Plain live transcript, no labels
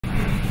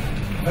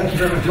Thank you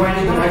very much. Do I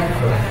need the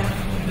microphone?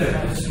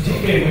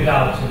 Particularly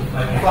without the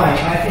microphone. Fine,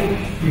 I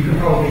think you can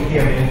probably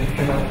hear me and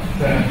cannot.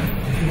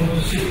 If you want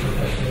to sit,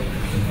 Professor.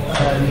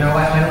 No,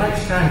 I like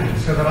standing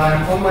so that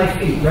I'm on my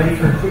feet, ready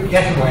for a quick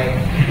getaway.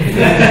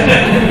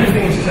 If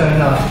things turn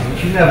nasty,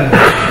 which you never know.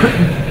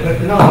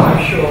 But no,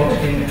 I'm sure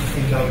in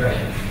Belgrade.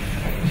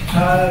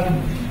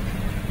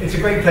 It's a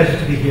great pleasure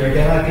to be here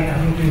again. I've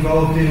been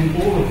involved in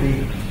all of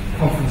the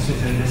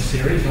conferences in this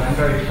series, and I'm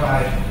very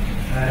proud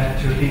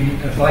to have been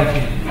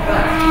invited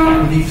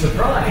back, indeed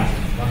surprised.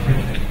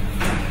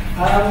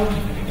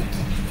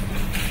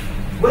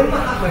 When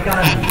Mahatma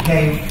Gandhi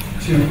came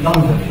to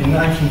London in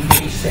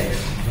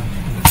 1946,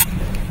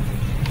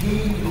 he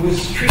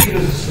was treated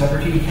as a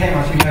celebrity. He came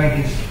out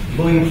wearing his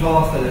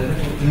loincloth, a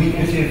little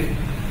diminutive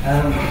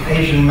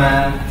Asian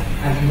man,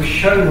 and he was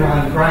shown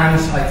around grand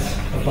sites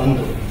of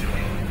London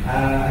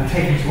and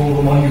taken to all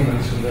the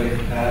monuments and the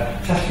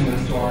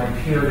testaments to our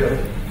imperial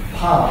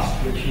past,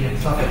 which he had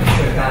suffered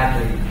so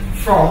badly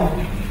from.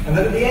 And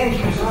then at the end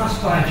he was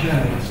asked by a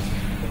journalist,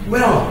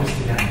 "Well,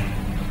 Mr. Gandhi,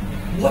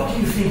 what do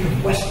you think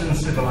of Western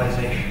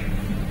civilization?"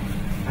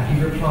 And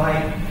he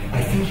replied,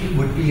 "I think it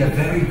would be a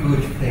very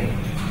good thing."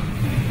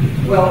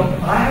 Well,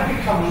 I have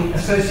become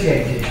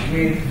associated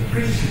with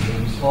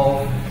criticisms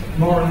of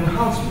moral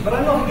enhancement, but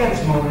I'm not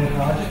against moral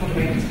enhancement. I just want to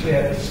make this clear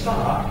at the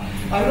start.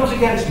 I'm not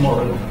against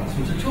moral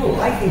enhancement at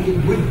all. I think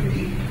it would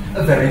be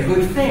a very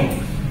good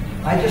thing.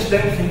 I just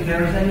don't think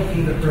there is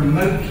anything that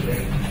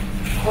remotely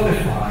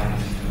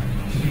qualifies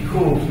to be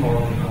called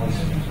moral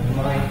enhancement. And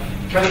my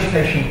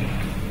presentation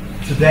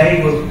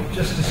today will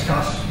just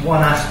discuss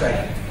one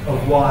aspect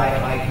of why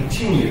I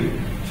continue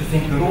to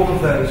think that all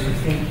of those who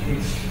think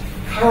it's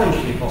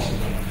currently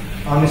possible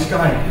are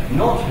misguided,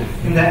 not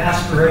in their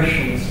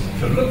aspirations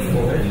to look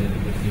for it,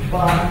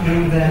 but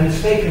in their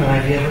mistaken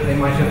idea that they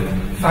might have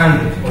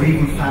found it, or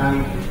even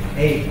found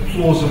a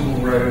plausible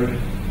road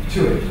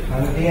to it.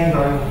 And at the end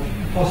I will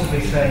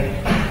possibly say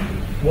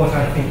what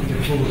I think the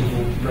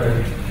plausible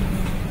road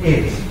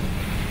is.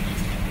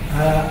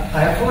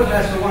 I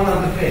apologize for one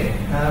other thing.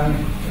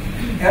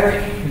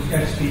 Erik, who's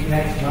going to speak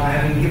next, and I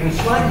have been given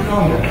slightly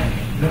longer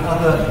than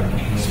other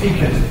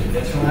speakers to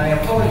this, and I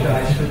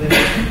apologize for this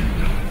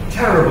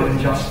terrible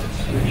injustice,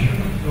 which,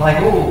 like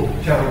all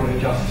terrible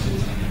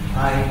injustices,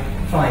 I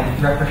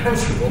find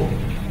reprehensible,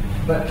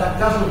 but that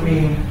doesn't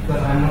mean that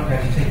I'm not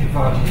going to take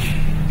advantage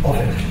of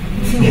it.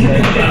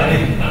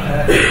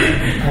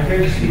 I'm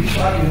going to speak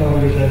slightly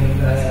longer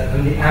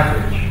than the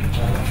average.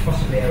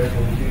 Possibly Erik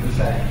will do the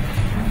same.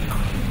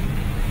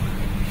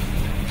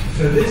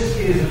 So this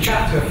is a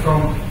chapter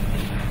from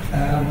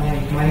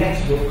my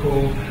next book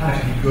called How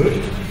to Be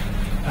Good.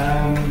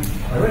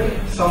 I read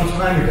it some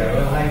time ago,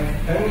 and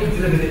I only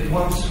delivered it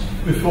once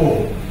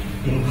before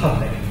in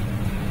public.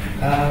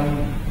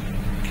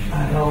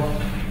 And I'll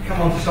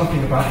come on to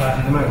something about that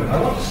in a moment.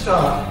 I want to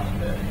start,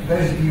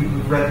 those of you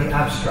who've read the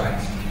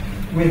abstracts,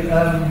 with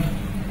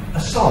a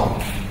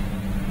song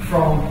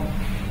from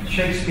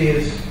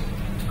Shakespeare's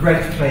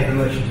great play, The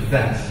Merchant of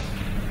Venice.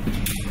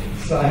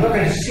 So I'm not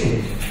going to sing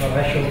it, but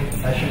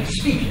I shall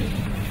speak it.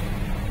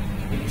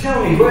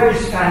 Tell me, where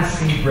is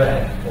fancy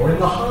bred, or in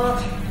the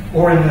heart,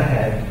 or in the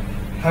head?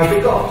 How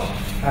begot,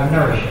 how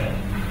nourished?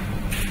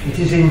 It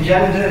is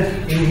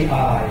engendered in the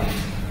eyes,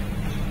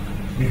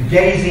 with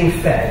gazing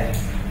fed,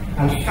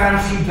 and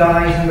fancy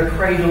dies in the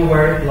cradle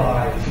where it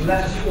lies.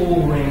 Let us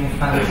all ring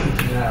fancy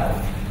to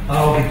knell.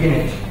 I'll begin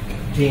it,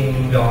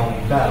 ding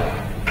dong bell.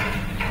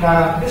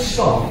 Now, this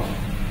song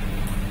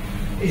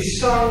is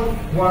sung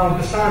while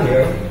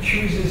Bassanio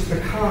chooses the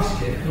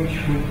casket which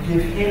would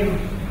give him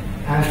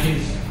and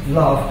his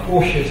love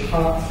Portia's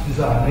heart's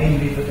desire,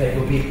 namely that they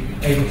will be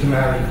able to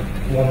marry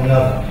one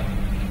another.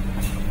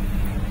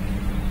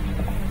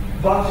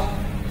 But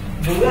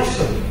the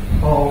lesson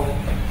of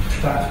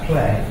that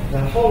play, the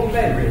whole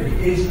play really,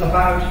 is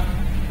about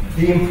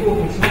the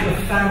importance not of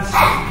fancy,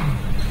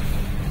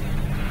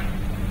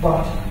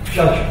 but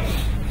judgment.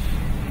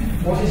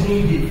 What is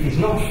needed is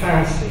not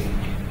fancy,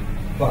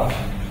 but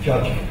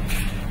judgment.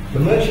 The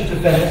Merchant of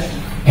Venice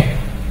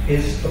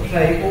is a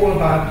play all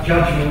about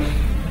judgment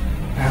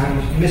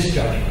and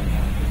misjudgment.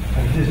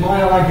 And it is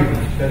my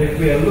argument that if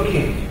we are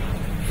looking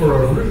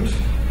for a route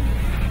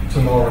to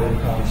moral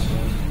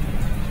enhancement,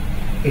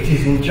 it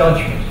is in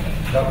judgment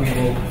that we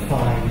will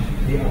find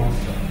the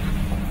answer.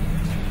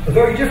 A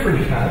very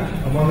different account,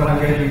 and one that I'm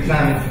going to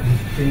examine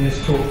in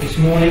this talk this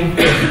morning,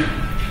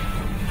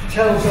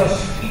 tells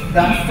us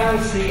that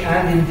fancy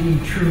and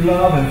indeed true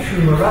love and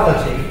true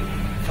morality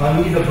are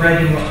neither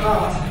bred in the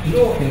heart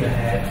nor in the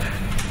head,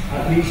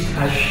 at least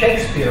as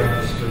Shakespeare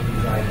understood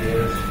these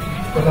ideas,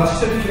 but are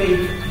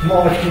simply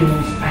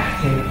molecules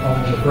acting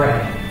on the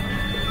brain.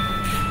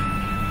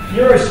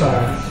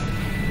 Neuroscience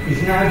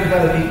is now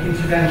developing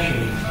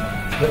interventions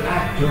that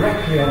act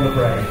directly on the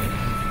brain,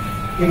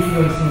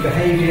 influencing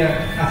behaviour,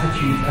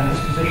 attitudes and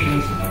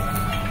dispositions,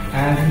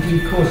 and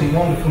indeed causing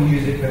wonderful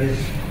music that is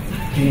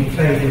being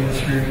played in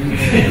this room.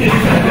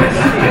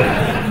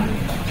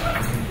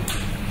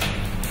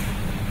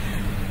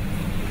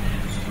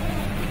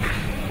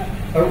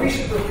 A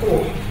recent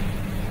report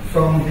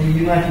from the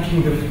United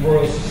Kingdom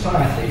Royal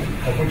Society,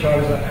 of which I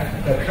was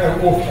a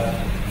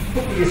co-author,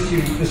 put the issue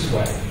this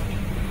way.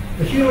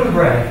 The human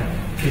brain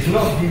is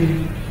not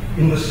viewed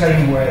in the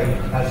same way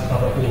as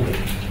other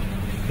organs.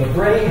 The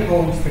brain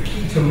holds the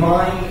key to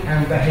mind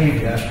and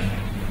behaviour,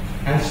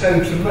 and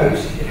so to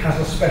most it has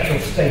a special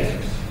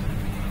status.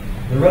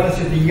 The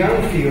relatively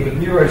young field of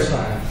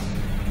neuroscience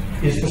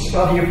is the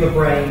study of the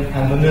brain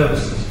and the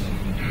nervous system.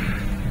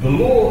 The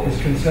law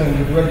is concerned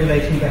with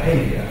regulating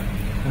behaviour,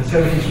 and so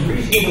it is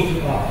reasonable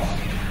to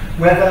ask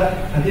whether,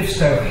 and if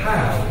so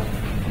how,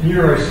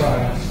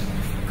 neuroscience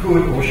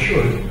could or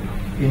should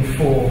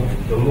inform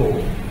the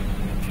law.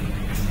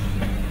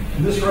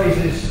 And this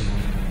raises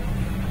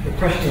the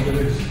question that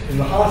is in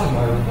the heart of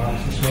my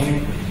remarks this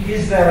morning: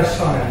 is there a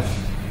science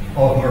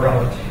of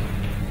morality?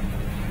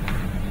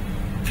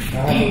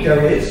 Now, I think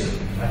there is.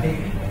 I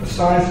think the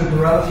science of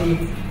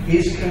morality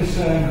is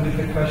concerned with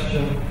the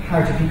question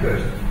how to be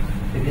good.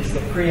 It is the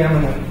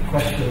preeminent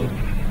question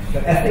for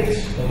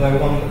ethics, although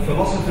one that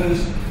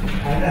philosophers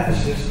and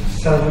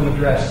ethicists seldom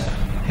address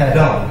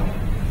head-on.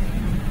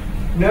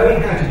 Knowing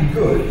how to be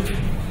good,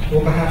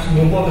 or perhaps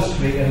more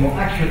modestly and more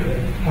accurately,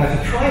 how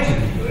to try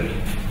to be good,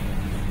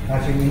 how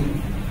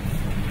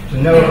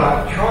to know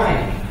about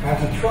trying, how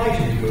to try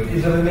to be good,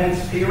 is of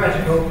immense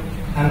theoretical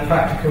and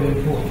practical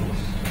importance.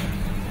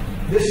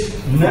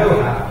 This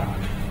know-how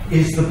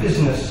is the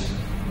business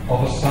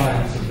of a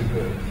science of the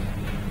good.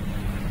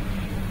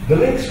 The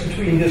links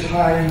between this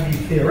highly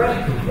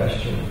theoretical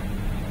question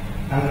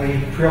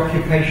and the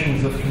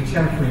preoccupations of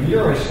contemporary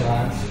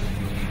neuroscience,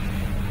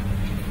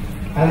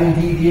 and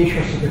indeed the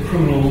interests of the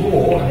criminal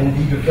law, and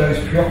indeed of those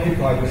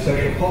preoccupied with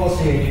social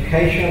policy,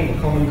 education,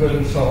 the common good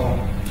and so on,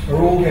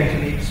 are all going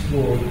to be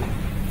explored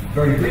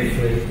very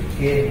briefly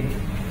in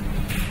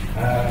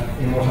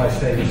what I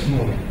say this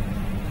morning.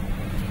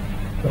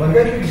 But I'm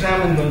going to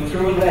examine them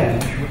through a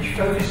lens which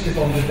focuses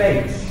on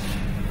debates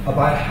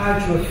about how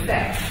to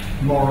affect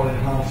moral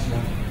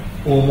enhancement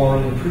or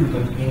moral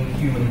improvement in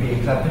human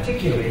beings, and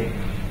particularly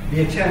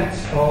the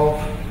attempts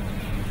of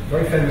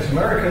very famous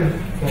American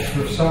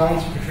philosopher of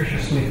science,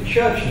 Patricia Smith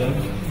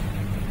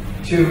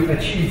Churchland, to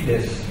achieve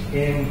this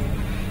in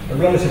a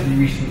relatively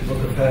recent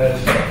book of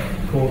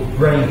hers called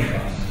Brain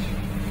Trust.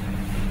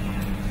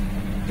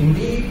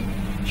 Indeed,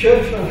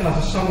 Churchland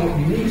has a somewhat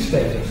unique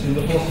status in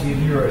the philosophy of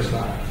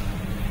neuroscience,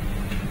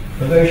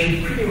 although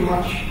she pretty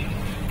much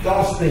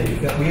does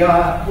think that we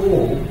are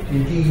all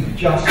indeed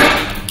just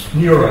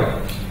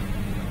neurons.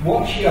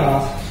 What she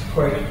asks,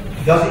 quote,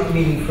 does it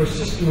mean for a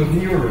system of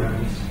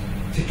neurons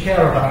to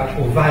care about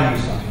or value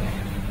something?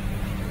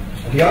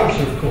 And the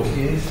answer, of course,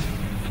 is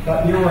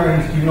that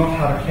neurons do not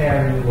have a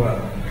care in the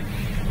world.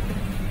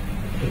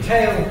 The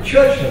tale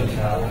Churchland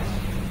tells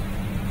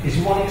is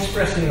one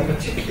expressing a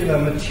particular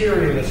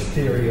materialist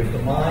theory of the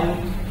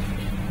mind,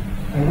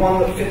 and one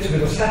that fits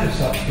with a set of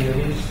such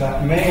theories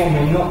that may or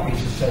may not be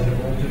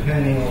sustainable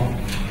depending on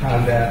how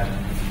they're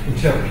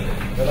interpreted.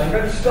 But I'm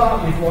going to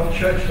start with what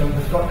Churchland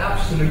has got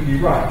absolutely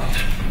right,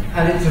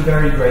 and it's a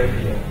very great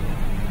deal.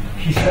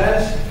 She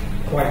says,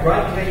 quite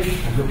rightly,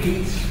 and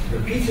repeats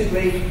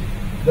repeatedly,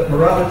 that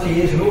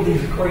morality is, and all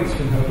these are quotes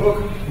from her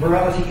book,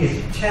 morality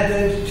is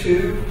tethered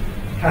to,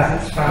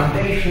 has its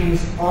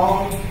foundations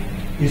on,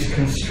 is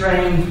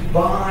constrained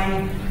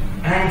by,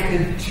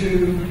 anchored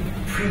to,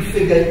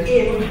 prefigured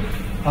in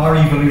our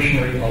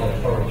evolutionary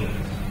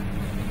origins.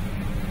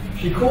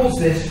 She calls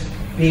this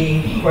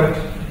being, quote,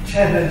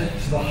 tethered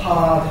to the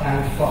hard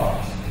and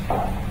fast.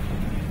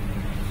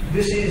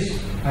 This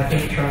is, I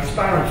think,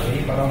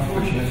 transparently, but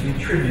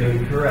unfortunately,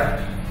 trivially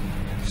correct.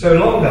 So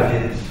long, that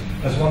is,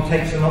 as one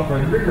takes a not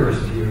very rigorous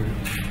view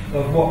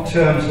of what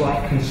terms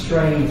like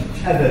constrained,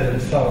 tethered,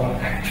 and so on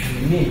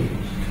actually mean.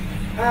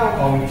 How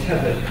are we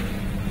tethered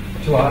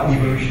to our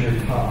evolutionary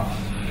past?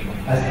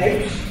 As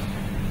apes,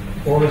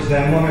 or as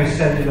their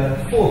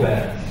monocellular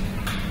forebears?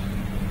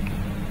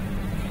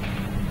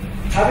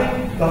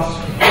 Having thus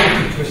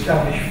purported to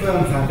establish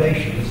firm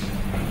foundations,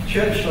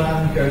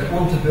 Churchland goes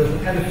on to build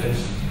an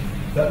edifice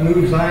that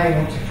moves, I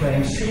want to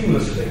claim,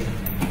 seamlessly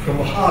from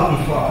the hard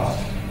and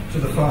fast to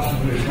the fast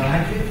and loose.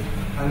 Now,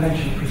 I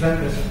mentioned present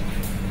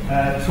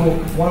this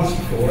talk once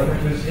before, and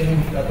it was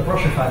at the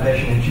Brosher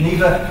Foundation in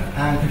Geneva,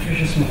 and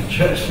Patricia Smith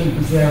Churchland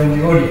was there in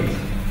the audience.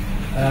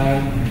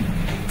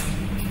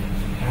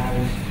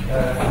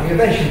 We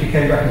eventually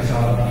became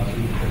reconciled after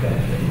the event.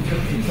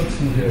 It took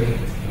some doing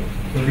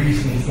for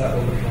reasons that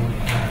will become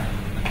apparent.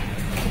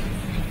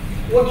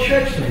 What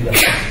Churchland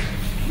does,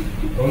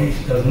 or at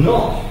least does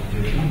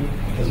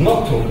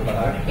not talk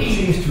about, but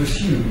seems to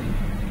assume,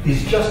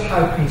 is just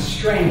how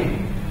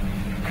constraining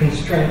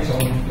constraints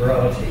on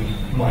morality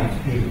might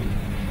be.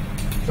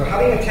 So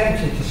having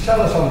attempted to sell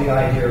us on the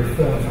idea of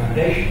firm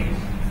foundations,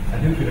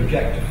 and who could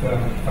object to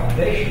firm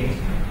foundations,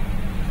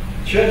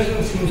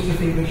 Churchland seems to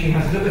think that she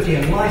has liberty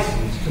and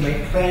license to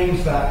make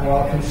claims that,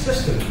 while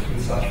consistent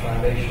with such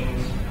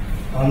foundations,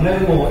 are no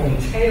more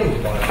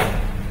entailed by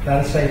them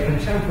than, say,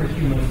 contemporary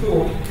human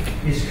thought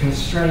is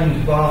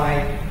constrained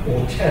by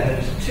or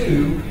tethered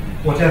to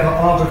whatever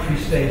arbitrary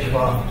stage of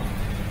our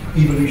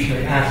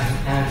evolutionary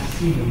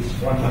antecedents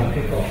one might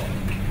pick off,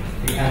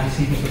 the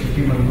antecedents of the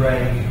human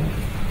brain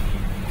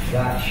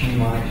that she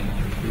might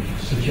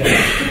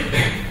suggest.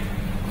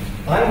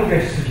 I'm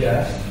going to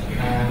suggest,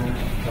 and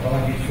I've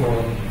argued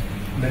for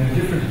many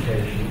different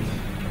occasions,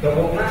 that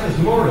what matters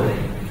morally,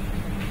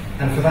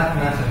 and for that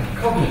matter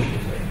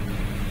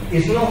cognitively,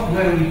 is not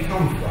where we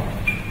come from,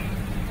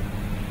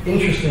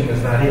 interesting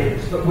as that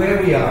is, but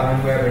where we are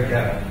and where we're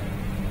going.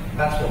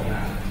 That's what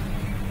matters.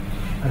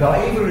 And our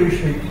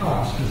evolutionary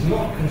past does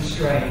not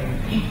constrain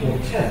or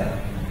tether,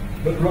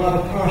 but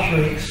rather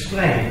partially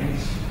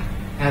explains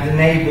and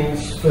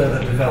enables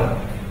further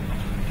development.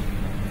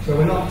 So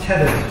we're not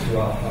tethered to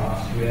our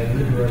past, we are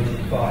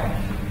liberated by it.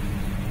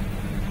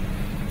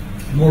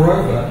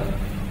 Moreover,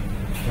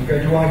 I'm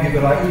going to argue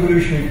that our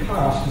evolutionary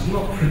past does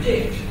not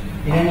predict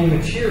in any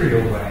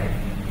material way,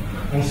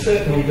 and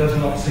certainly does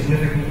not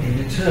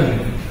significantly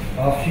determine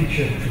our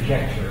future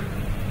trajectory.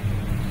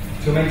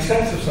 To make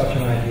sense of such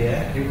an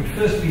idea, it would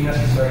first be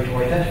necessary to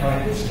identify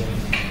an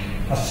instance,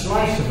 a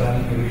slice of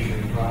that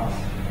evolutionary past,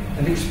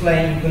 and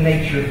explain the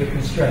nature of the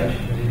constraint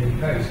that it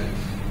imposes.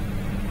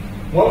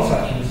 One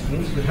such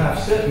instance would have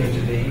certainly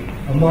to be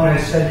a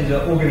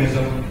monocellular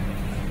organism,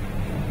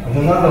 and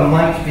another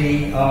might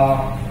be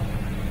our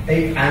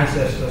ape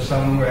ancestor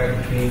somewhere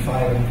between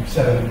 5 and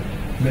 7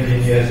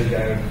 million years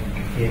ago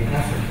in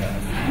Africa.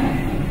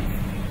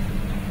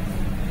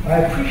 I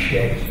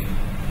appreciate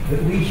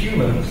that we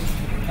humans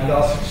and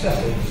our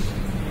successors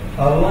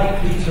are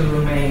likely to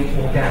remain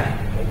organic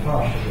or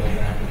partially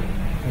organic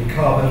and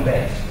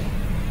carbon-based.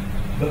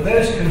 But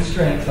those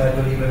constraints, I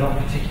believe, are not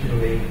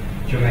particularly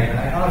germane.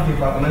 I argue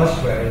about them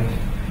elsewhere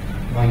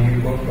in my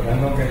new book, but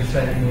I'm not going to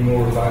say anything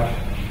more about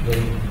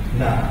them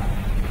now.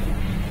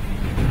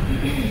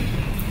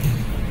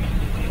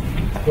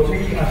 But we,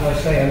 as I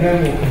say, are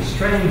no more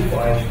constrained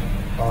by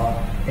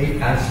our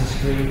ape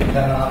ancestry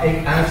than our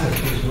ape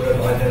ancestors were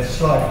by their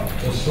slug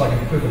or slug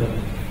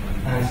equivalent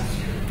ancestry.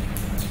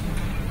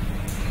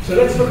 So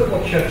let's look at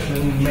what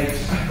Churchland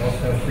makes of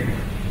her freedom.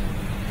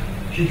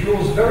 She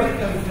draws very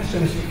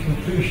pessimistic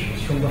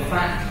conclusions from the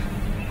fact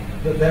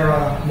that there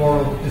are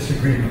moral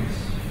disagreements.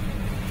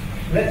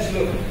 Let's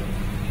look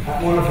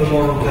at one of the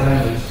moral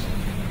dilemmas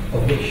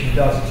of which she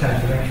does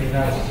attempt to make the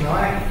analysis.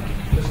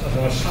 Now, just as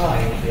an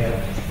aside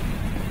here,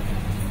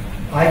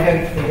 I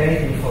don't think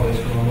anything follows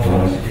from a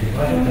moral disagreement. I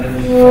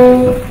think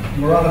that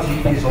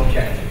morality is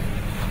objective.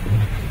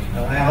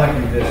 And I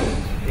argue this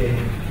in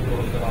the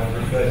book that I've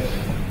referred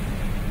to.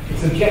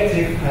 It's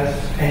objective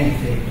as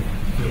anything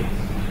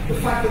is. The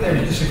fact that there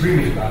is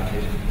disagreement about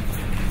it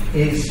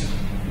is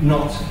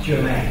not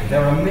germane.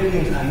 There are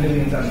millions and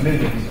millions and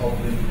millions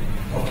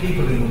of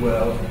people in the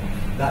world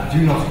that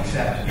do not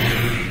accept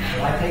evolution.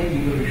 But I take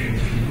evolution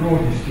to be,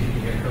 broadly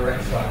speaking, a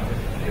correct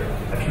scientific theory,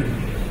 a true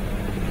theory.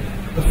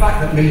 The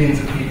fact that millions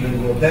of people in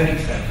the world don't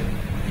accept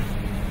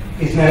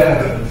it is no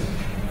evidence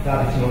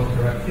that it's not a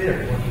correct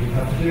theory. What we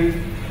have to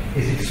do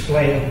is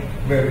explain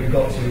where we've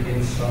got to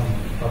in some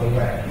other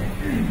way.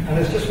 And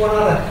there's just one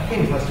other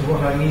hint as to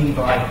what I mean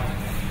by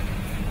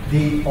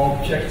the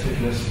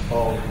objectiveness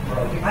of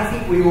morality. I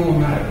think we all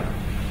know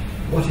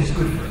what is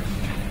good for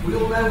us. We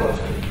all know what's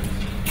good for us.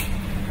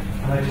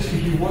 And I just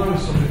give you one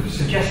sort of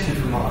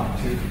suggestive remark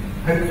to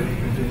hopefully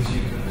convince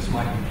you that this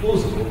might be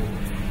plausible,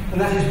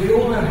 and that is we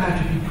all know how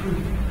to be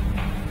prudent.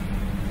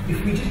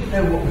 If we didn't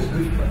know what was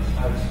good for us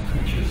as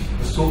creatures,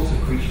 the sorts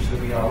of creatures that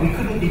we are, we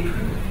couldn't be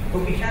prudent,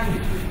 but we can be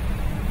prudent.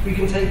 We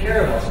can take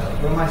care of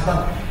ourselves. When my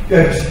son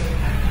goes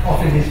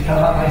off in his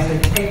car, I say,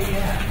 take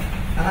care.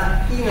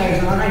 And he knows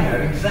and I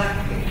know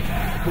exactly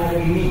what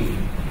we need.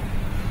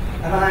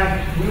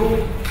 And we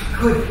all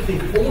could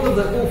think all of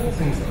the awful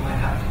things that might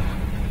happen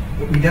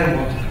that we don't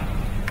want to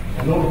happen,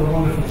 and all of the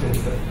wonderful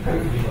things that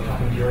hopefully will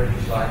happen during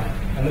his life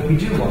and that we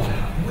do want to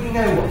happen. We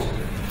know what's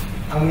good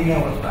and we know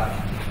what's bad.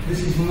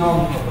 This is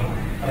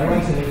non-problematic. And I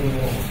won't say anything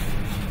more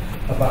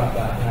about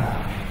that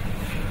now.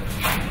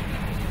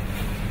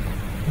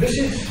 This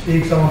is the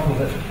example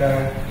that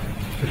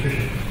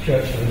Patricia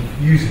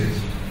Churchland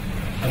uses,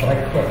 and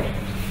I quote.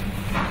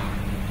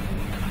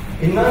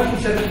 In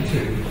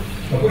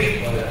 1972, a bush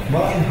pilot,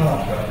 Martin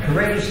Hartwell,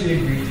 courageously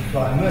agreed to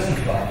fly a Mercy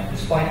flight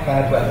despite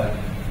bad weather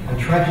and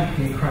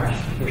tragically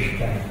crashed the bush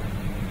plane.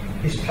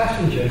 His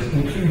passengers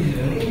included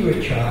an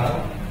Inuit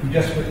child who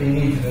desperately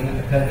needed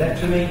an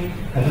appendectomy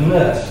and a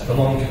nurse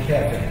belonging to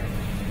care for him.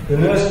 The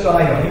nurse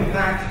died on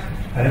impact,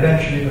 and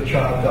eventually the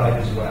child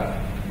died as well.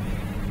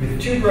 With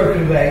 2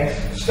 broken legs,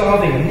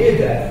 starving and near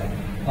death,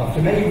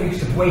 after many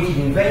weeks of waiting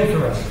in vain for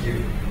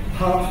rescue,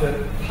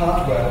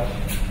 Hartwell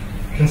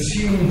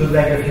consumed the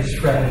leg of his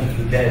friend,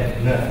 the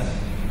dead nurse.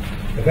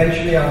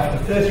 Eventually,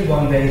 after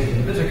 31 days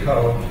in the bitter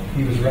cold,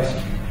 he was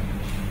rescued.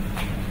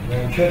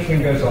 Now,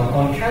 Churchland goes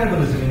on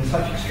cannibalism in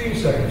such extreme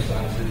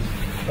circumstances,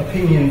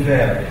 opinion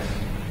varies.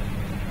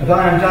 And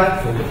I am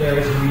doubtful that there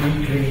is a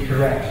uniquely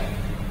correct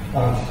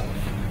answer.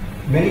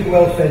 Many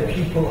well-fed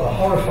people are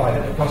horrified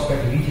at the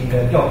prospect of eating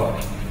their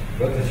dog,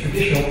 but the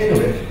traditional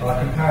Inuit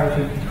are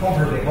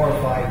comparably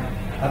horrified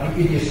at the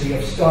idiocy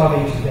of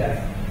starving to death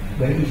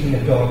when eating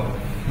a dog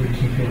would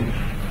keep them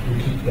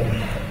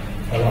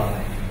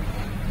alive.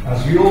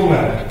 As we all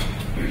know,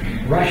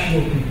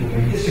 rational people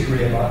may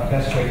disagree about the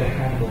best way to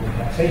handle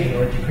taxation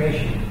or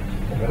education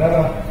or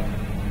whatever,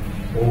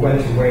 or when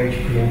to wage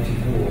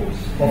preemptive wars.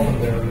 Often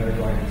there are no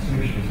right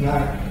solutions.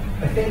 Now,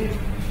 I think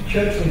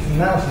Churchland's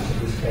analysis of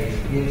this case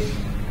is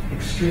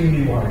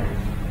extremely worrying.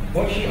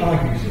 What she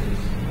argues is,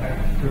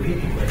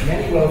 repeatedly,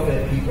 many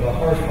well-fed people are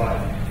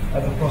horrified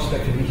at the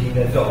prospect of eating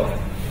their dog.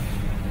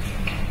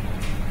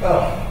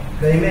 Well,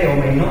 they may or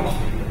may not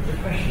be. The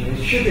question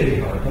is, should they be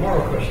horrified? The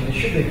moral question is,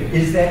 should they be?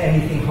 Is there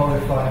anything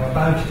horrifying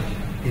about it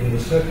in the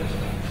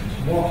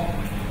circumstances? What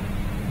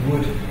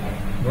would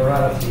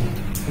morality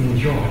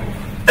enjoy?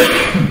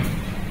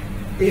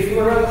 If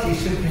morality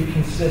simply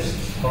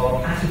consists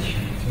of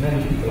attitudes,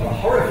 many people are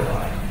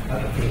horrified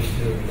at the things to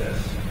do with this,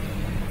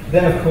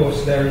 then of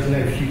course there is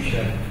no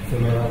future for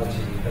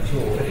morality at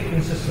all. If it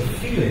consists of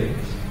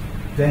feelings,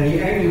 then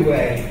the only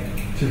way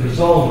to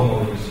resolve a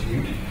moral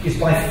dispute is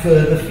by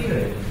further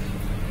feelings.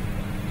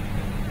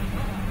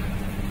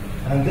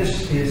 And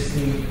this is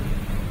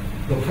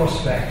the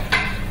prospect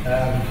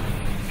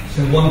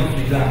so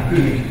wonderfully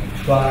lampooned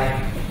by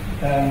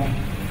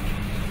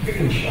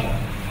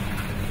Wittgenstein.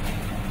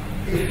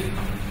 If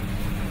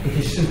it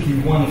is simply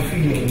one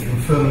feeling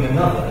confirming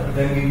another,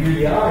 then we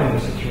really are in the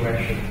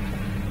situation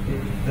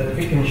that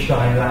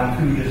Wittgenstein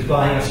lampooned as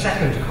buying a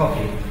second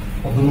copy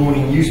of the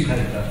morning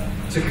newspaper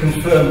to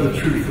confirm the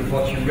truth of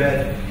what you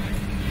read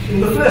in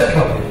the first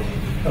copy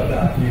of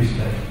that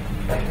newspaper.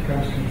 It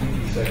becomes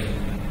completely certain.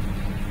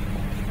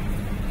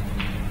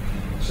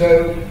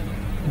 So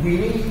we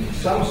need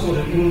some sort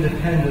of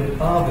independent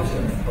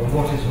arbiter of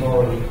what is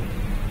morally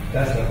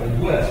better or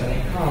worse, and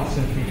it can't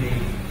simply be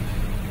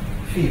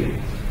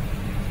feelings.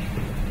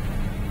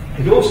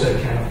 It also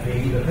cannot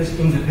be that this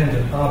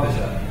independent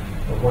arbiter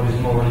of what is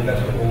morally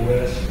better or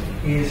worse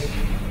is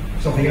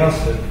something else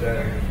that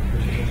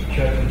British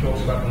Churchland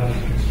talks about when it's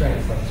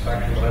constraint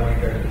satisfaction, but I won't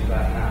go into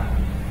that now.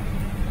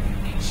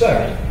 So,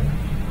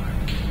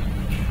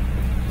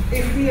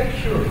 if we are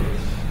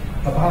curious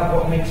about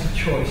what makes a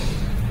choice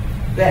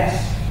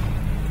best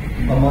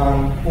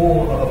among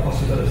all other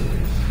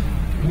possibilities,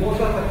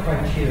 what are the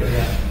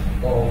criteria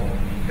of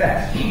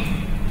best?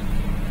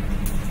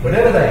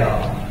 Whatever they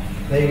are,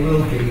 they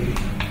will be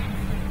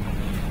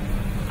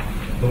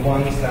the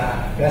ones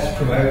that best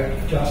promote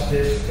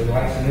justice, the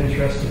rights and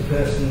interests of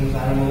persons,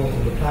 animals,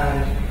 and the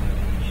planet,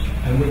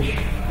 and which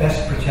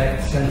best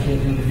protect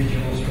sentient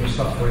individuals from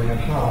suffering and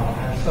harm,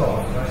 and so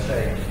on. As I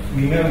say,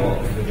 we know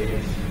what good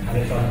is, and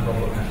it's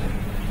unproblematic.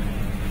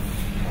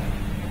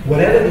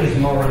 Whatever these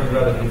morally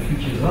relevant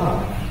features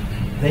are,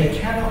 they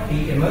cannot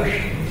be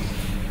emotions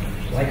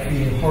like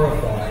feeling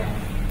horrified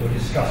or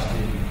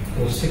disgusted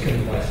or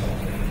sickened by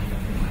something.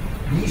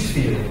 These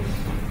feelings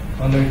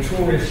are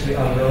notoriously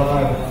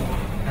unreliable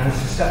and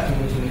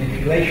susceptible to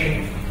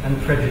manipulation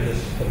and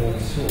prejudice of all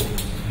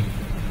sorts.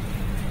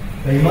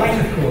 They might,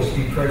 of course,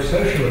 be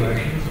pro-social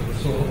emotions of the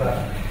sort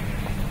that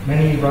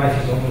many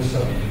writers on this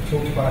subject have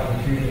talked about,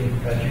 including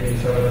Julian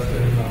Sylvester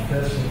and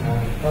Parens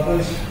and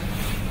others,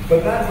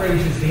 but that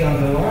raises the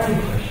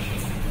underlying question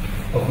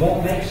of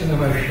what makes an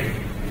emotion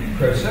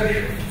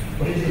pro-social.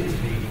 What is it to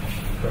be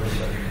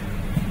pro-social?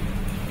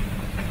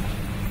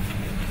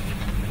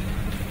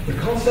 The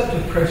concept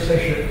of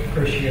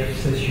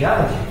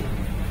pro-sociality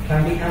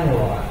can be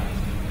analysed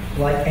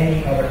like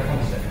any other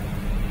concept.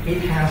 It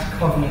has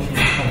cognitive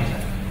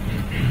content.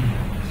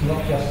 It's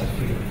not just a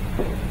feeling.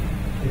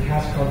 It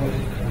has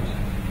cognitive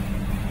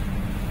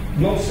content.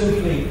 Not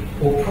simply,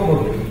 or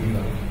probably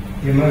even,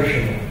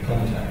 emotional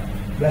content,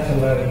 let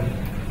alone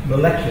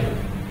molecular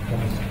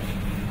content.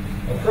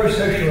 A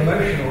pro-social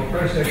emotion or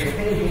pro-social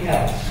anything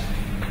else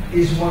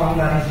is one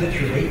that is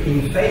literally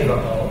in favour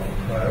of,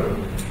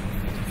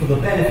 for the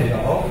benefit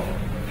of,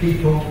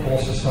 people or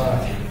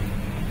society.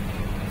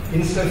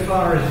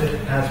 Insofar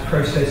as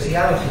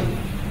pro-sociality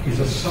is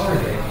a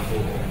surrogate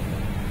for,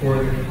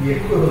 or the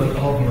equivalent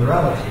of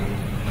morality,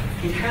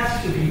 it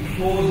has to be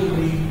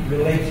plausibly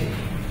related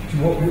to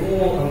what we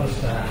all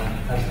understand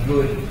as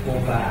good or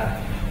bad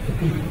for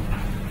people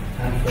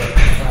and for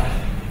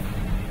society.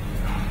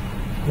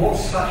 What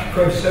such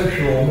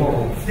pro-social or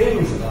moral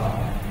things are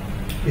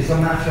is a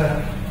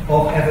matter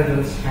of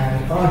evidence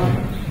and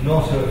argument,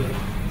 not of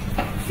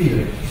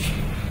feelings.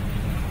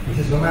 It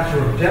is a matter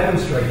of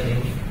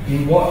demonstrating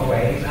in what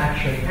ways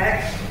action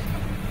X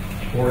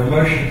or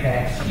emotion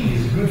X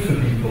is good for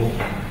people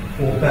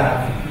or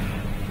bad for people.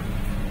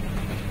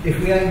 If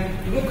we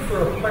look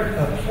for a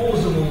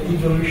plausible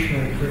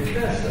evolutionary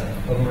precursor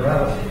of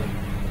morality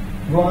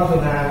rather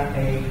than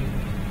a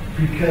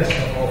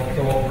precursor of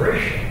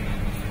cooperation,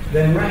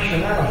 then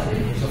rationality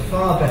is a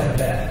far better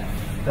bet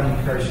than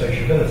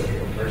pro-sociability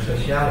or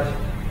pro-sociality.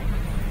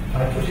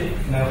 I put it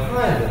no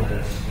higher than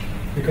this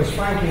because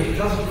frankly it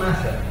doesn't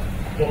matter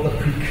what the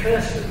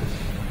precursors,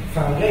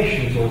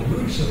 foundations or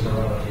roots of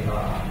morality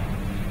are.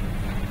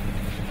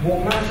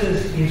 What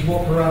matters is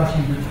what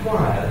morality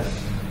requires,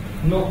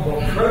 not what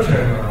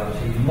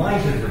proto-morality might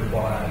have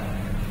required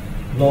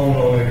long,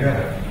 long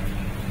ago.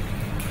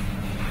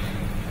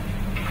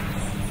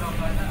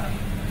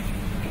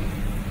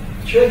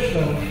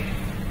 Churchland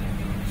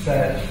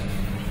says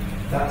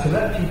that to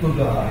let people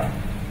die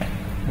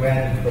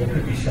when they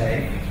could be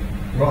saved,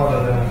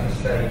 rather than, as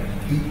I say,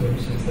 eat them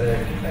since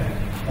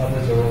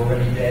others are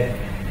already dead,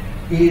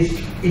 is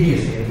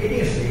idiocy. And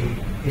idiocy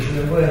is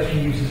a word she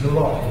uses a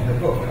lot in her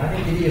book. And I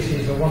think idiocy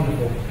is a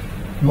wonderful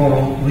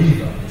moral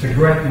lever. It's a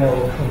great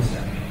moral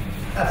concept.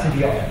 That's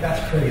idiotic.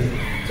 That's crazy.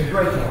 It's a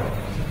great moral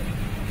concept.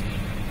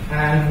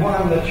 And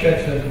one that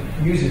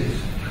Churchland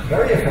uses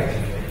very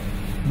effectively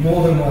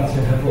more than once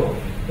in her book.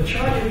 The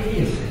charge of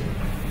idiocy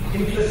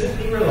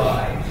implicitly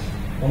relies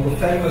on the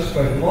famous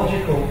both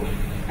logical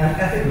and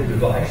ethical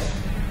device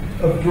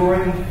of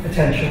drawing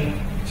attention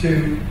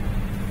to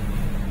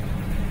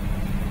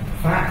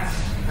facts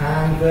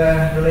and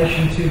their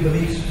relation to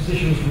beliefs,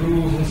 positions,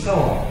 rules, and so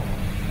on.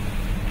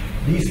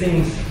 These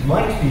things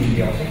might be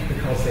idiotic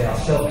because they are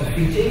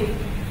self-defeating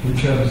in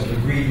terms of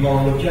agreed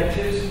moral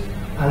objectives,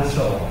 and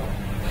so on.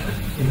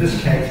 In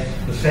this case,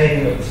 the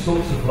saving of the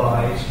sorts of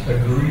lives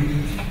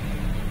agreed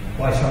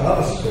by some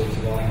other sorts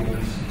of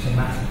arguments to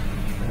matter,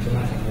 and to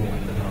matter more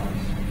than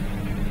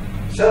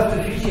others.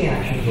 Self-defeating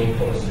actions or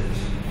policies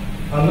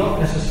are not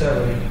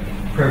necessarily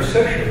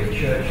pro-social in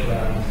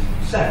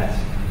Churchland's sense,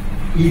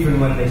 even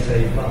when they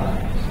save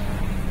lives.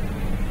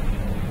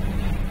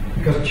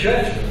 Because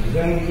Churchland is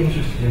only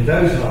interested in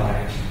those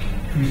lives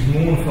whose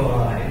mournful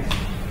eyes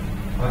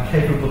are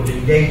capable of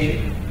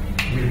engaging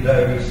with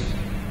those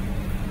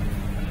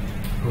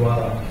who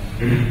are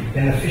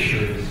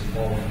beneficiaries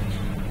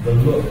of the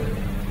look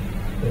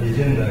that is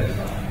in those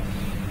lives.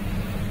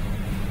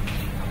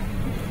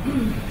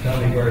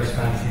 Tell me where it's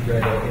fancy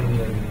bread or in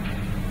the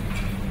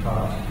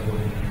heart or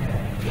in the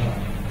head. Well,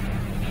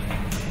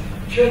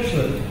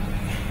 Churchland,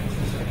 this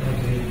is going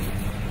to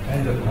the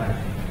end of my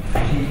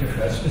critique of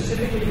her,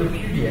 specifically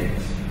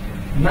repudiates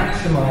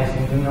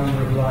maximizing the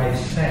number of lives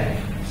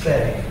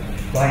saved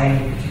by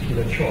any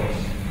particular choice,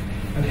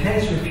 and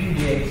hence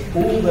repudiates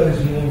all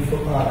those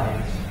mournful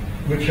eyes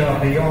which are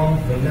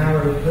beyond the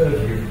narrow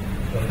purview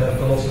of her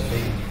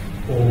philosophy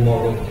or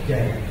moral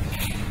gains,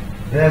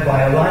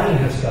 thereby aligning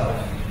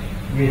herself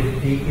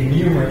with the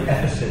innumerate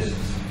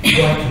ethicists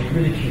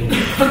rightly ridiculed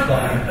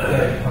by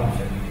Erik.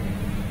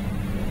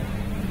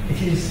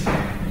 It is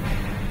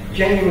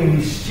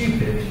genuinely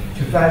stupid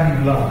to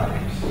value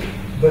lives,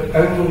 but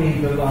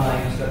only the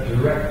lives that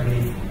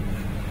directly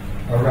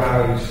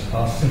arouse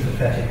our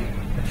sympathetic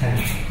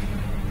attention.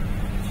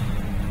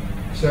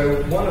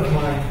 So one of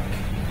my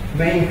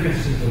main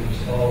criticisms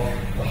of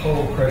the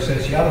whole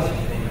pro-sociality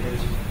thing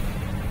is,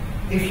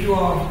 if you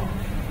are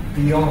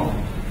beyond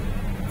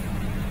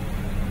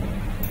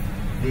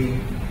the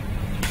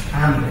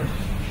ambit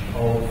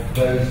of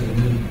those in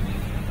need,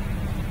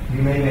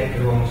 you may make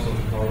the wrong sort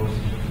of moral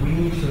decisions. We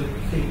need to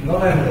think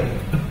not only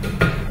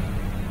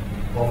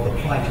of the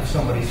plight of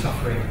somebody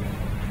suffering,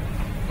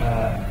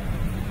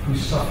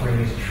 whose suffering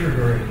is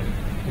triggering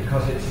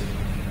because it's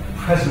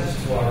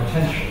presence to our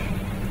attention,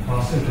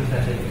 our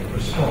sympathetic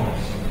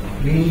response.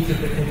 We need to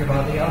think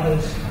about the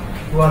others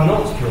who are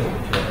not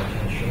drawn to our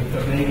attention,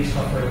 but may be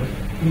suffering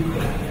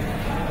equally.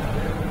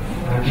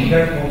 And we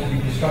don't want to be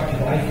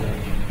distracted, I think,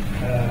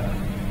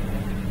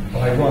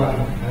 by one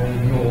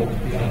and ignore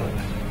the other.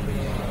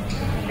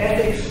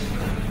 Ethics,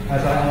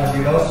 as I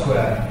argued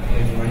elsewhere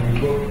in my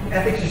new book,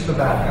 ethics is for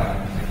bad guys.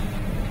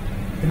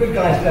 The good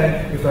guys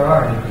don't, if there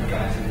are any good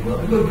guys in the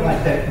world, the good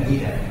guys don't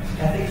need ethics.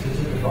 Ethics is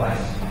a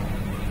device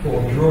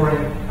for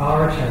drawing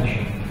our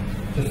attention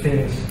to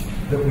things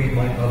that we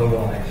might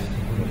otherwise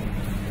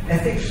ignore.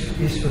 Ethics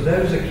is for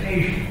those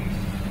occasions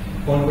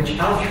on which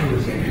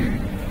altruism,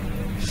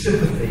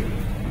 sympathy,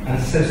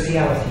 and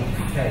sociality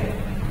fail.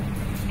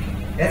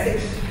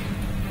 Ethics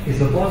is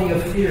a body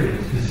of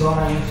theories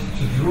designed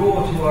to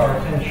draw to our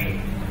attention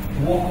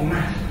what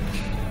matters,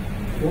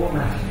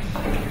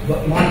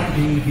 but might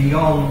be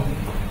beyond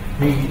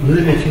the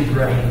limited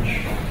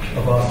range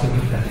of our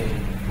sympathetic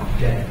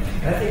gains.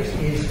 Ethics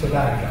is for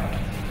bad guys.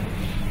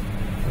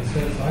 And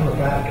since I'm a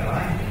bad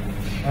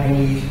guy, I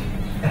need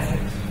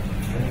ethics.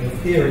 I need a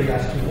theory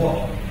as to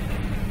what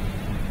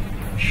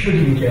should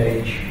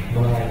engage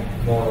my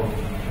moral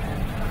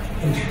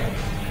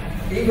interests.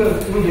 Even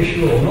English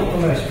law, not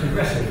the most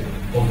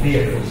progressive of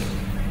vehicles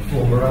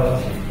for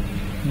morality,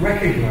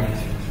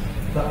 recognizes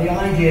that the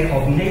idea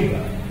of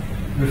neighbour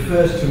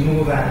refers to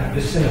more than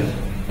vicinity,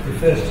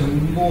 refers to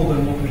more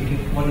than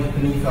what is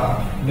beneath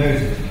our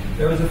noses.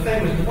 There is a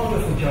famous,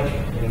 wonderful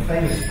judgment in a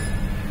famous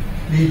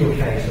legal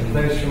case, and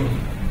those from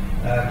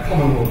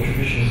common law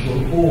traditions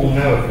will all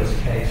know of this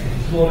case. It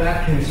is Lord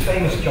Atkin's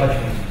famous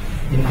judgment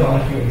in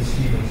Donahue and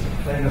Stevenson,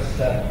 famous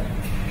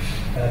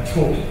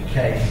tort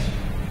case.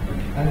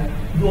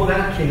 And Lord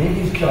Atkin, in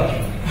his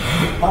judgment,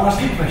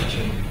 asked the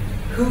question,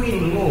 who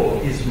in law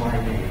is my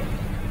neighbour?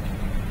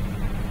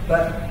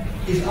 But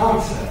his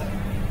answer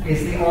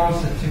is the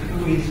answer to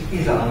who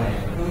is our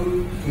neighbour,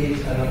 who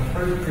is an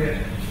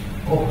appropriate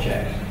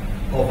object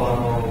of our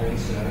moral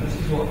concern. This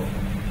is what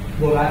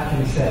what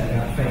Atkins said in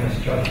that famous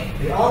judgment.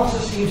 The answer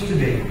seems to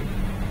be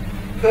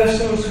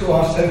persons who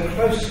are so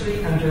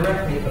closely and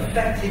directly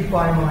affected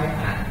by my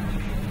act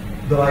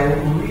that I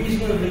ought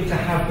reasonably to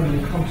have them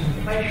in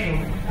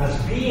contemplation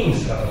as being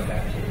so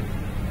affected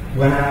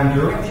when I am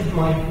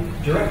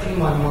directing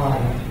my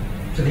mind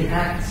to the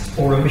acts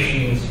or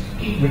omissions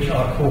which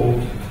are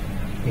called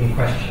in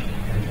question.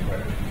 End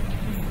quote.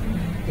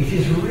 It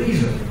is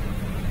reason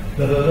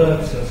that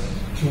alerts us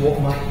to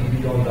what might be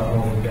beyond our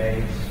moral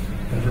gaze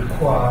and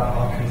require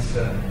our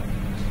concern,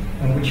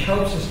 and which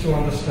helps us to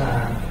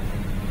understand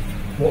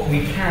what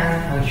we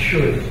can and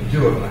should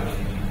do about it.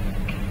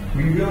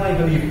 We, I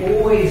believe,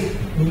 always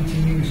need to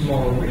use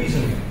moral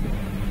reasoning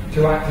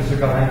to act as a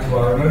guide to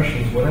our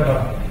emotions, whatever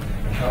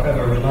and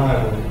however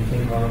reliable we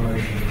think our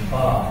emotions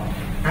are,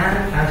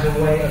 and as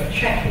a way of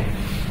checking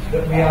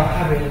that we are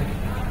having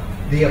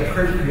the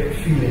appropriate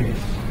feelings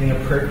in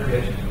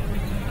appropriate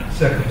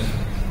circumstances.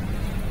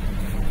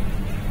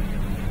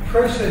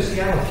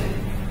 Prosociality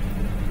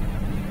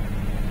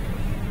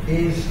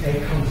is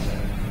a concept.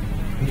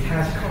 It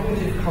has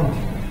cognitive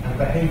content, and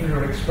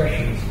behavioural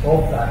expressions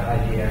of that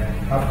idea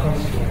have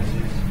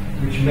consequences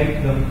which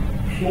make them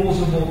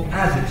plausible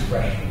as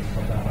expressions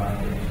of that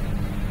idea.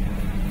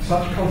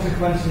 Such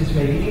consequences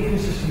may be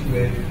inconsistent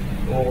with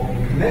or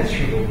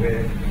incommensurable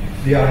with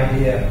the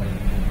idea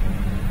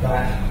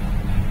that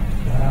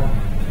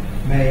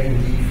may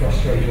indeed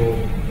frustrate or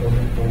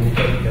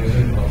negate those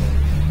impulses.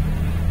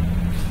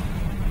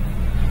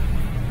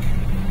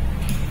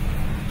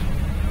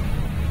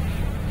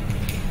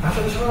 At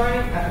a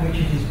time at which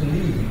it is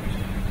believed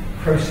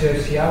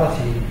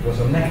prosociality was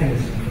a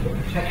mechanism for the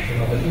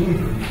protection of an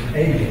in-group from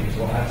aliens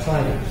or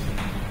outsiders,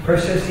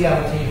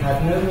 prosociality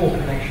had no more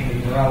connection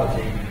with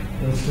morality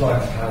than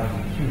slugs have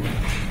with humans.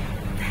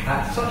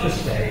 At such a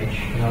stage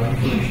in our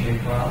evolutionary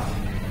past,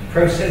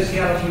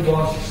 prosociality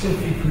was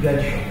simply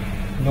prudential,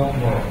 not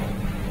moral.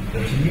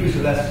 But to use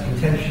a less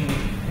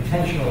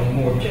intentional and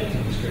more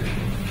objective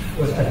description,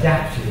 was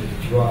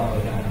adaptive rather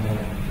than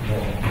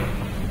moral.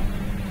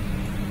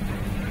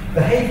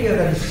 Behaviour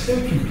that is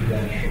simply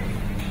prudential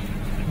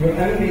will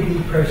only be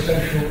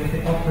prosocial if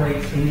it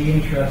operates in the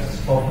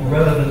interests of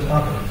relevant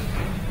others,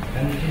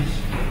 and it is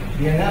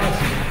the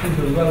analysis of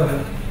who the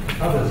relevant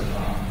others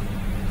are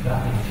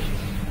that matters.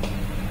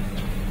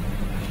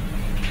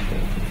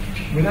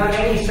 Without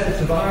any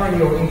sense of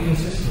irony or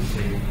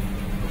inconsistency,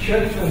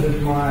 Churchland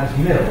admires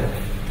Mill,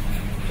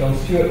 John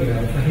Stuart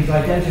Mill, for his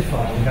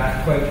identifying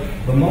that, quote,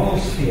 the moral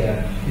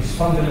sphere is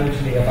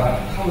fundamentally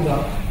about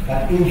conduct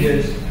that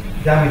injures,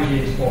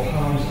 damages or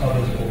harms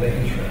others or their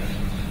interests,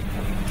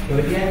 but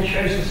again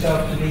shows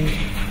herself to be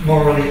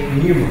morally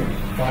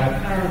innumerate by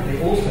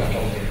apparently also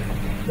holding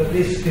that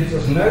this gives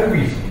us no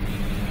reason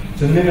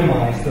to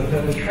minimise the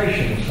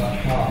perpetration of such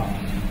harm,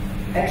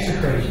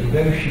 execrating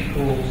those she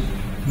calls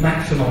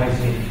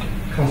maximising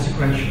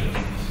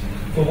consequentialists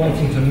for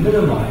wanting to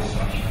minimise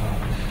such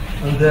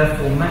harms and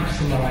therefore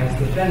maximise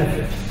the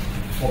benefits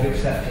of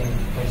accepting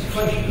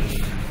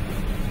consequentialism.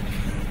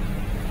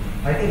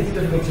 I think it's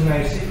difficult to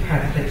know how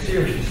to take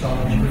seriously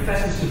someone who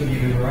professes to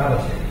believe in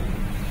morality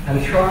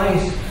and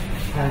tries,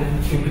 and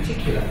in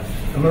particular,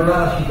 a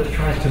morality that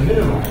tries to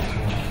minimise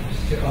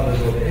harms to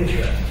others or their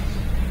interests,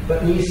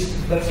 but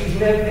sees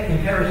no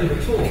imperative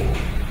at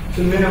all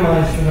to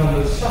minimise the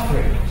numbers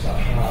suffering from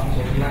such harms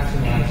or to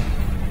maximise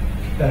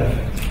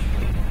benefits.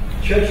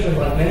 Churchland,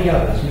 like many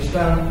others,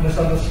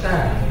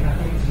 misunderstands, and I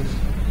think this is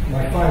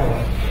my final,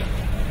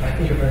 I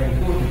think a very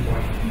important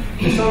point,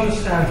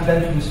 misunderstands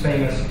Bentham's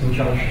famous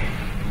injunction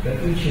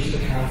that each is to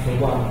count for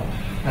one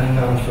and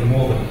none for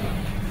more than one.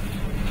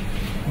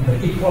 And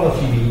that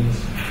equality means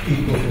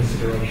equal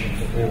consideration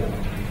for all.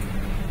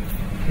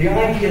 The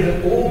idea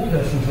that all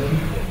persons are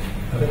equal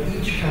and that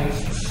each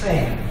counts the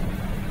same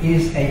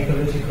is a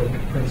political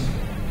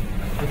principle.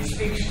 It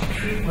speaks to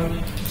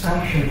treatment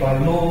sanctioned by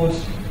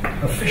laws,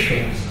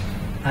 officials,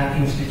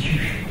 and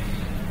institutions.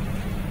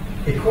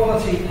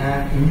 Equality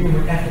and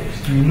innumerate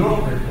ethics do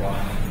not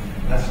require,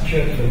 as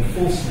Churchland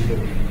falsely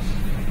believes,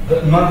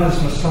 that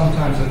mothers must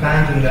sometimes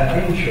abandon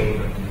their own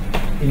children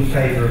in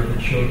favour of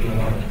the children of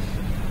others.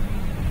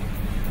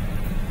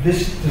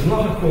 This does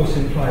not, of course,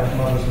 imply that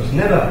mothers must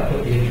never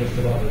put the interests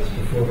of others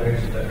before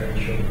those of their own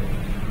children,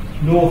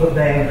 nor that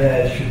they and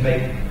theirs should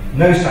make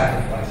no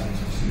sacrifices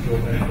to secure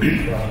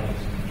benefits for others.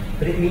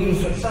 But it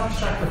means that such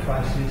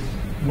sacrifices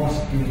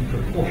must be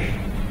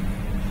proportional.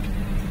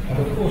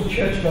 And of course,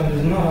 Churchland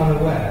is not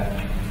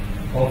unaware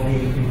of the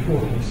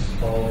importance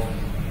of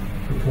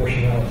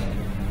proportionality.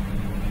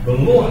 The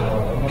law,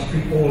 however, must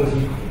treat all as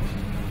equals.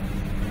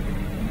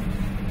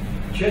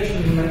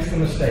 Churchland makes the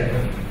mistake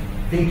of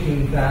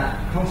thinking that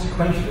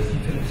consequentialist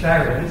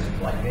utilitarians,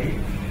 like me,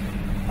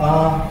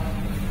 are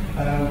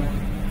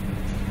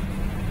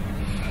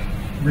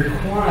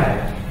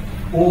required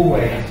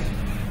always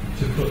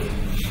to put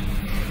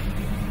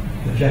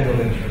the general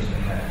interest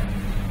ahead.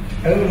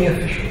 Only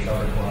officials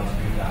are required to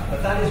do that,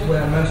 but that is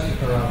where most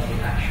of morality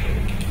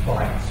actually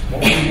bites.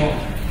 What we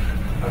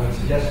want, I would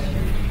suggest to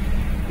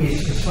you,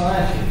 is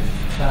societies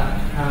that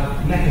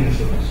have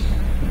mechanisms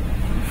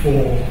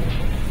for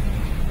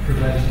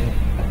preventing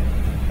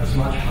as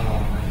much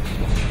harm as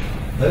possible.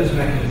 Those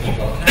mechanisms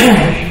are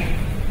taxation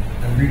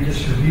and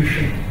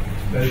redistribution.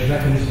 Those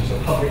mechanisms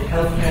are public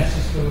healthcare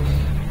systems.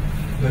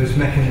 Those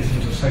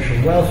mechanisms are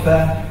social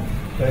welfare.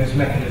 Those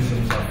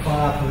mechanisms are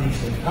fire,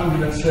 police and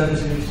ambulance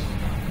services.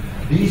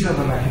 These are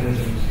the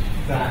mechanisms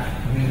that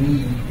we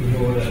need in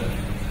order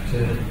to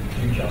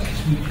do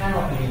justice. We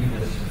cannot leave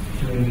this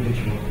to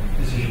individual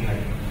decision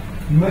making.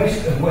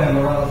 Most of where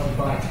morality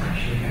bites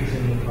actually is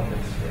in the public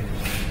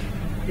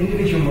space.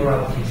 Individual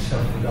morality is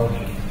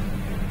self-indulgent.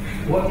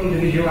 What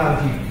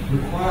individuality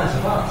requires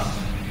of us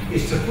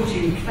is to put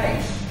in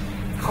place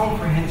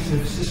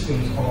comprehensive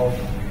systems of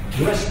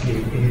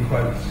rescue, in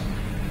quotes,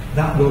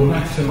 that will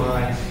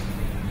maximize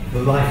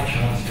the life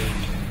chances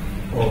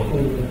of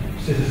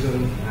all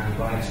citizens and,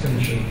 by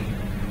extension,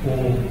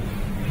 all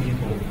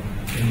people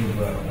in the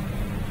world.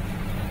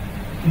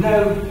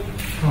 No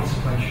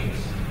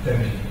consequentialists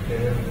don't.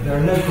 There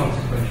are no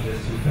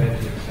consequentialists who fail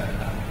to accept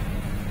that.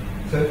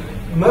 So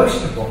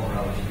most of what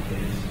morality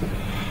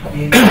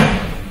is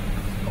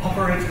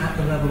operates at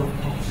the level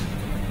of policy.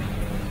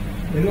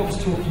 We're not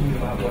talking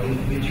about what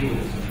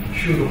individuals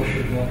should or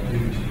should not do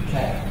to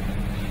protect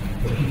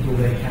the people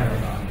they care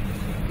about.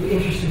 We're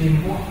interested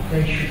in what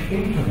they should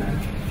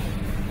implement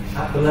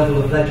at the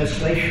level of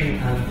legislation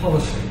and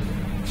policy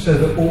so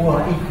that all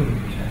are equally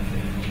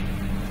protected,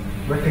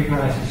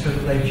 recognizing so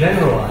that they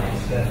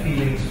generalize their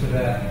feelings for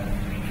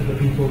the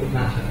people that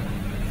matter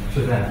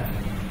to them.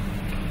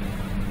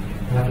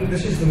 And I think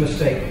this is the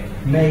mistake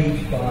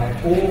made by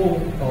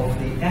all of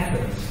the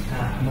efforts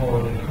at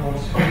moral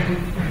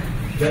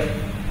enhancement that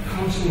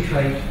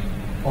concentrate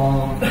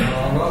on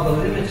our rather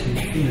limited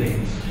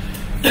feelings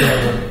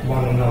for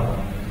one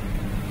another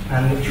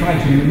and that try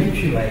to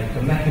manipulate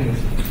the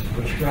mechanisms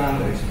which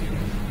ground those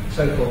feelings,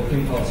 so-called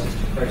impulses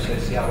to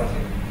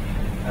pro-sociality.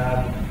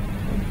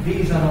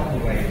 These are not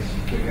the ways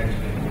we're going to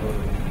make the world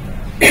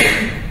a better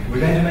place. We're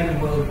going to make the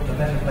world a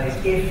better place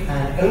if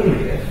and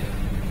only if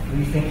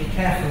we think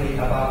carefully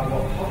about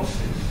what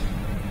policies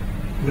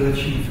will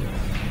achieve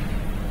this,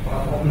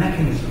 about what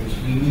mechanisms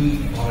we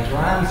need on a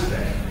grand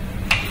scale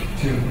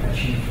to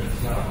achieve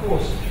this. Now, of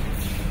course,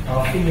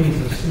 our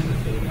feelings of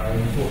sympathy are an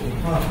important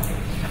part of this,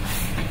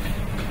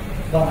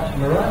 but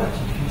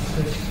morality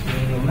consists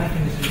in the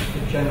mechanisms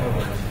for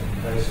generalizing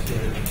those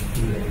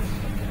feelings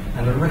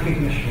and a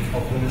recognition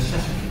of the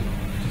necessity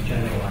to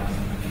generalize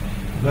them.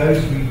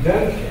 Those we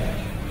don't get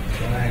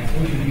by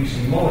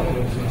introducing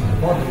molecules into the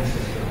bodily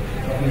system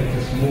that make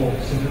us more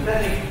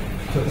sympathetic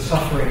to the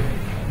suffering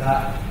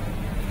that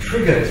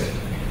triggers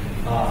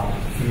our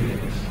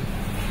feelings,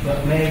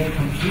 but may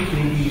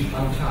completely leave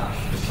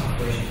untouched the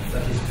suffering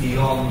that is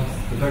beyond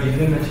the very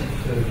limited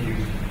purview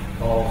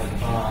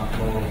of our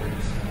moral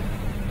concern.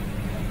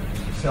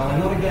 So I'm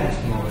not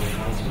against moral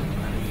enhancement,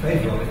 I'm in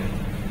favour of it,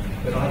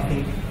 but I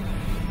think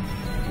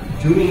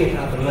doing it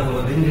at the level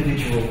of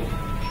individual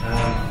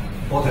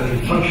bodily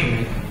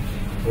functioning,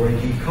 or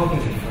indeed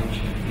cognitive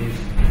functioning, is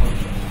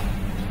contrary.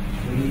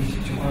 We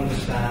need to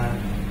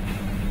understand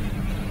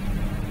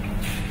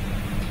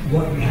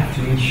what we have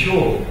to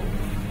ensure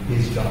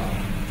is done,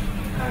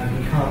 and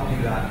we can't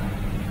do that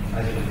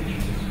as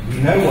individuals. We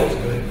know what's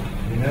good,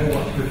 we know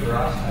what's good for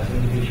us as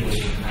individuals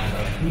and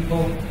as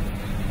people.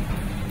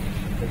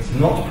 It's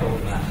not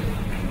problematic.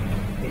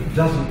 It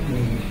doesn't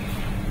need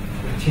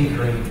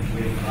tinkering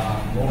with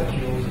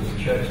molecules, as the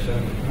church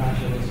term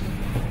imagines,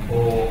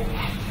 or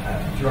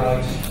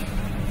drugs.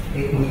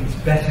 It needs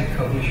better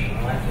cognition,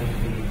 and I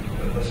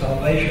think the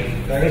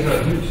salvation, there is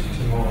a route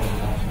to moral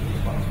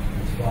enhancement, but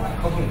it's via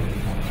cognitive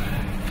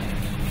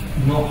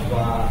function, not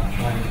via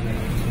trying to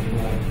make people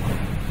more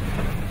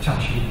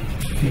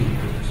touchy-feely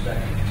with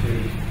respect to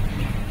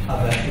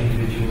other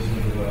individuals in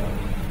the world.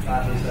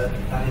 That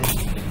is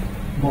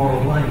moral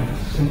blindness,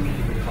 simply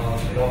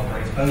because it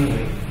operates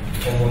only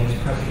on what is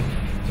present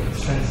to the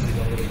senses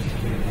of a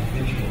particular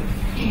individual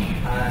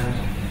and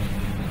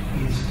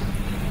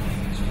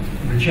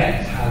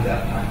rejects how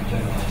that might be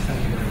generalized. Thank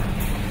you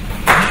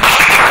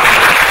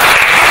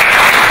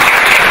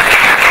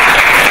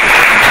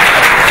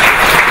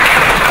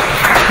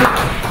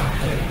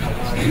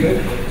very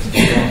much.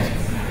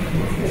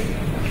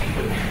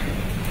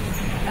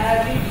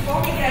 Before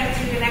we get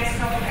to the next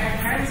topic,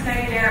 Parens,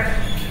 maybe there are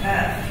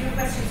a few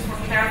questions for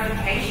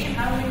clarification.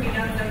 Only we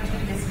don't go to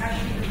the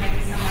discussion, but maybe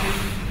somebody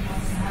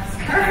wants to have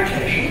some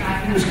clarification.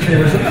 It was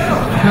clear as a bell.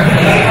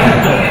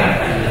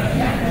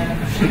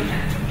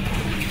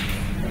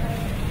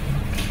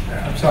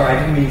 I'm sorry, I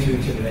didn't mean to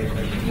intimidate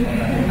questions.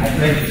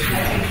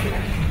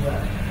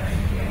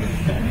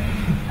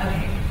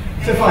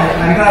 So fine,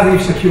 I'm glad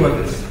we've secured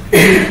this.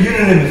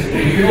 Unanimity.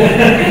 You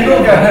can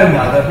all go home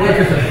now. The work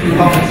of the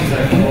conference is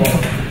over.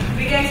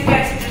 We're going to go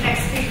to the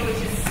next speaker,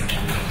 which is a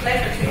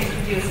pleasure to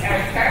introduce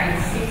Erik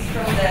Parens. He's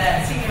from the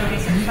Senior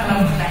Research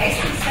Fellow of the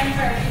Hastings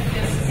Center. You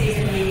can just see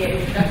in the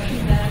introduction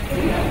the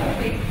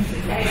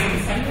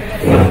Hastings Center.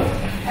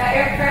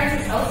 Erik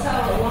Parens is also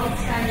a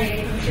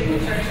long-standing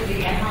contributor to the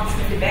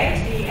enhancement debate.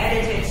 He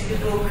edited the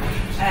book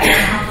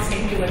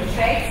Enhancing Human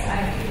Traits.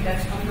 I think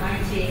that's on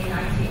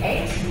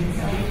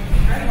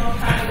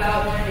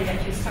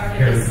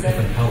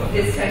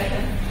this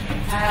session.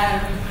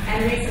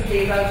 And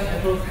recently wrote a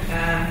book,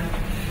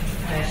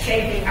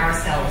 Shaping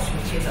Ourselves,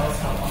 which is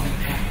also on the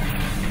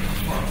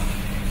course.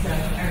 So,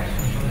 Erik.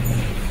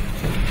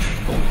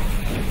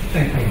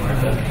 Thank you,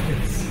 Martha.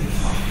 It's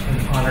an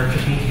honor to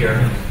be here.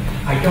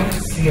 I don't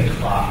see a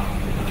clock.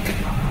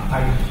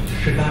 I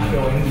should not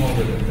go any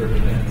longer than 30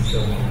 minutes, so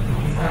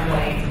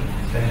Wait.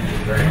 thank you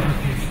very much.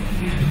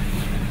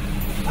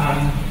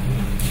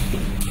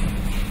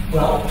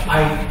 Well,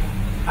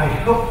 I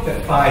hope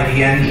that by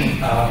the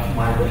end of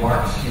my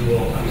remarks you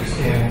will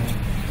understand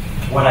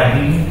what I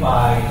mean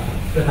by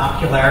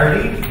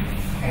binocularity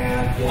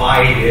and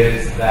why it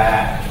is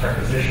that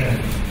preposition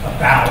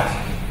about,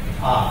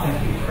 thank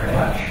you very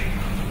much,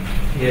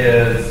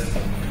 is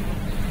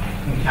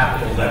in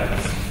capital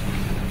letters.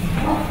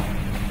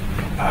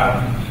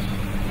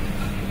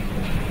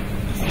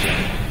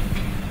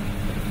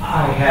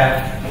 I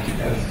have,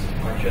 as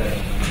Marcia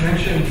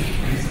mentioned,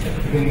 at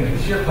the beginning of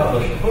this year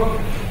published a book,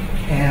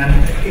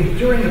 and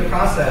during the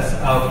process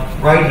of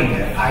writing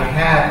it, I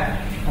had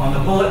on the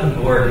bulletin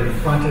board in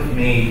front of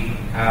me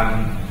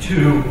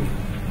two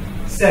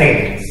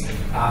sayings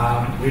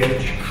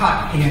which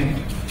cut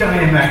in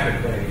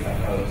diametrically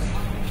opposed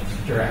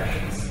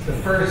directions. The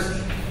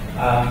first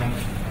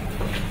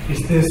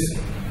is this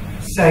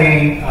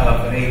saying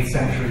of an 8th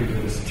century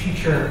Buddhist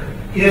teacher: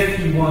 if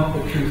you want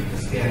the truth to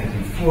stand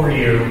before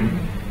you,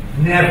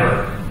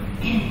 never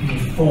be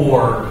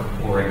for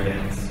or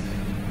against.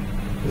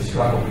 The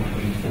struggle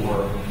between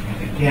for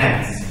and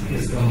against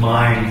is the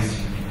mind's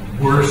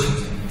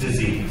worst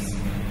disease.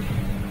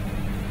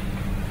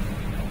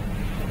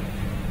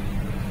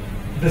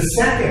 The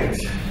second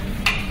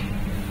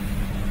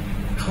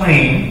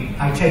claim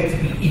I take to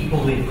be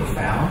equally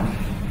profound,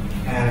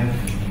 and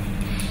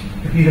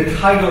to be the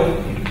title,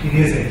 it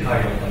is a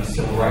title of a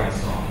civil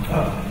rights song.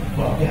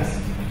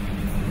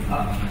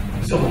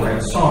 A civil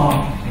rights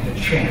song and a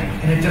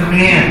chant, and a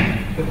demand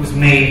that was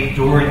made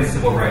during the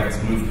civil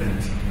rights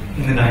movement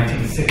in the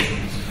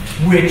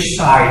 1960s. Which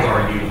side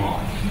are you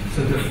on?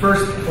 So the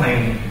first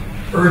claim,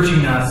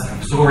 urging us,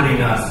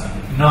 exhorting us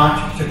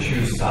not to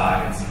choose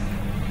sides,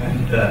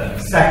 and the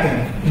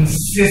second,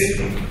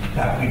 insisting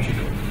that we do.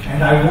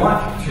 And I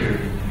want to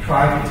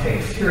try to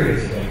take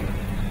seriously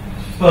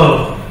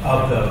both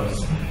of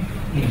those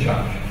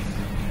injunctions.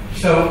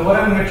 So what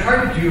I'm going to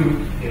try to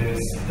do is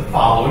the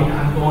following.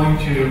 I'm going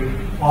to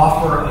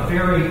offer a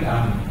very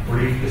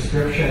brief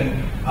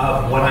description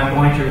of what I'm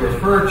going to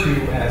refer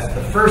to as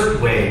the first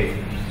wave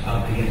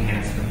of the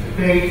enhancement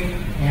debate,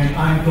 and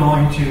I'm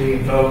going to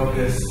invoke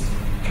this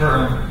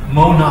term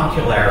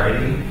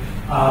monocularity.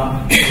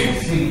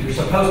 You'll see, you're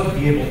supposed to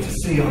be able to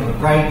see on the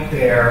right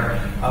there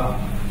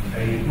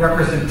a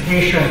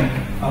representation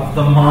of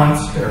the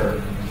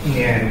monster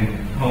in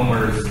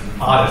Homer's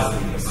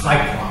Odyssey, the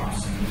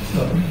Cyclops,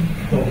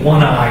 the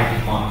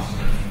one-eyed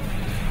monster.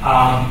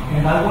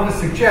 And I want to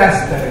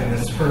suggest that in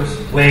this first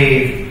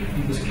wave,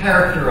 it was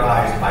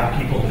characterized by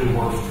people who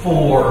were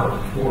for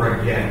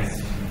or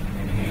against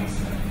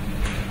enhancement.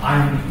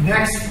 I'm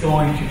next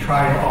going to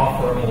try to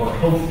offer a more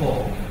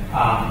hopeful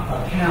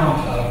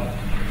account of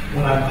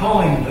what I'm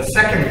calling the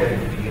second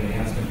wave of the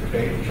enhancement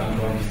debate, which I'm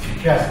going to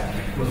suggest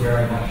we're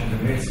very much in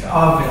the midst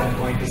of, and I'm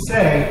going to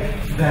say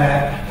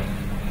that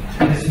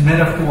this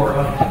metaphor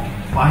of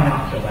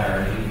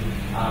binocularity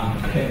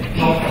can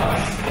help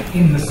us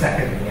in the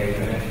second wave,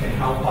 and it can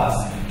help us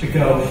to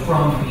go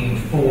from being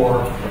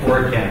for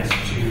or against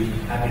to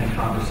having a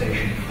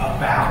conversation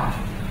about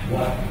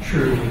what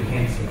true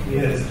enhancement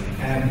is.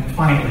 And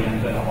finally,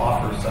 I'm going to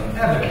offer some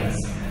evidence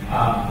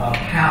of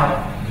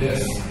how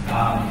this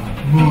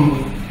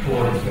move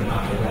towards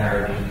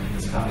binocularity,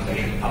 this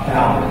conversation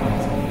about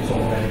enhancement, is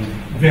already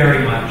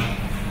very much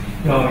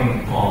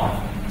going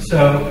on.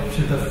 So,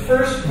 to the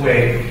first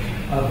wave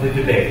of the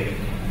debate,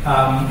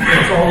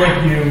 as all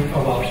of you,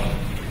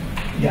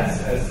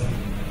 yes, as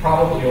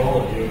probably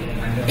all of you,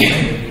 and I know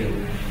many of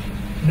you,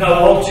 know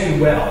all too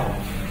well,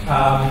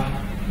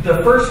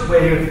 the first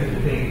wave of the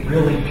debate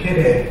really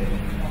pitted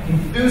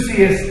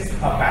enthusiasts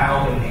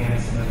about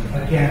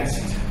enhancement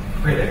against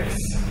critics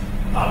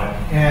of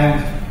it.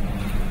 And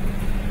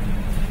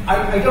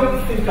I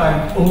don't think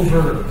I'm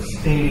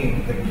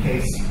overstating the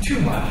case too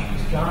much.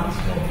 Is John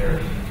still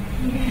here?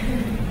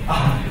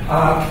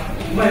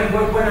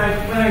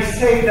 When I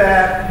say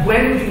that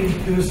when the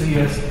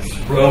enthusiasts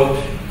wrote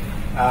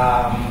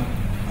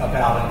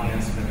about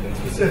enhancement, and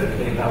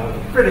specifically about what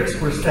the critics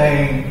were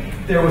saying,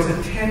 there was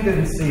a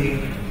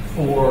tendency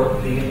for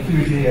the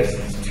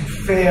enthusiasts to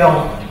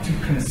fail to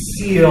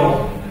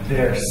conceal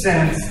their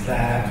sense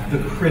that the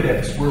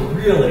critics were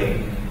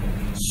really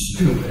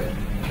stupid.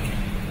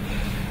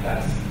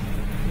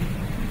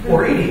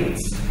 Or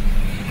idiots.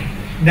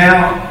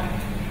 Now,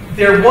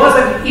 there was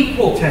an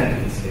equal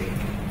tendency,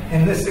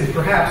 and this is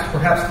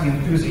perhaps the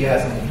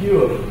enthusiasm view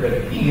of the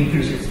critic, the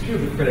enthusiast view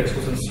of the critics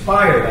was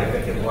inspired, I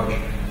think, in large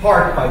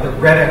part by the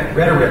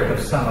rhetoric of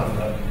some of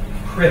the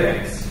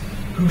critics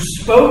who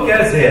spoke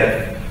as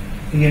if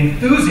the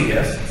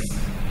enthusiasts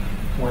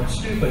weren't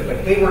stupid,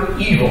 but they were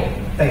evil.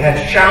 They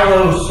had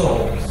shallow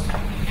souls.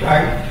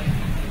 right?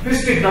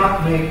 This did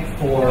not make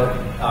for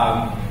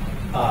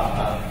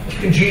a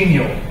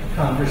congenial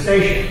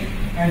conversation.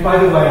 And by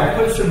the way, I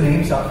put some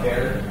names up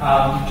there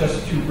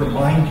just to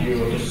remind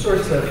you of the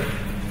sorts of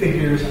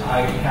figures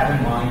I had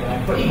in mind. And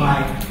I put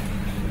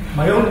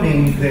my own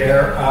name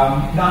there,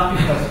 not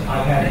because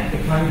I had the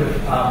kind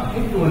of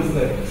influence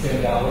that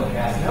Sandel and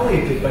Cass and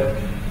Elliot did, but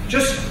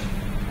just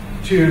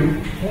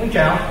to point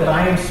out that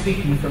I am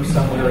speaking from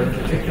somewhere in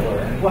particular.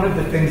 And one of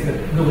the things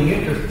that really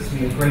interests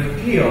me a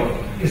great deal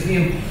is the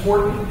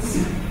importance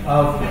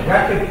of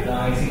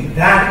recognizing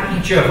that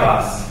each of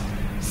us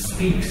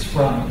speaks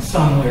from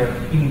somewhere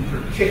in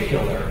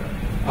particular.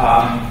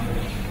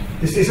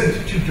 This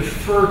isn't to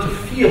defer to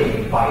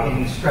feeling by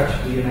any stretch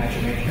of the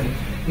imagination.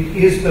 It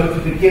is, though, to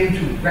begin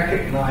to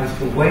recognize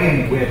the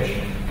way in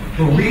which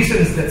the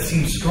reasons that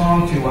seem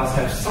strong to us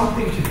have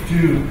something to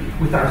do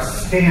with our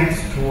stance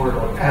toward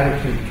or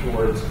attitude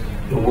towards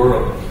the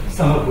world,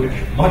 some of which,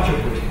 much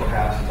of which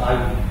perhaps, is,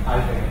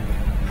 I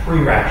think,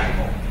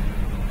 pre-rational.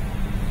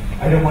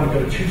 I don't want to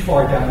go too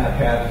far down that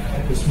path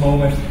at this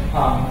moment.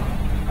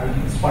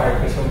 I'm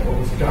inspired by some of what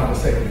was John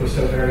was saying, it was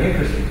so very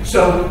interesting.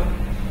 So,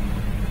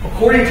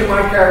 according to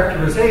my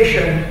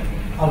characterization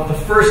of the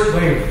first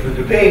wave of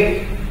the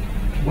debate,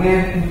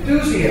 when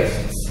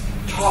enthusiasts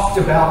talked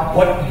about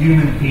what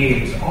human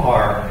beings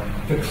are,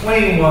 the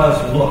claim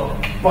was, look,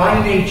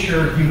 by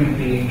nature, human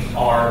beings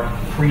are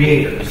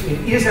creators. It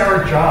is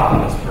our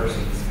job as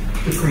persons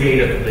to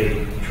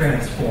creatively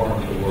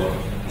transform the world,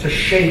 to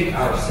shape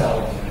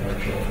ourselves and our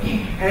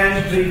children.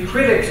 And the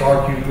critics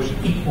argued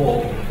with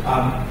equal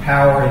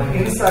power and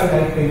insight,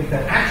 I think,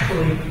 that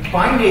actually,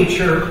 by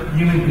nature,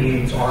 human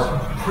beings are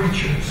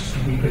creatures.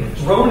 We've been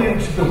thrown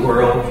into the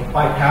world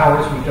by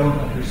powers we don't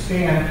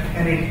understand,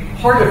 and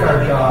a part of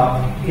our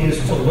job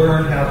is to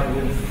learn how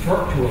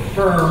to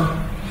affirm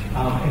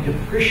and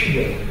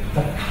appreciate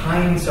the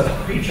kinds of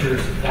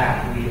creatures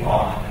that we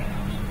are.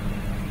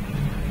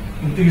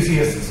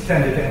 Enthusiasts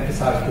tended to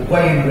emphasize the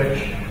way in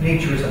which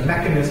nature is a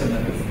mechanism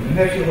that we can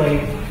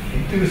manipulate.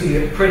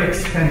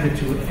 Critics tended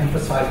to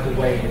emphasize the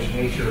way in which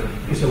nature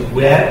is a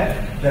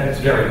web that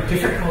it's very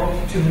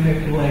difficult to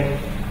manipulate.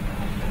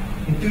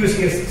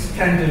 Enthusiasts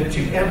tended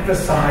to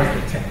emphasize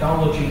that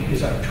technology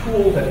is a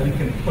tool that we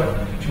can put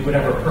to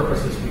whatever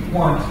purposes we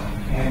want,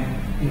 and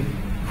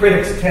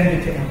critics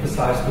tended to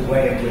emphasize the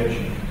way in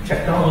which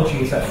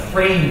technology is a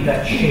frame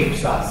that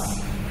shapes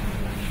us.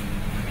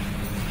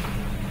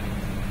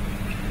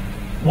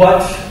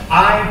 What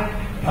I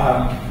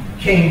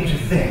came to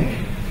think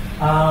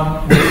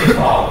was the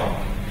following.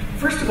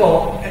 First of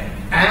all,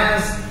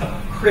 as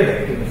a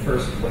critic in the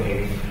first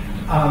wave,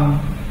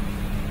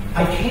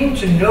 I came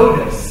to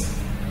notice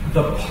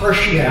the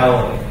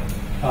partiality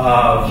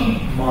of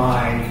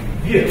my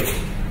view.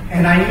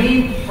 And I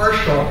mean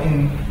partial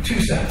in two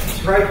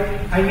senses, right?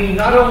 I mean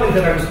not only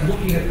that I was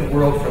looking at the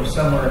world from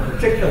somewhere in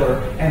particular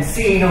and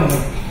seeing only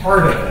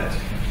part of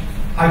it,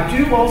 I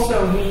do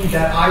also mean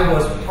that I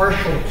was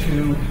partial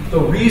to the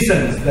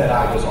reasons that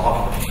I was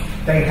offering.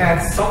 They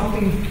had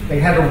something, they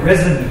had a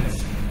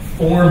resonance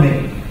for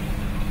me.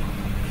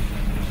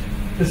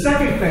 The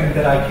second thing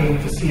that I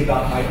came to see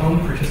about my own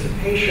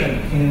participation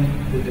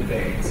in the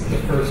debates, the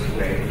first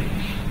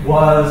wave,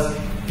 was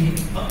the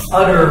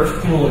utter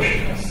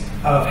foolishness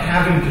of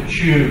having to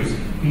choose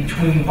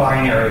between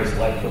binaries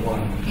like the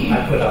one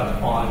I put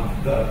up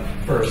on the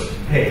first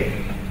page.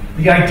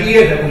 The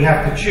idea that we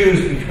have to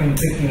choose between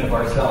thinking of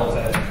ourselves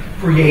as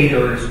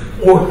creators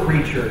or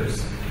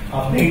creatures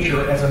of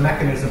nature as a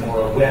mechanism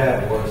or a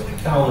web or as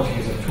technology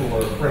as a tool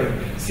or a frame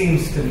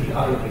seems to me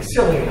utterly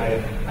silly, and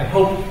I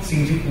hope it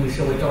seems equally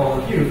silly to all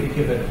of you if you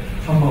give it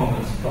a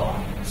moment's thought.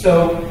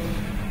 So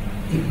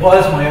it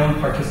was my own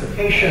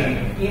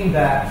participation in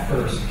that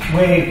first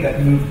wave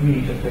that moved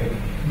me to think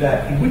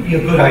that it would be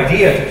a good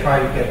idea to try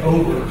to get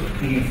over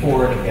being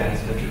for and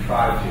against, and to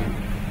try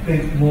to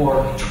think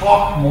more,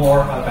 talk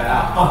more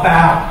about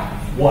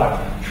what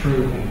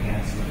true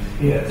enhancement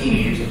is, to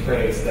use a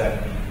phrase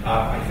that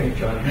I think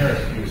John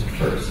Harris used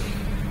first.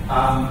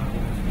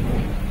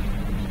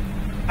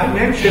 I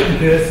mentioned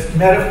this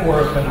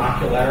metaphor of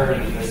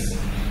binocularity, this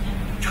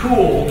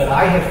tool that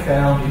I have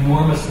found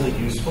enormously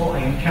useful. I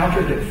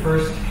encountered it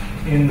first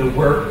in the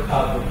work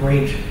of the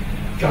great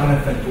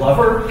Jonathan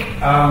Glover,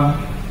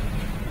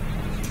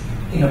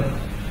 in an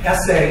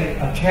essay,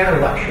 a Tanner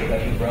lecture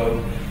that he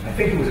wrote, I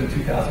think it was in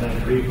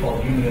 2003,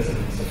 called Humanism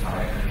in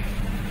Psychiatry.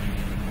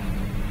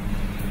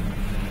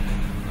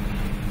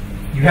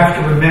 You have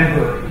to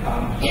remember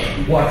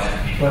what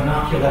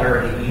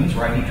binocularity means,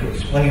 or I need to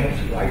explain it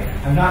to you.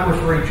 I'm not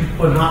referring to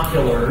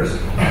binoculars,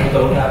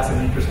 although that's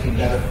an interesting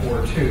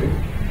metaphor too.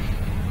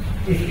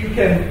 If you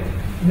can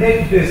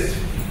make this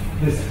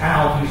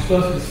out, you're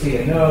supposed to see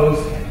a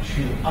nose and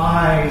two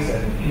eyes,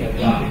 and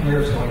the optic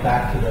nerves going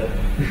back to the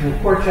visual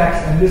cortex,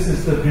 and this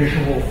is the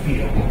visual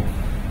field.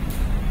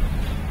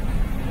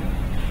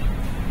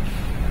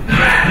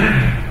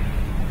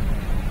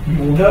 You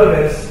will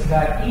notice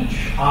that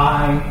each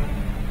eye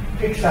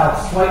picks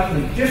out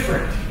slightly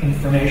different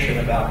information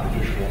about the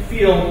visual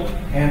field,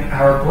 and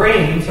our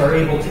brains are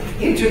able to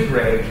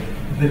integrate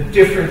the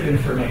different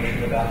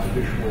information about the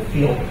visual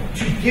field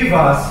to give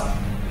us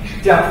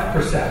depth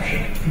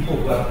perception. People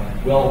who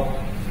have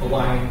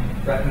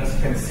well-aligned retinas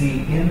can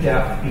see in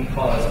depth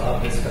because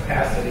of this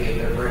capacity of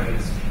their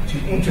brains to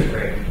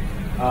integrate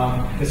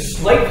this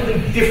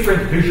slightly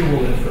different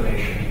visual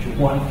information into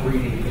one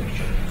 3D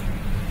picture.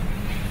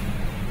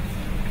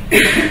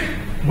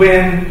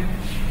 When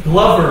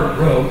Glover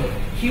wrote,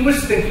 he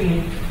was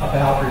thinking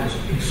about, or was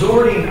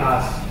exhorting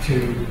us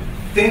to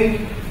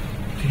think,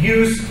 to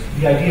use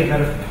the idea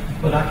of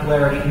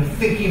binocularity in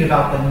thinking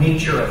about the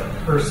nature of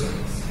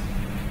persons.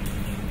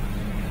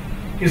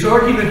 His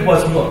argument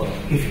was, look,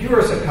 if you're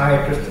a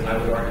psychiatrist, and I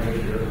would argue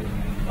if you're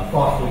a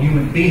thoughtful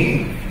human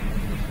being,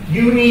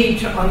 you need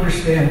to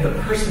understand the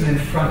person in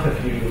front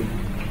of you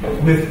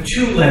with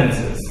two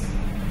lenses.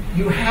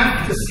 You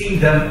have to see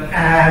them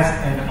as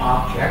an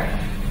object,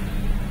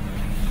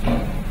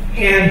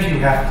 and you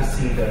have to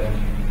see them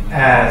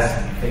as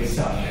a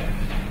subject.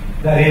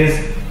 That is,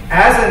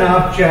 as an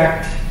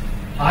object,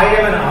 I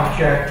am an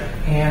object,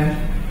 and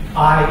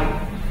my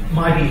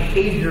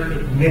behavior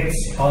admits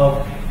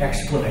of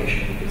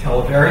explanation. You could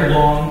tell a very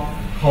long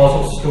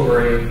causal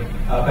story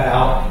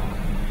about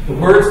the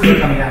words that are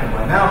coming out of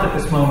my mouth at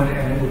this moment,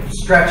 and it would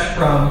stretch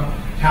from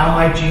how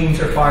my genes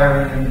are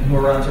firing and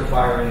neurons are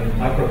firing and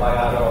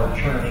microbiota are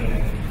churning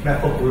and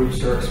methyl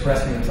groups are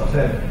expressing themselves,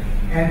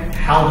 and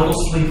how little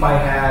sleep I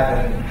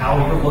had and how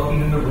you're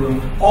looking in the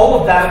room. All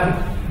of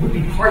that would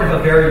be part of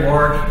a very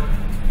large,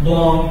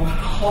 long,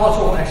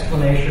 causal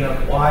explanation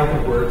of why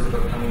the words that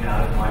are coming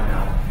out of my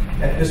mouth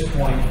at this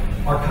point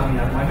are coming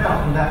out of my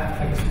mouth. And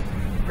that, I guess,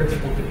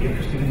 principle could be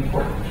interesting and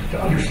important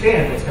to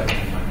understand what's coming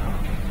out of my mouth.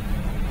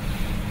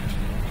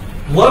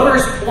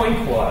 Glover's point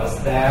was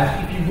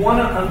that if you want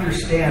to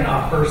understand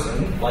a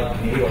person,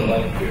 like me or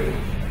like you,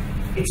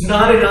 it's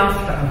not enough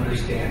to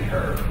understand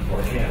her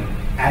or him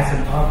as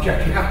an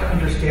object. You have to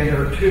understand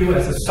her, too,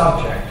 as a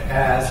subject,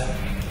 as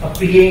a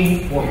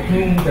being for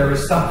whom there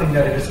is something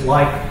that it is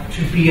like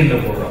to be in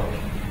the world.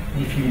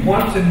 If you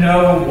want to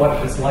know what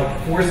it is like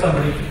for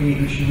somebody to be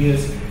who she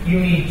is, you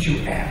need to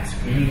ask.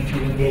 You need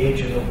to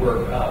engage in the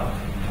work of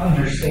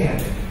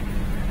understanding.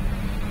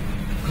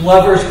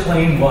 Glover's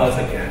claim was,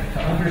 again,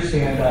 to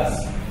understand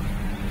us,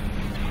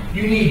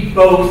 you need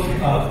both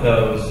of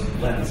those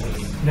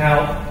lenses.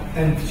 Now,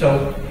 and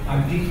so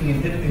I'm deeply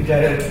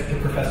indebted to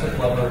Professor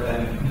Glover,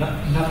 and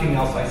nothing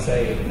else I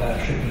say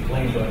should be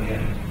blamed on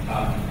him,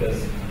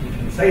 because he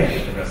didn't say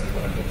anything to the rest of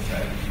what I'm going to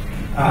say.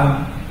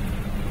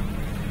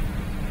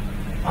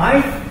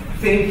 I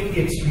think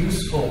it's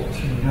useful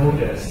to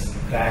notice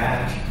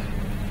that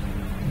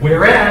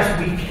whereas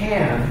we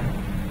can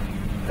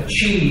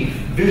achieve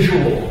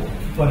visual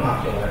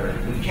binocularity,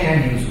 we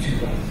can use two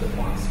lenses at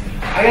once,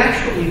 I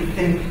actually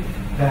think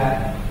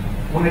that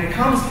when it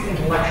comes to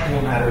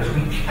intellectual matters,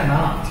 we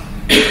cannot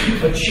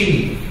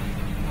achieve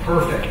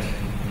perfect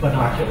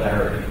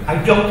binocularity. I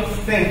don't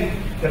think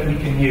that we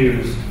can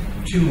use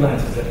two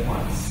lenses at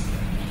once,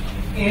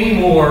 any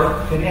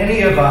more than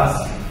any of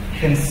us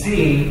can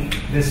see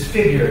this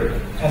figure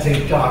as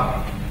a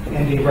duck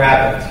and a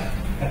rabbit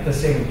at the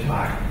same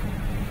time,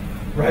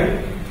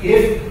 right?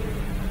 If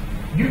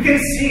you can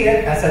see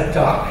it as a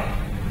duck,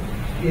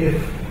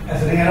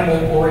 as an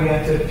animal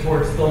oriented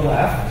towards the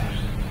left,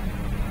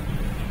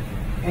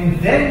 and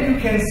then you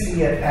can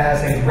see it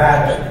as a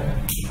rabbit,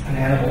 an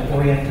animal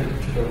oriented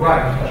to the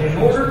right. But in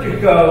order to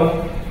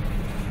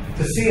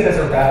see it as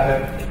a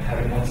rabbit,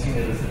 having once seen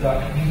it as a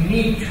duck, you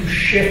need to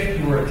shift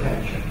your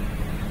attention.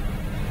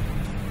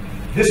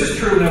 This is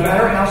true no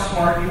matter how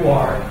smart you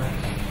are.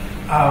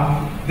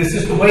 This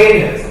is the way it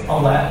is.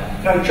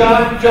 Now,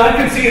 John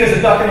can see it as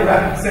a duck and a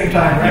rabbit at the same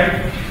time, right?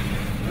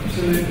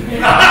 Absolutely.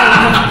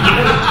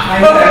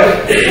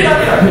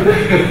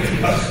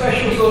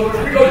 Specials over.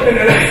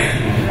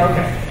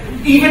 Okay.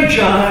 Even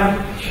John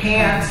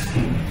can't,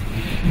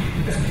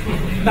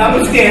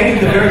 notwithstanding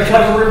the very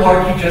clever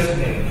remark he just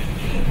made,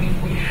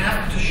 we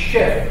have to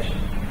shift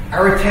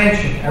our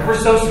attention ever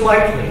so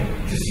slightly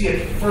to see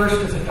it first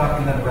as a duck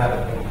and then a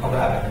rabbit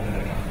and then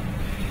a duck.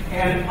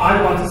 And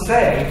I want to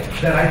say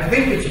that I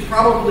think it's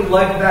probably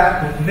like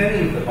that with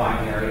many of the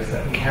binaries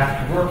that we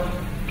have to work,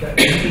 that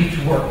we need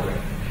to work with.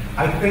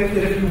 I think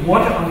that if you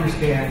want to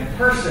understand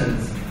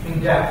persons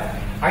in depth,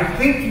 I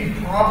think you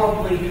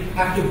probably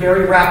have to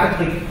very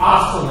rapidly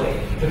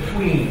oscillate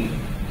between.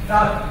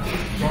 I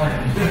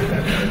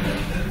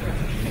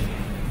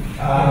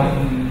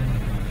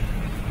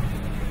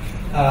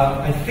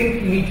think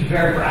you need to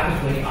very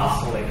rapidly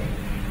oscillate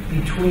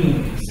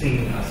between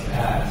seeing us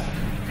as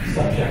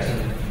subjects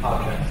and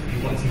objects if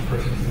you want to see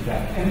persons in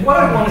depth. And what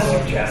I want to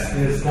suggest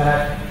is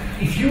that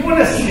if you want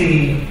to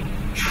see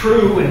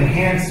true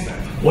enhancement,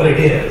 what it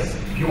is,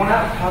 if you want to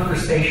have a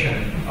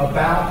conversation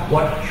about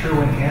what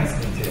true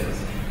enhancement is,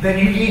 then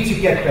you need to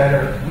get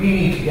better, we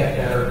need to get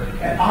better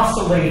at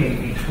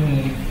oscillating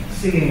between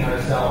seeing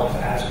ourselves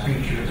as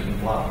creatures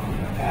and love,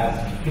 as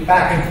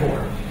back and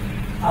forth.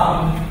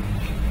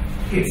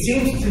 it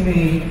seems to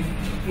me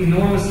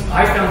enormous.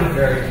 I found it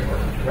very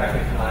important to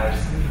recognize,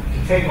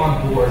 to take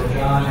on board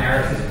John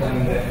Harris's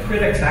claim that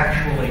critics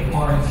actually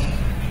aren't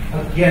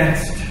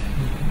against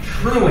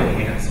true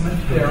enhancement.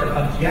 They're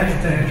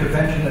against an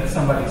intervention that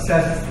somebody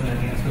says is an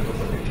enhancement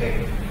before they take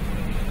it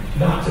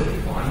not to be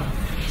one.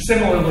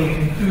 Similarly,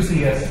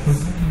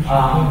 enthusiasts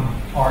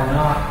are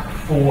not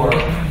for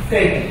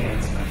fake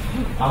enhancement.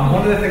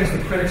 One of the things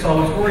that critics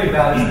always worry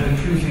about is that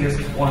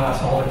enthusiasts want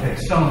us all to take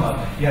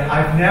soma, yet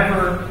I've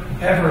never,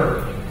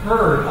 ever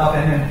heard of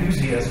an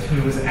enthusiast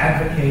who is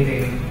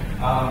advocating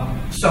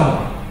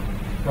soma,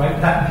 right?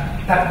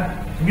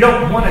 That we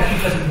don't want it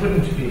because it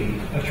wouldn't be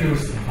a true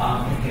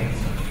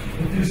enhancement.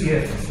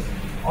 Enthusiasts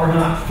are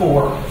not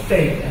for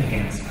fake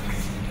enhancements.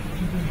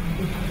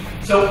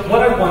 So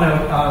what I want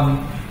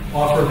to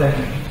offer then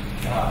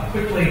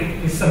quickly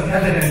is some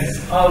evidence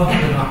of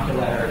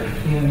binocularity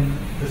in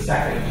the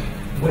second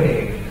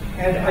wave.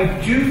 And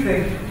I do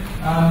think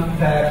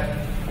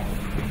that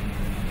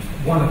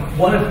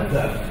one of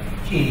the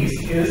keys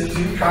is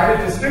to try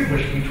to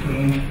distinguish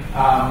between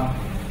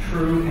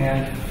true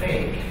and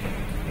fake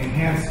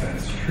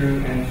enhancements, true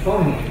and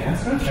phony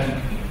enhancements.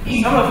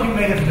 And some of you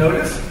may have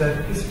noticed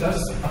that this does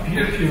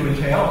appear to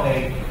entail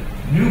a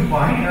new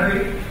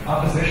binary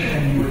opposition,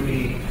 and you would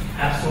be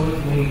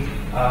absolutely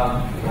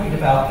right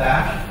about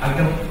that. I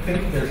don't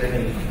think there's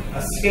any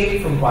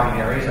escape from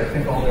binaries. I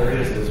think all there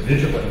is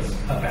vigilance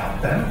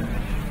about them.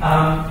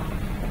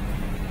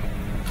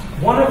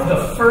 One of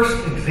the first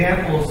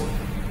examples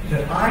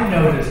that I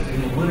noticed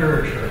in the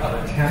literature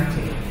of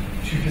attempting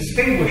to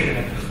distinguish in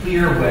a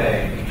clear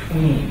way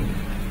between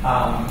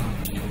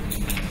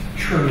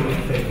true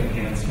and fake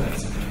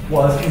enhancements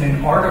was in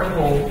an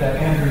article that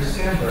Andrew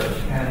Sandberg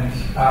and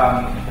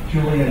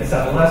Julian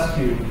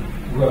Savulescu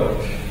wrote,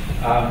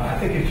 I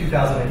think in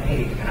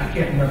 2008, and I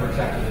can't remember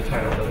exactly the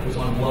title, but it was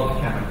on love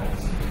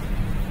chemicals.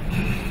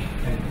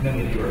 And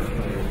many of you are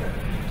familiar with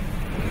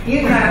it.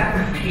 In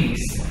that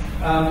piece,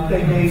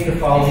 they made the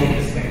following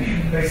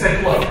distinction. They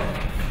said, look,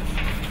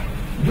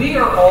 we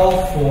are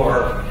all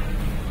for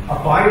a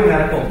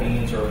biomedical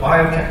means or a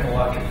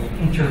biotechnological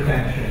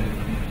intervention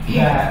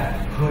that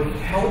could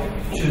help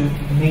to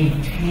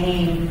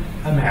maintain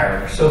a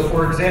marriage. So,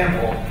 for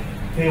example,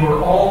 they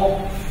were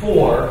all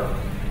for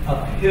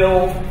a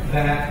pill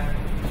that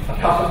a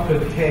couple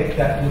could take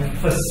that would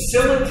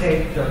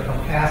facilitate their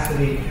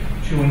capacity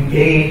to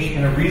engage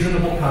in a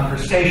reasonable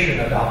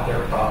conversation about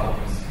their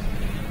problems.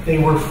 They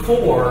were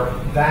for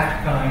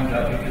that kind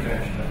of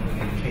intervention that would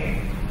maintain.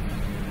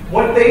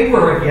 What they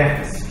were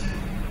against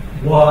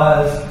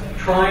was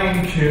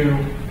trying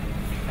to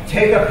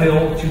take a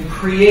pill to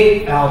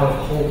create out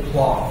of whole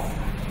cloth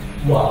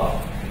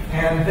love.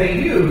 And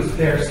they used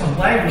some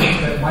language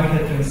that might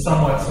have been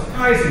somewhat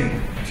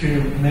surprising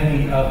to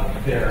many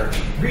of their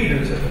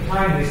readers at the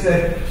time. They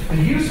said, the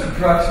use of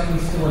drugs to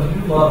instill a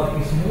new love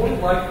is more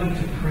likely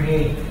to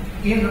create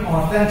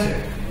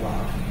inauthentic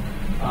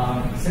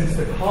love, since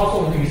the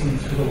causal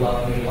reasons for the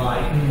love may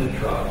lie in the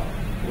drug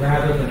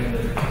rather than in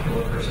the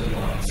particular person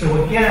loved.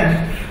 So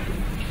again,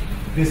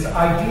 this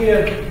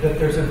idea that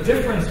there's a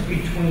difference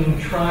between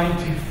trying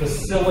to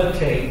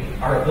facilitate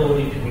our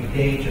ability to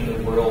engage in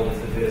the world as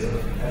it is,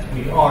 as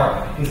we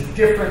are, is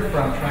different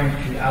from trying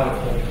to, out of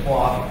whole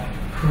cloth,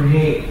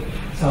 create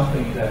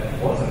something that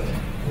wasn't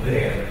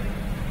there.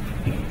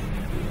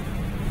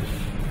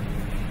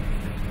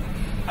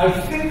 I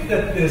think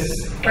that this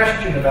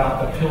question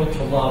about the pill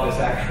to love is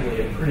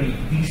actually a pretty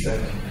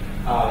decent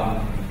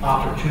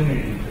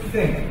opportunity to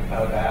think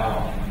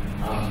about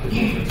the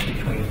difference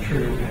between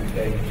true and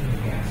fake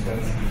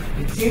enhancements.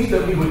 It seems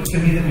that we would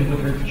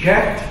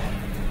reject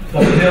the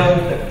pill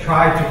that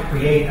tried to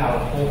create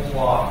out of whole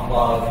cloth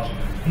love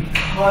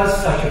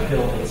because such a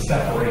pill would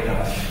separate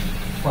us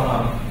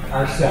from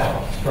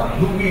ourselves, from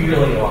who we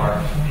really are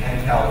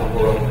and how the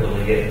world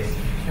really is.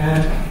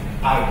 And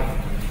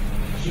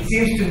it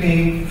seems to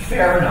me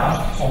fair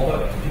enough,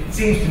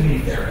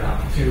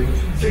 to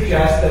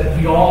suggest that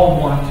we all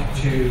want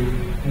to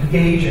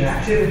engage in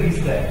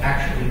activities that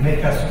actually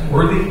make us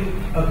worthy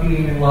of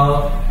being in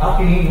love,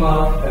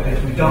 that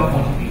is, we don't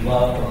want to be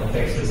loved on the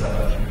basis of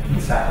a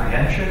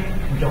misapprehension.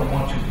 We don't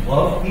want to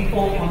love people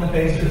on the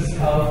basis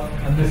of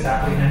a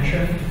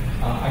misapprehension.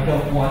 I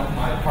don't want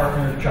my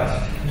partner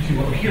just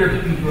to appear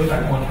to be good.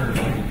 I want her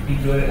to be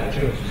good, and I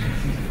chose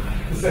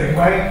the same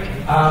way.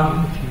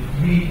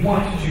 We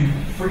want to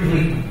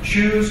freely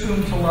choose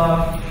whom to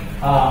love.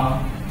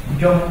 We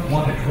don't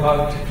want a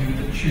drug to do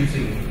the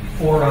choosing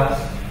for us.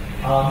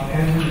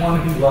 And we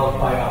want to be loved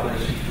by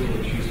others who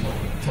really choose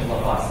to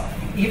love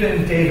us.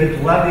 Even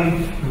David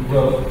Levy, who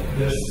wrote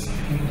this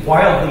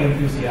wildly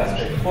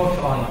enthusiastic book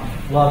on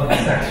love and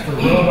sex for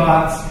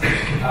robots,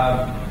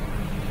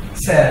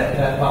 said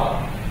that,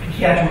 well,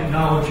 he had to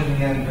acknowledge in the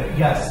end that,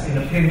 yes, in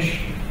a pinch,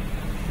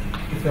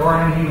 if there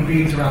aren't any human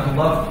beings around to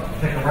love,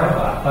 pick a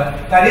robot.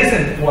 But that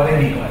isn't what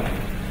anyone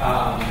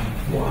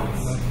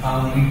wants.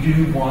 We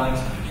do want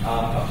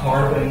a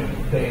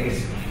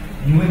carbon-based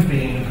human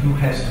being who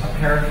has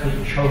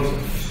apparently chosen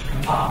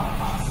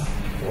us,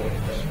 or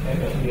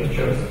that we have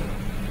chosen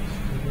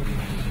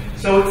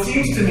So it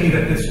seems to me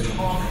that this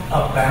talk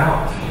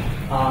about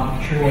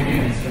joy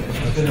enhancement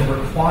is going to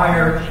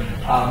require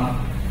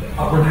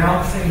a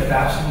renouncing of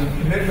absolute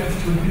commitments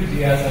to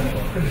enthusiasm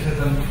or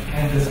criticism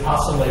and this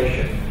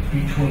oscillation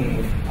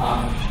between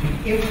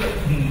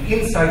the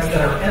insights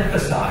that are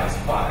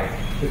emphasized by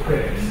the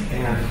critics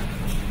and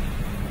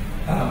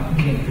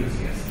the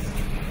enthusiasts.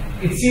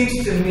 It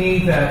seems to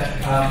me that,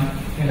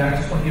 and I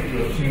just want to give you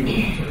a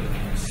few sort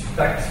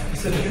of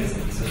specific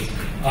instances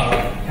of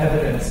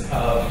evidence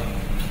of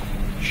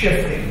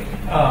shifting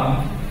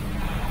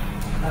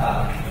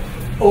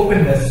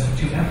openness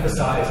to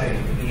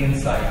emphasizing the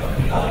insight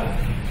of the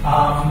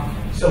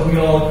other. So we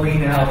all agree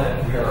now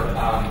that we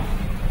are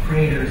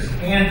creators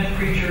and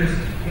creatures.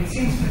 It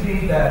seems to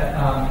me that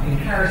in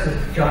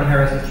John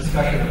Harris's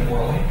discussion of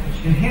moral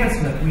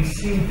enhancement, we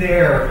see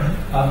there,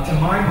 to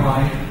my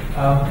mind,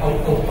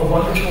 a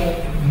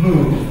wonderful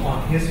move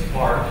on his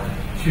part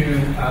to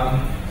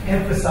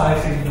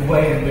emphasizing the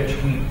way in which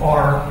we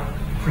are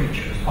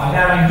creatures. By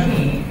that I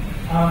mean,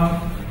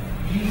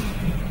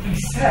 he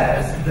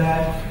says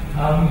that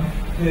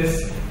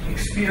this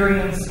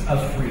experience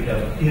of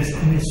freedom is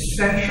an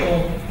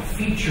essential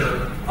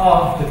feature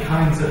of the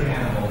kinds of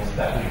animals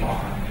that we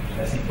are.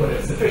 As he put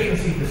it,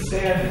 sufficiency to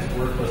stand is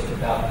worthless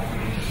without the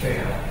freedom to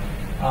fail.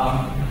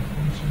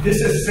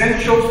 This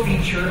essential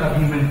feature of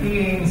human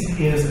beings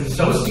is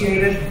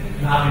associated,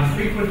 not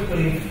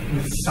infrequently,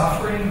 with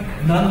suffering.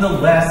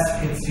 Nonetheless,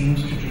 it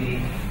seems to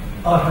be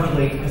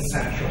utterly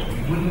essential.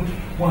 We wouldn't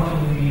want to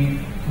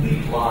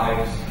lead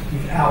lives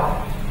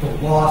without the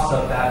loss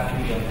of that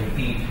freedom would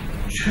be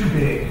too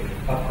big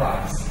a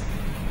price.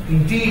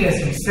 Indeed, as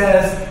he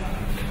says,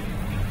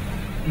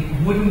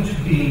 it wouldn't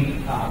be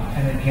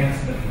an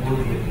enhancement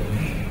worthy of the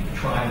name,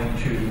 trying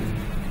to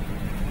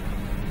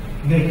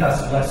make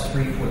us less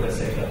free for the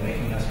sake of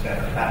making us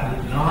better. That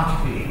would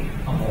not be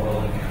a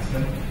moral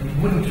enhancement.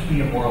 It wouldn't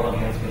be a moral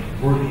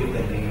enhancement worthy of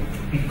the name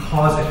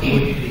because it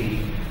would be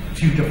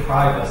to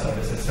deprive us of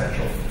this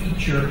essential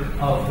feature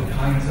of the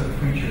kinds of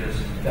creatures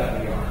that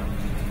we are.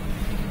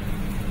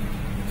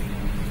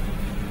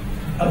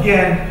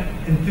 Again,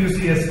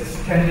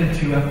 enthusiasts tended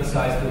to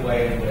emphasize the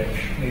way in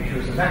which nature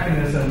is a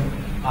mechanism,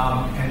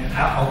 and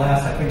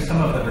alas, I think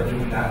some of them are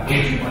doing that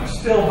way too much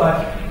still,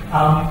 but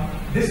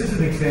this is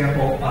an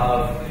example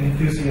of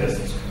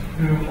enthusiasts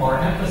who are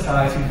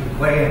emphasizing the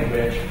way in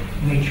which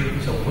nature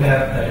is a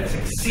web that it's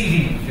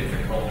exceedingly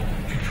difficult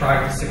to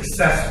try to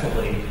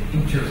successfully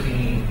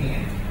intervene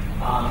in.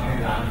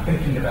 And I'm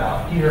thinking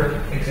about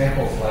here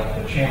examples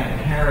like the Chan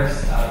and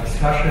Harris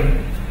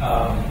discussion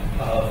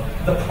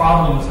of the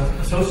problems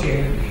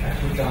associated, which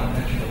actually John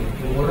mentioned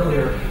a little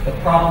earlier, the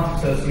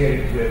problems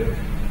associated with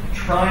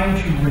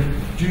trying to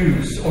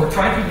reduce or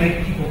trying to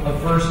make people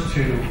averse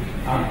to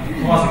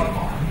causing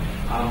harm.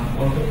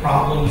 One of the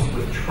problems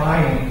with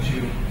trying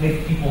to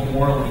make people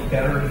morally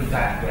better in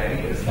that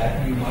way is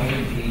that you might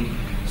indeed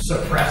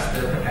suppress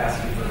their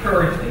capacity for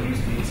courage. They use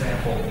the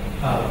example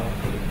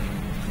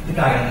of the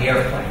guy in the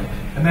airplane.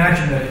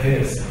 Imagine that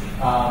his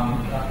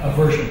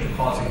aversion to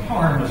causing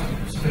harm was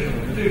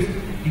sufficiently reduced,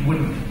 he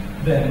wouldn't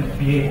then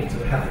be able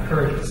to have the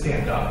courage to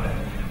stand up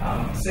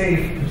and save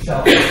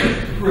himself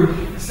and the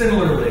group.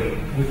 Similarly,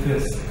 with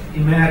this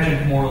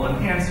imagined moral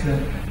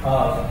enhancement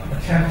of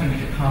attempting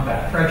to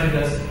combat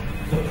prejudice,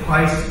 the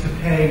price to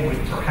pay would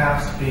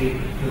perhaps be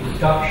the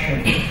reduction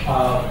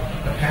of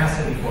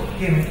capacity for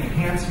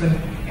enhancement,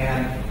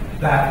 and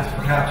that is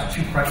perhaps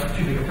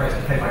too big a price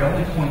to pay. My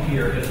only point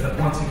here is that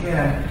once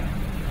again,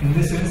 in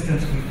this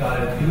instance, we've got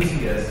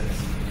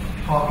enthusiasts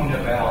talking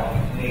about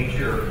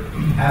nature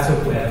as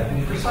a web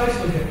in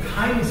precisely the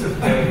kinds of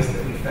ways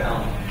that we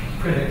found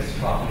critics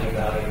talking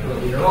about it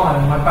earlier on.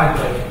 And by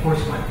the way, of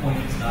course, my point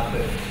is not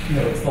that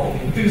it's all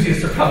the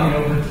enthusiasts are coming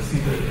over to see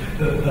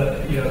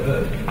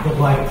the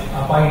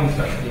light by any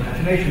special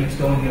imagination. It's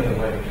going the other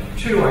way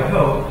too, I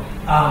hope.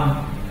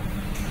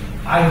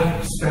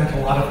 I've spent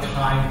a lot of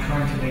time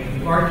trying to make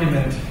the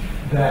argument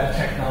that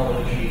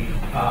technology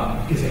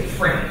is a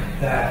frame,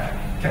 that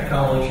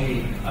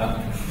technology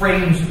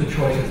frames the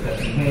choices that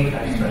we make.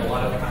 I spent a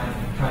lot of time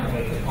trying to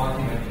make an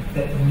argument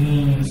that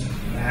means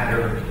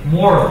matter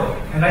morally,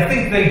 and I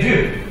think they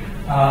do.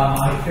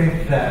 I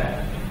think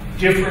that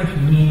different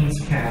means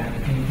can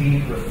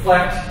indeed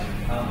reflect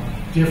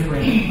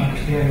different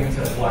understandings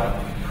of what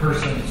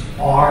persons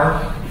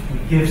are. If we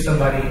give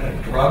somebody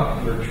a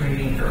drug, we're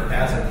treating her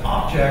as an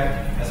object,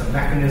 as a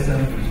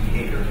mechanism whose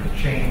behavior can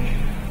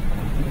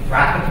change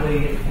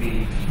rapidly. If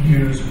we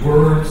use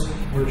words,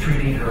 we're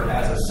treating her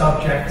as a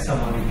subject,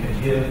 someone who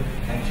can give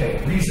and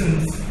take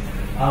reasons.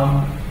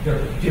 There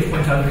are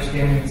different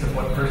understandings of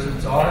what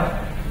persons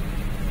are.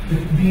 The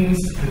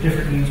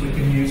different means we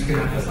can use can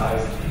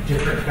emphasize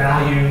different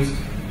values.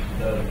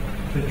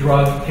 The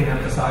drug can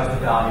emphasize the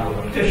value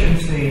of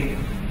efficiency.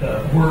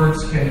 The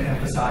words can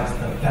emphasize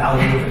the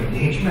value of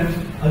engagement.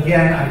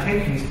 Again, I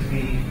take these to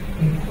be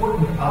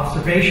important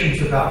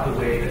observations about the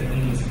way that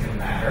means can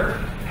matter.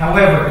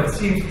 However, it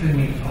seems to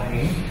me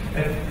plain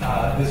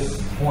at this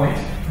point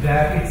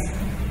that it's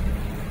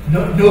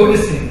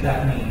noticing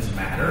that means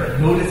matter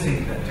and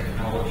noticing that technology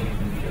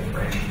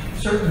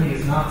certainly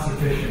is not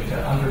sufficient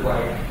to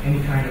underwrite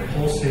any kind of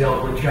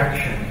wholesale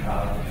rejection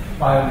of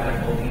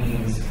biomedical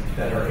means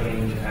that are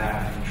aimed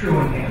at true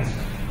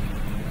enhancement.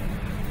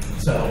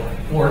 So,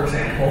 for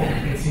example,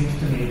 it seems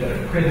to me that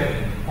a critic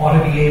ought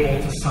to be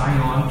able to sign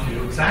on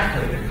to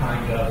exactly the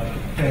kind of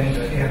thing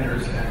that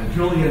Anders and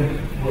Julian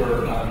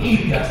were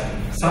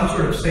suggesting, some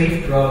sort of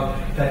safe drug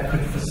that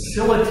could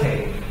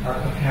facilitate our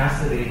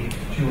capacity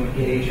to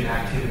engage in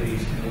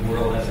activities in the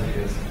world as it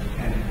is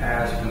and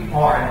as we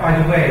are. And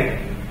by the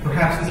way,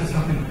 perhaps this is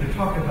something we could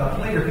talk about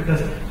later,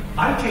 because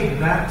I take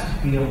that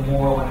to be a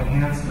moral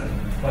enhancement,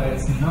 but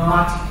it's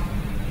not,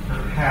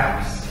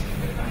 perhaps,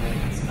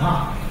 it's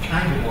not the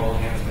kind of moral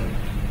enhancement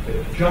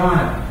that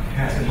John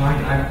has in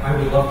mind. I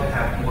would love to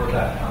have more of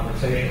that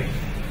conversation.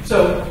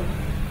 So,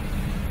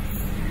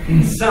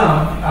 in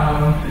sum,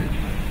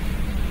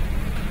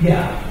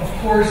 yeah,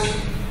 of course,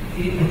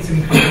 it's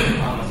incumbent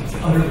upon us.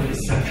 It's utterly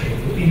essential.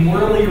 It would be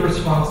morally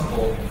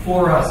irresponsible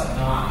for us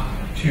not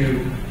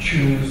to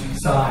choose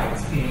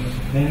sides in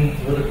many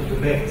political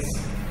debates.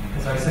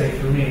 As I say,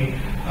 for me,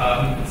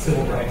 the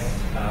civil rights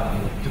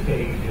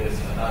debate is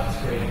about as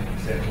great an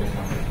example as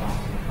one could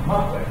possibly come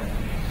up with.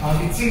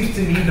 It seems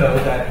to me, though,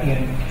 that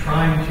in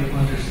trying to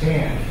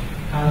understand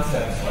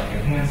concepts like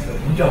enhancement,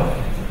 we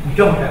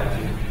don't have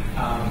to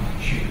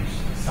choose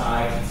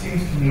sides. It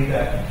seems to me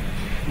that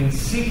in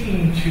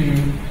seeking to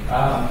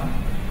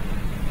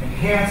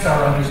enhance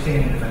our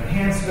understanding of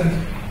enhancement,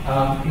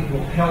 it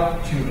will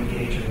help to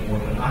engage in more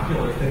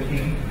binocular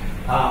thinking,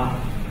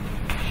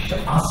 to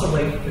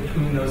oscillate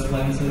between those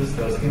lenses,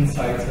 those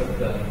insights of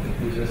the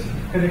enthusiasts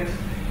and critics,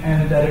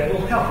 and that it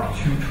will help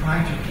to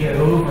try to get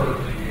over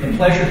the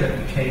pleasure that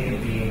we take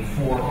in being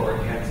for or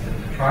against,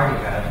 and to try to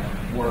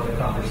have more of a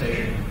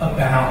conversation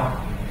about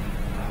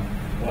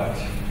what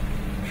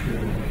true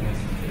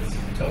enhancement is.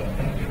 So,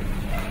 thank you.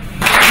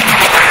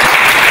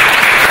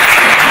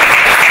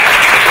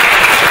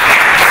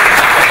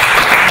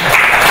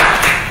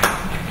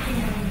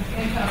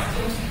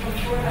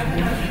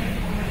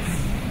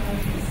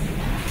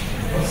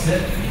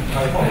 Sit.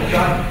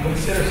 John,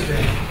 consider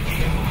straight.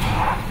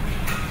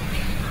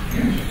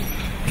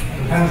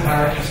 Depends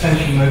how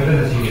extension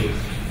mobility is.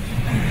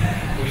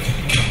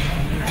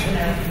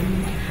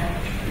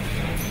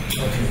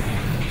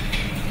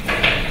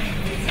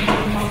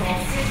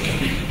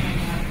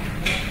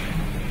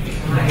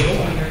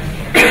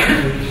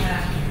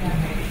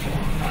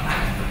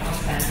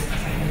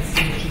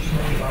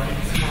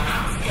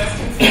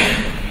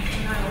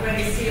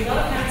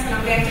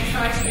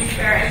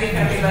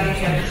 Everybody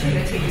the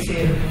opportunity to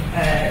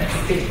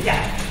speak.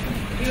 Yeah.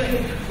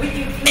 Would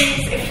you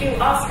please, if you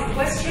ask a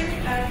question,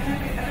 can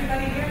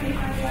everybody hear me?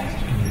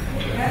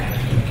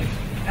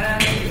 Yeah?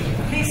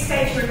 Please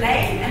state your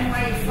name and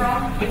where you're from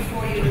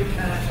before you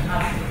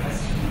ask the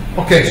question.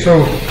 Okay, so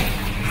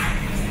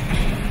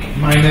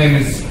my name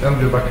is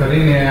Elvio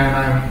Baccarini and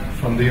I'm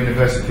from the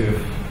University of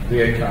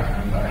Rijeka,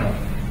 and I have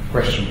a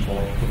question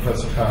for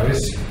Professor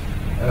Harris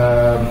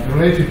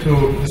related to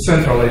the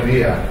central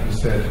idea you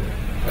said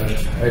that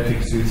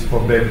ethics is for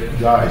bad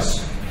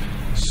guys.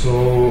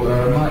 So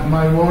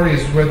my worry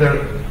is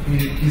whether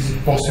is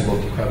it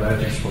possible to have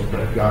ethics for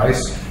bad guys?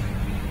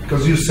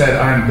 Because you said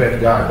I'm a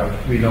bad guy,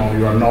 but we know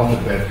you are not a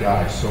bad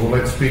guy. So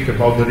let's speak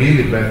about the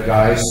really bad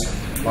guys,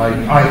 like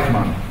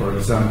Eichmann, for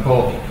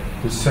example,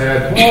 who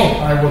said,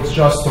 well, I was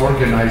just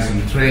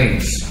organizing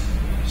trains.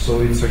 So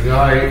it's a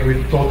guy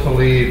with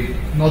totally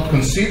not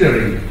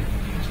considering,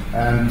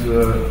 and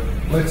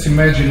let's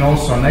imagine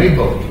also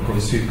unable to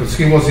consider, because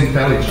he was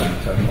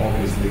intelligent and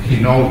obviously he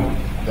knew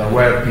there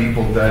were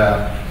people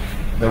there,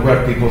 there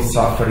were people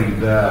suffering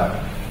there,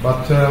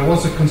 but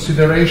was a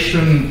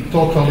consideration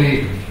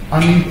totally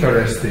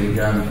uninteresting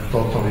and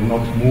totally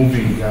not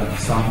moving and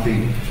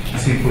something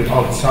simply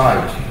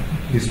outside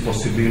his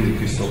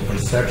possibilities of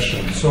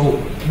perception. So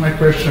my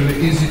question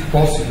is it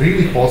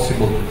really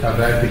possible to have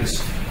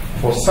ethics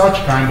for such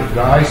kind of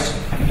guys,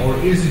 or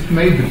is it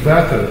maybe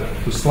better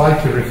to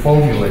slightly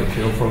reformulate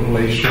your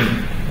formulation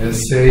and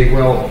say,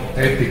 well,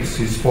 ethics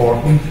is for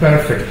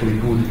imperfectly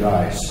good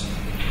guys?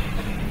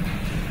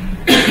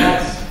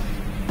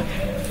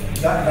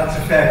 That's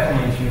a fair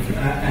comment,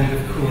 and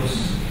of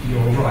course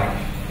you're right.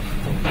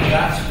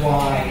 That's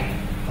why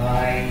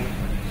I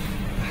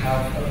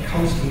have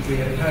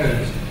constantly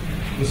opposed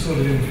the sort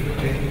of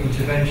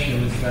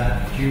interventions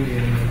that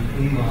Julian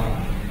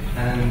Umar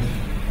and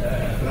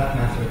for that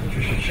matter,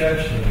 Patricia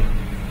Churchill,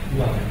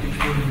 which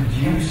will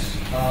reduce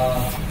our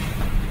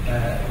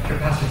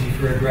capacity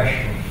for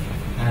aggression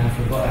and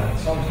for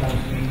violence.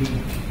 Sometimes we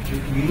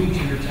need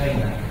to retain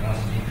that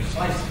capacity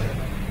precisely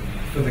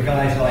for the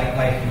guys like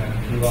Eichmann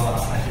who are,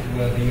 as it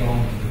were,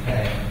 beyond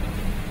repair,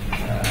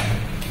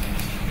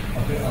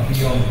 are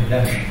beyond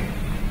redemption.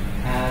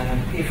 And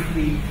if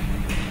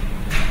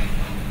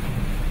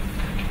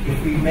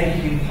we make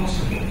it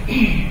impossible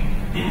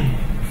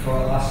for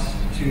us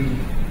to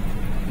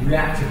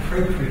react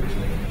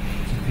appropriately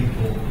to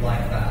people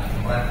like that,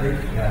 and by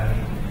appropriately I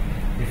mean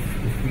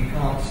if we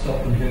can't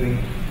stop them doing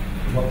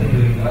what they're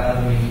doing by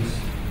other means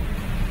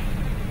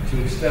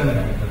to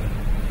exterminate them,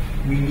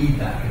 we need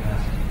that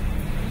capacity.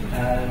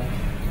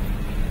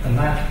 And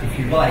that, if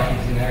you like,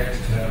 is in Erik's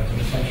terms an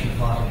essential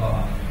part of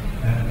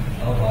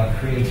our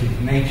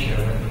creative nature,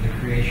 whether the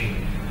creation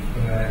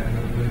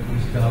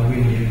was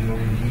Darwinian or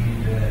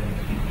indeed a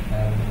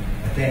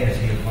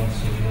deity of one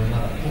sort or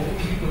another. Well,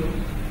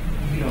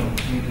 you don't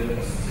need to.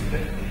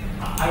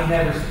 I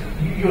never.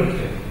 You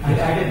understand? I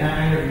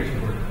never used the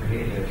word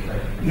creative.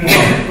 Right? No,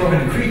 no,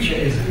 creature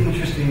is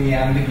interestingly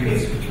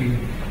ambiguous between.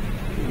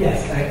 Yes,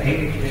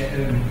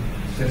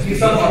 so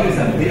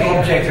the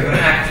object of an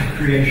act of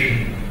creation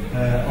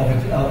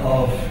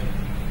well,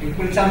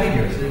 it's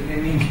ambiguous.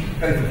 It means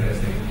both of those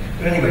things.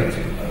 But anyway,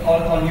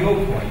 on your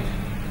point,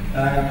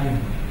 I'm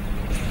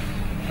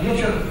not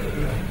sure.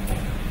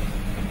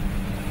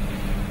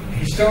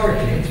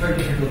 Historically, it's very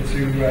difficult to,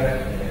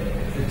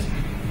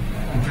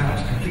 and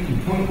perhaps completely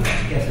pointless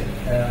to get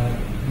at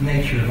the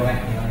nature of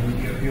writing. I mean,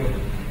 you'll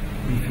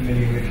be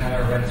familiar with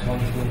Hannah Arendt's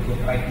wonderful book,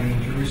 Writing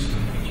in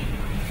Jerusalem, which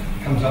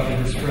comes up with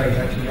this phrase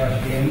actually right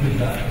at the end of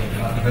that book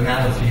about the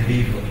banality of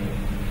evil.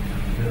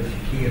 That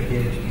he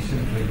appeared to be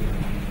simply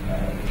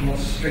not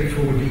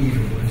straightforwardly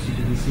evil because he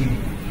didn't see it.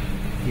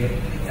 He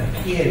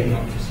appeared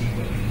not to see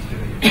what he was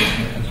doing,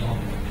 and so on.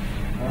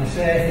 And I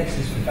say ethics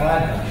is for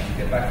bad guys, to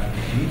get back to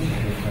the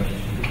community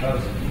question,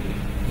 because,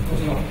 of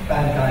course, not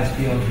bad guys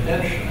beyond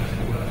redemption, as it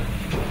were.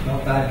 Not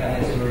bad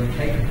guys who are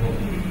incapable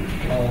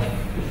of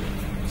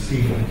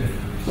seeing the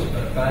difference,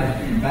 but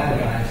bad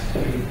guys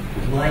who,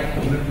 like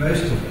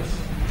most of us,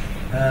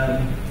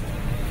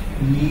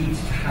 need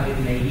to have it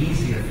made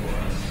easier for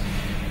us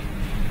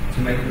to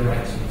make the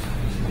right sorts of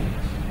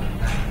decisions.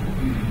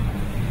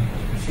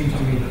 It seems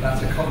to me that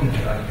that's a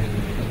cognitive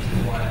activity, which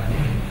is why I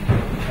think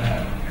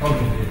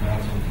cognitive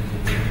enhancement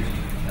is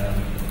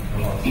a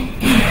lot.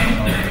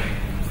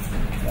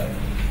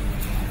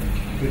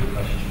 Good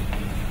question.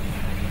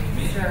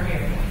 Mr. Erik.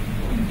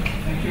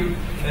 Thank you.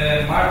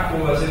 Marco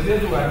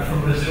Azevedo, I'm from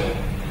Brazil.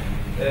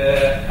 I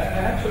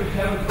actually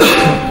have a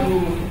question to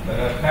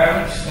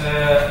Parens. I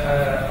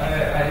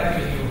liked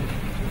your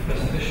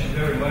presentation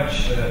very much.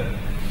 It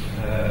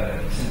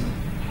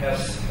has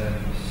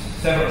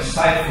several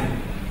insightful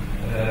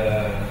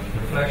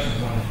reflections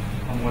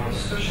on our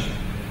discussion.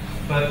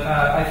 But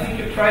I think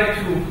you tried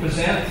to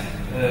present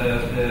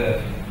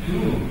the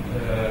two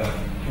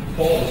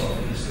poles of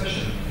the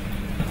discussion.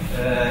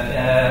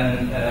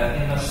 And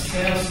in a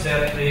sense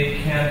that they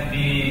can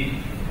be,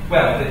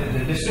 well,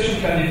 the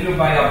discussion can be viewed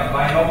by a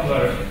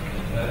binocular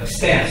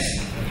stance,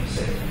 let me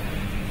say.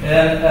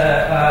 And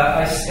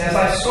as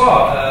I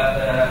saw,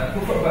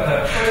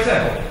 for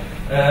example,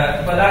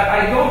 but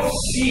I don't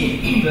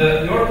see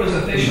your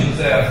presentations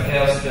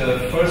as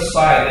the first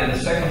side and the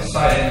second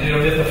side and their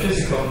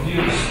metaphysical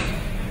views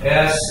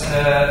as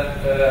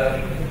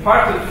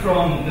departed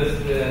from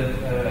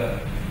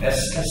as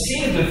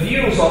seeing the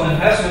views on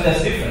enhancement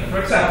as different. For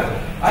example,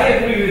 I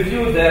agree with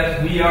you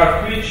that we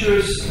are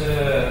creatures.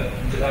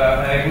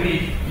 I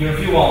agree your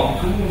view on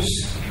tools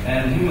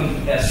and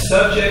human as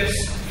subjects,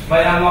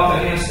 but I'm not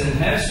against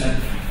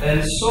enhancement.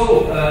 And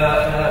so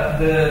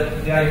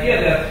the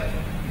idea that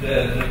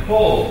the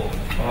pole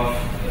of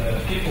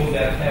people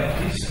that have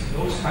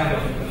those kind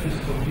of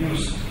physical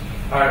views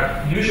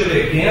are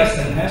usually against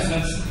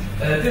enhancements.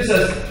 This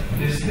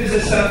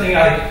is something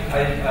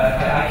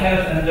I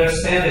cannot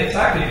understand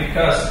exactly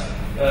because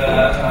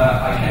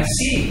I can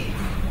see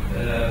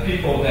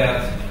people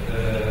that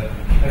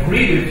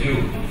agree with you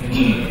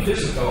in the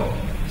physical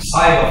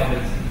side of the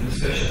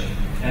discussion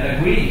and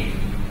agree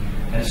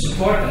and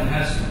support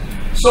enhancement.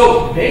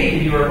 So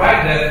maybe you're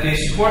right that they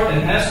support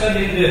enhancement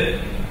in the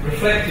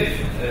reflective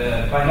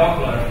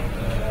binocular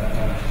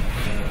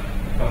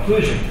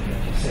conclusion,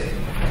 you say.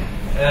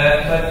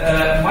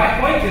 But my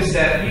point is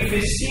that if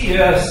we see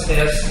us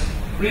as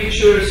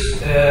creatures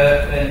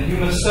and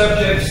human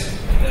subjects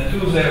to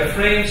their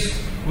frames,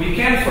 we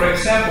can, for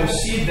example,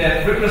 see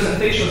that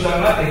representations are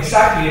not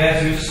exactly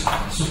as you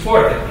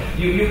support it.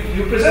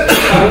 You presented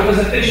a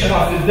representation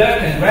of the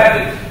duck and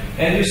rabbit,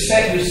 and you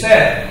said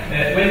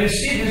when you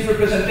see this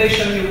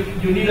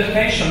representation, you need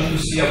attention to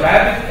see a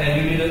rabbit,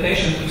 and you need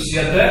attention to see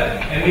a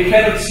duck, and we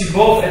cannot see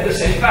both at the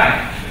same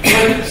time.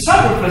 But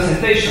some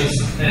representations,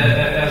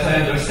 as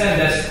I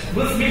understand, as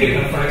Ruth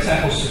Milligan, for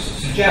example,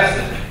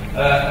 suggested,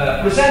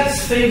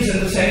 presents things in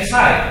the same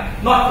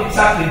side, not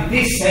exactly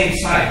this same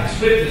side,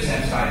 descriptive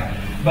same side.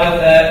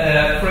 But,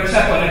 for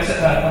example,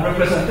 a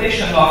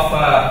representation of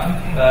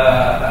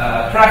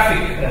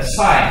traffic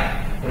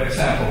sign, for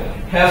example,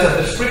 has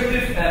a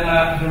descriptive and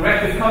a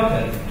directive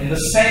content in the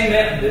same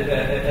at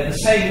the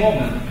same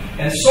moment.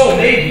 And so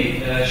maybe,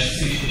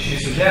 she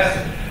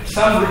suggested,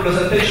 some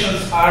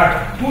representations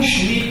are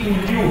push me to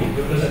you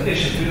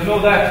representations. Do you know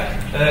that?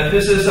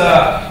 This is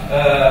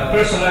a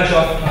personage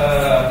of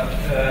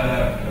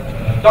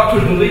Dr.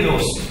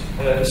 Dolittle's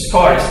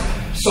stories.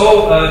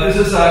 So this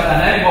is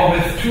an animal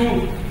with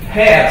two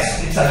heads.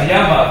 It's a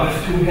llama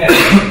with two heads.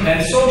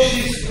 And so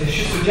she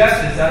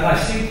suggested, and I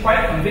think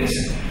quite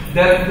convincing,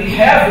 that we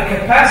have the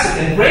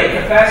capacity and great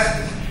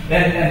capacity,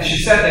 and she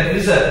said that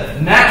this is a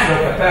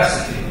natural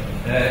capacity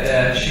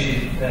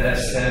she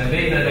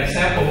made an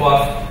example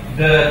of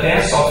the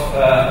dance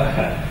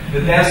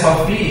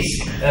of bees.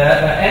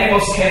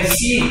 Animals can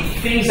see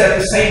things at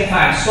the same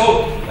time.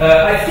 So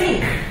I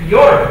think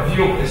your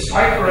view is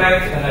quite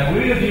correct, and I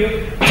agree with you.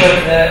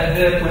 But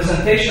the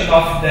presentation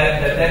of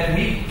that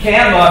we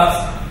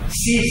cannot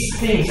see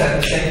things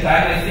at the same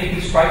time, I think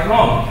is quite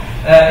wrong.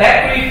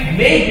 Actually,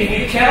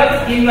 maybe we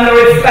cannot in a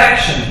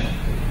reflection,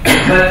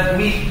 but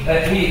we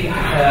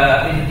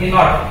in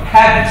our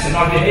habits, in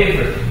our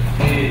behavior,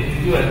 we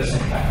do at the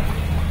same time.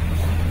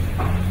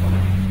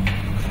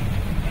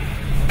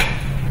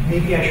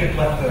 Maybe I should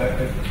let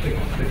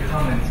the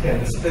comments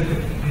stand.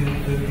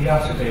 The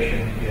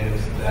observation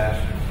is that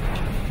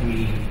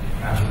we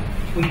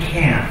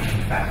can,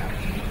 in fact,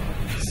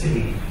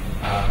 see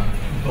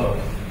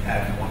both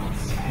at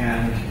once,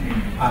 and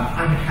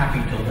I'm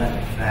happy to let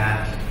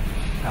that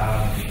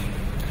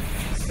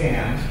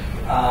stand.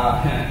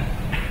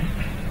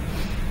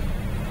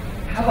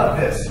 How about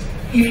this?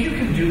 If you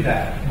can do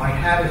that, my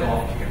hat is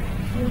off to you.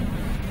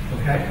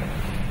 Okay?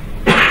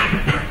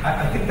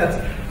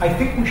 I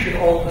think we should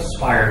all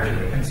aspire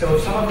to it. And so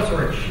if some of us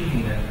are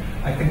achieving it,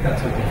 I think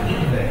that's a good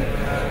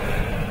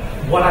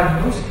thing. What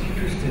I'm most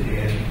interested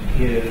in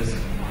is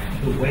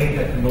the way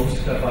that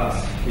most of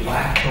us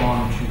latch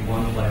on to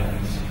one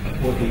lens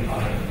or the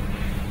other.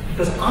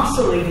 Because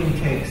oscillating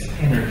takes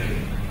energy,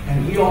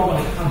 and we all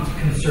want to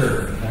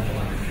conserve mental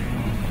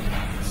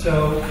energy.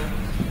 So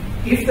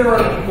if there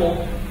are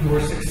people who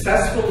are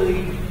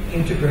successfully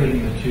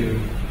integrating the two,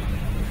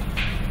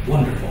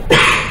 wonderful.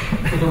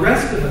 For the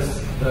rest of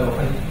us, though,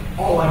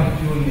 all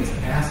I'm doing is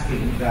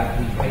asking that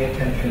we pay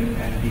attention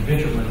and be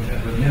vigilant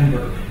and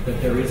remember that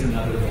there is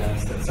another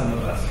lens that some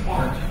of us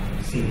aren't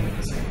seeing at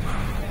the same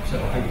time. So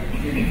I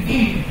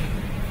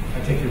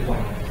take your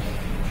point.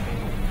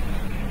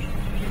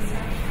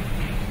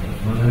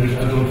 My name is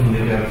Anton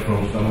van Erik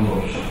from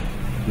Stellenbosch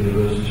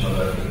University, South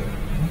Africa.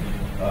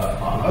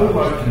 I would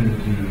like to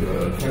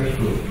thanks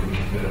for your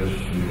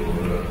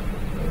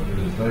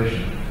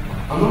presentation.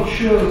 I'm not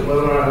sure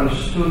whether I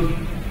understood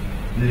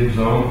the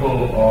example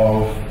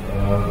of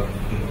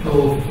the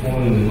pill for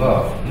falling in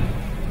love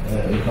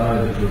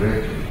entirely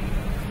correctly.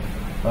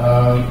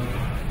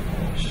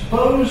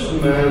 Suppose a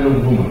man and a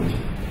woman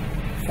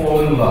fall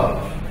in love,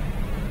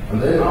 and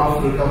then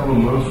after a couple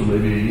of months or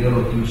maybe a year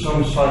or two,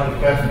 some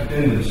psychopathic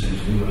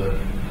tendencies in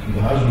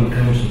the husband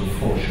comes to the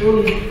fore.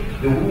 Surely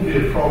there wouldn't be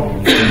a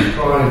problem to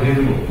try and give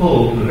him a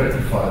pill to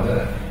rectify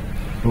that.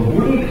 But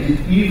wouldn't it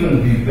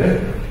even be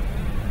better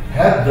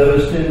had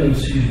those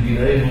tendencies been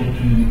able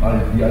to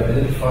be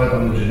identified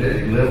on a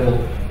genetic level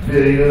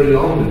very early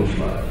on in his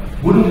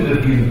life? Wouldn't it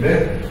have been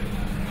better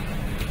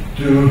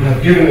to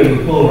have given him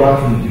the pill right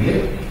from the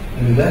beginning,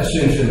 and in that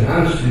sense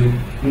enhanced him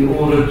in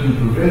order to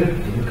prevent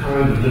the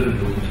kind of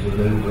difficulties that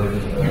they were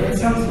later? It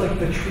sounds like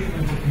the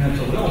treatment of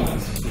mental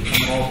illness,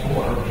 which I'm all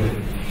for, with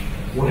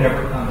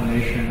whatever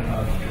combination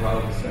of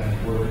drugs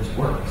and words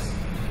works.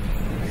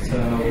 So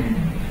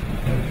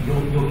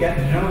you'll get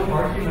no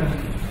argument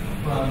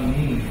from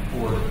me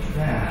for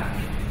that.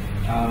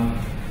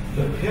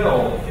 The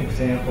pill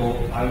example,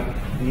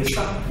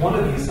 one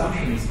of the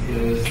assumptions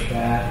is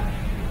that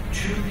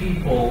two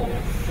people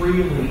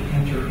freely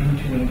enter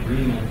into an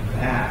agreement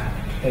that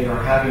they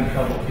are having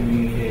trouble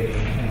communicating,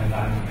 and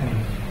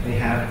they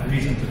have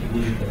reason to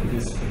believe that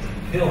this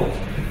pill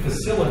could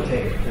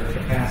facilitate their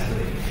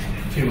capacity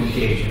to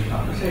engage in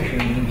conversation.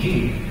 And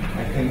indeed,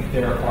 I think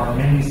there are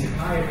many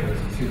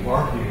psychiatrists who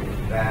argue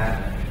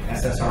that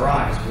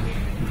SSRIs, which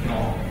we can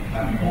all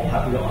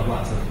have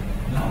lots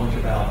of knowledge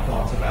about,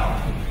 thoughts about,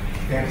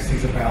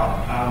 fantasies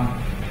about.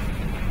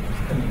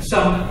 And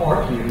some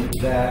argue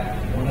that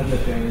one of the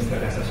things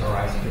that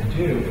SSRIs can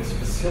do is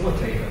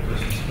facilitate a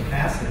person's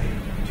capacity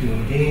to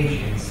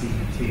engage in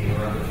CBT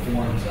or other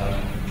forms of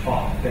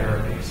talk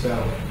therapy. So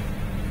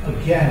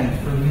again,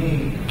 for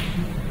me,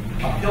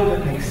 a pill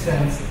that makes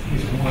sense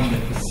is one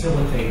that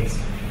facilitates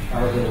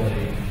our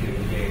ability to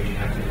engage in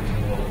activities in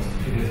the world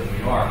as it is that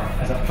we are,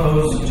 as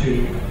opposed to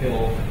a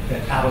pill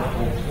that out of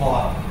whole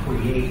cloth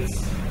creates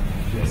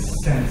this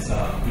sense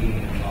of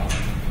being in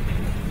love.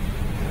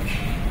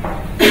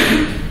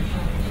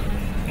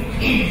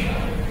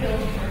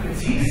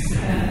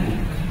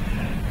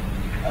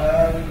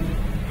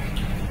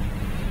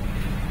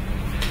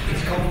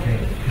 It's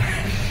complicated.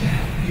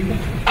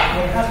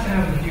 One has to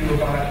have a view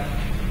about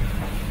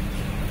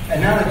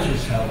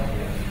analogies help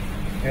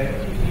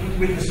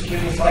with the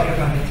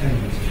psychopathic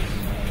tendencies.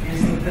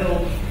 Is the pill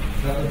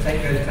that will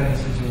take those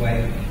tendencies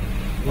away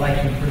like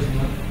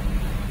imprisonment,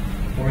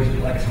 or is it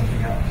like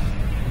something else?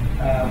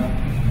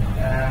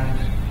 And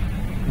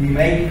we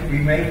may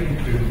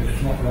conclude that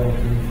it's not wrong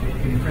to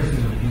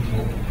imprison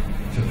people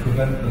to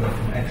prevent them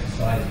from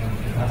exercising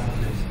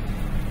capacities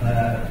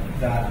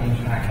that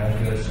impact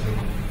adversely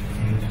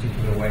in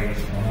particular ways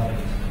on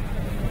others.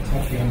 It's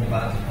not beyond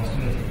that as a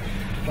possibility.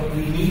 But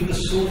we need the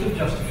sort of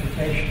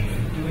justification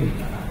for doing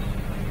that,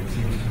 it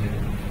seems to me,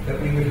 that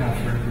we would have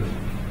for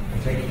imprisonment, for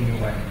taking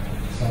away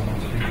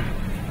someone's freedom.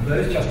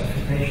 those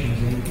justifications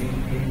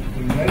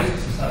in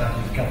most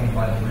societies governed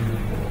by the rule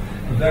of law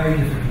are very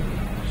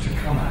difficult to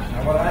come at.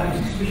 Now, what I'm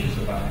suspicious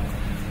about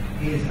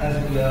is, as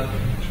it were,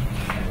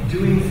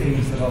 doing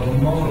things that are the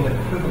moral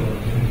equivalent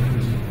of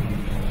imprisonment,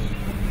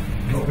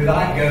 but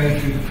without going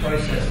through the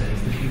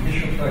processes, the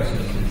judicial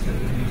processes that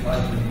would be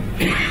tied to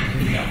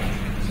do that.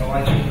 So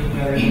I think that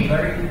there is a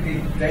very big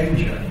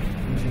danger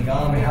in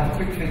thinking, we have a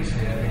quick fix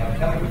here, we have a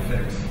chemical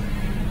fix,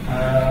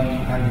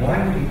 and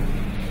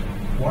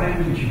why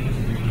wouldn't you put it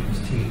in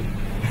people's tea?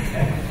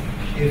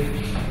 If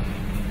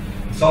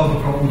solve the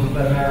problems of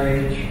their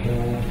marriage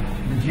or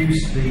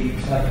reduce the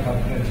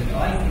psychopathogenesis, I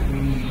think we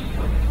need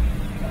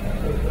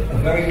a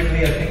very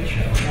clear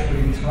picture of what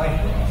would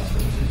entitle us.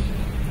 This is,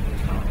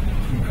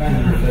 you kind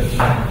of referred to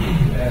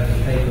the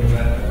paper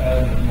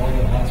Moral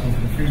Enhancement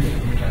and Freedom,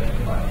 which I talk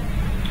about.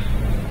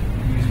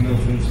 Use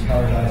Milton's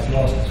Paradise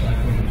Lost as my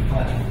point of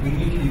departure. We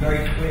need to be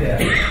very clear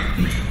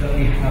that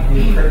we have the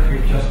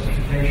appropriate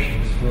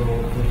justifications for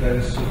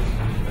those sorts of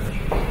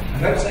interventions. I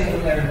don't say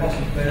that they're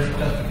impossible, those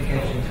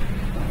justifications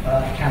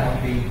cannot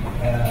be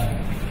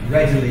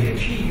readily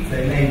achieved,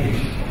 they may be,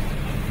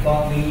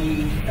 but we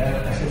need a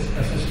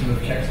system of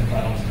checks and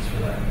balances for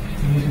that.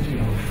 It's easy to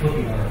know,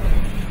 flipping our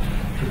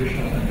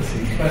traditional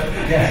emphases, but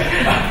yeah.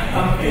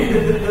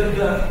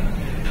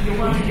 You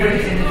want to go to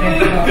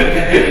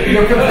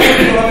You're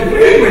completely I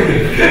agree with you.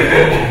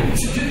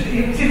 It's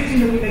interesting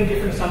that we make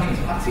different assumptions.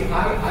 See,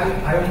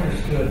 I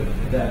understood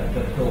that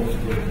those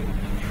would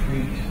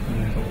treat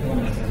mental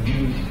illness, and you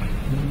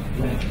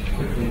went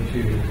quickly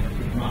to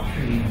not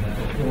treating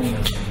mental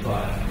illness,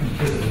 but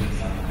imprisoning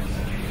someone,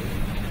 essentially.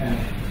 And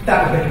that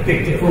would make a big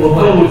difference. Well, the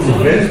law would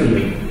prevent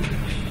it.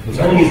 The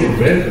law would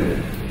prevent it.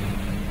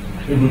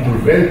 It would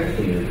prevent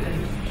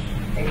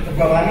it.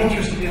 Well, I'm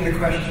interested in the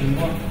question,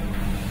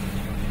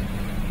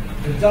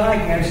 the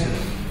diagnosis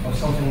of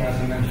something as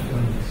a mental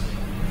illness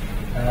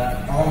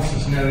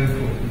answers no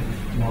important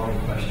moral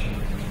question.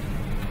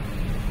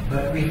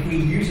 But if we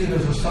use it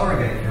as a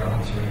surrogate for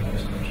answering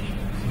those questions,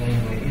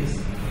 namely,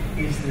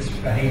 is this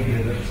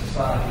behaviour that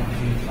society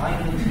is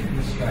entitled to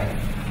constrain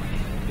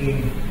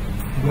in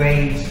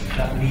ways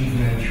that leave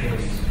no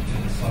choice to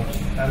the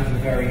subject? That is a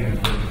very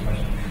important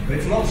question. But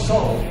it's not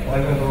solved by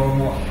whether or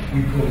not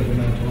we call it a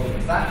mental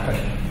illness. That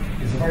question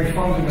is a very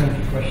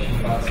fundamental question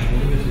about civil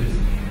liberties,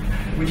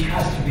 which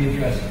has to be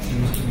addressed, it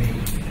seems to me,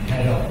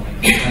 head on,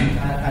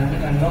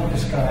 and not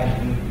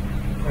disguised in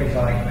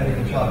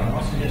quasi-medical jargon. I'm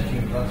not suggesting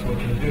that that's what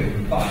you're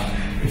doing, but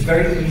it's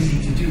very easy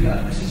to do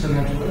that. This is a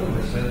mental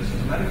illness, so this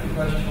is a medical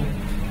question.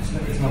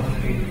 It's not a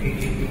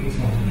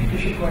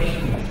judicial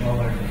question. It's not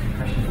a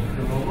question for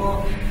criminal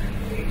law.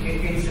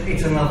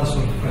 It's another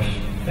sort of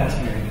question. That's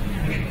very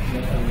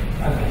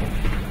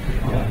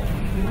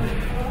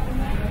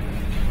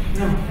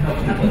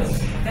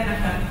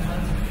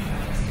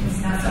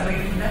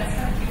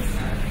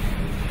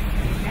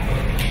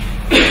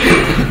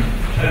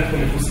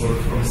Anthony Fusler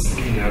from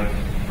Slovenia.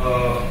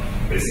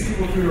 Basically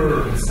what we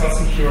were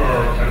discussing here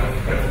are kind of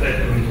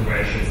hypothetical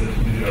interventions that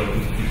could be developed in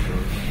the future.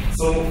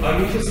 So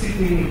I'm interested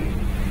in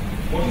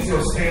what is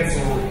your stance,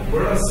 or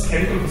where does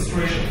chemical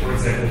castration, for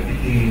example,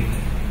 fit in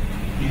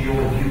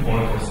your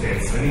viewpoint or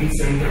stance? I mean, it's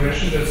an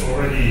intervention that's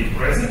already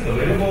present,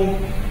 available,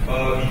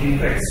 it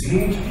impacts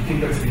mood, it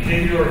impacts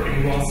behavior,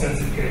 in one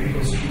sense it can be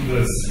construed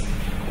as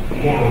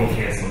moral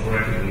enhancement or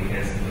ethical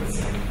enhancement, let's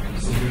say.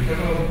 So do you have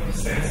a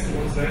stance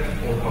towards that,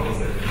 or how does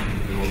that fit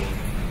into your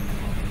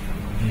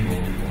view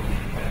or viewpoint?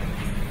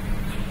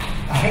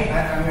 I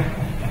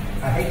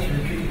hate to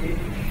repeat it.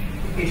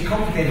 It's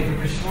complicated for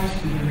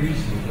precisely the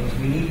reason that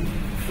we need,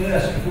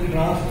 first, before we can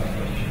answer that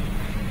question,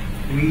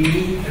 we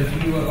need a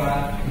view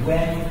about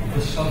when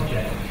the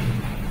subject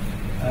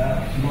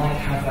might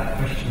have that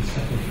question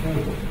settled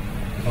forward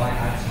by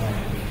outside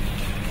of it.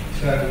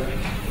 So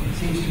it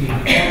seems to me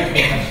that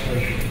chemical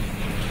castration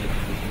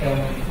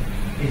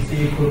is the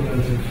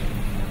equivalent of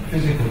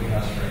physical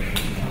castration.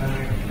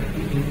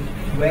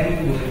 When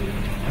would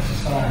a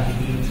society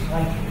be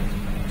entitled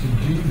to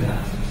do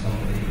that to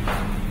somebody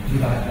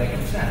without their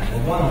consent?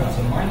 Well, one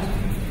answer might be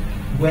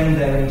when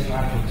they're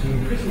entitled to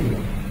imprison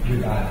them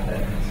without their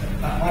consent.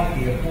 That might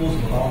be a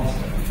plausible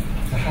answer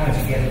to how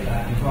to get it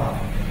that right.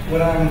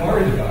 What I'm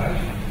worried about,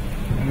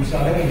 and so I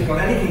don't think it's got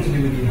anything to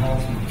do with the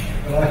enhancement,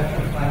 but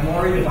I'm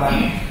worried about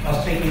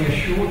us taking a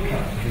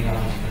shortcut to the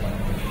answer to that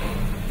question,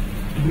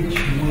 which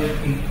would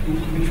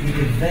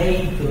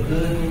evade the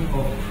burden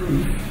of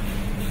proof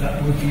that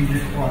would be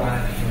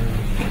required for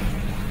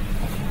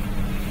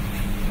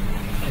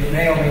it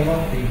may or may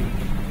not be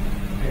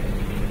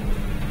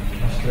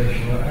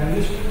castration, and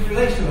this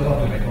relates to the love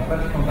debate. I'd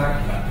like to come back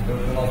to that, the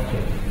love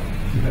debate,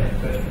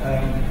 but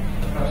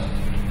perhaps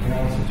an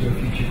answer to a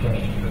future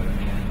question. But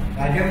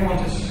I don't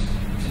want us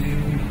to.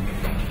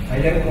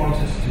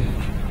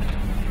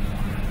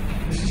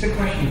 This is a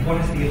question of what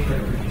is the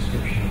appropriate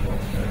description of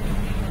what's going on,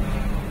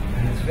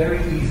 and it's very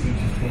easy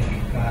to think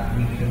that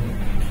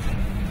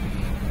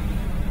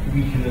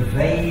we can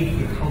evade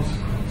the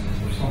consequences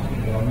of something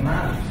that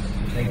amounts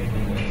to taking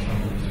away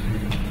somebody's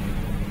freedom,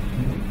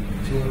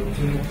 to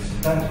to an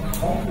extent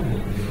comparable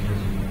to the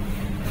original,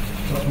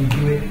 but we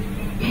do it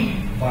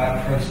by a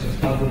process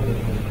other than the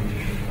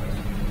judicial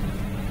process.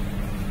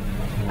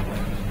 That's more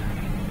right.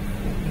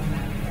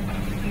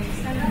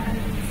 Stand up and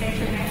say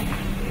your name.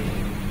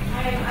 I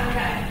am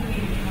Anna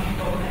from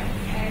Poland,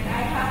 and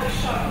I have a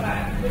short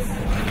but this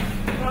is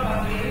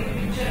probably a little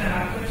bit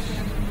general question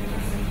to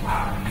Professor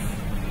Parens.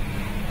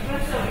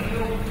 Professor,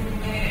 you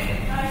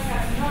advise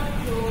us not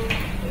to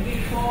be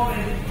for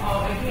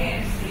or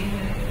against in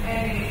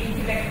any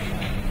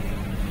intellectual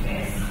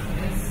as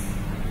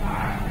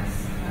far as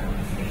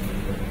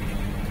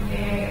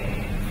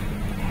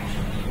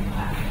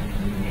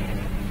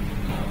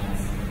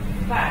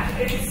but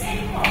at the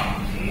same point,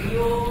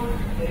 you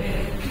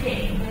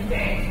claim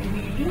that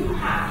we do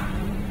have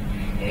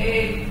to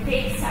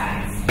take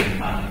sides in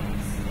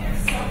politics.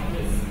 So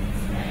please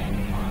explain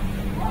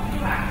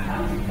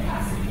how is it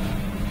possible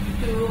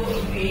to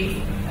be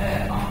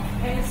on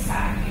any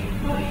side in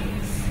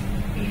politics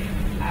if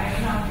I am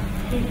not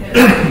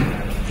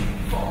interested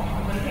for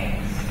or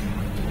against?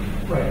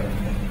 Right.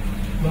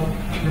 Well,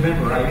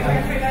 remember,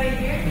 Everybody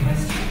hear the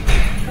question?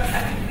 Because I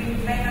think we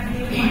may not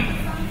need a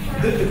microphone.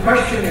 the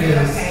question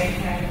is,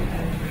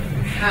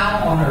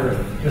 how on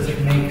earth does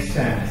it make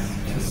sense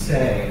to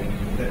say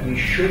that we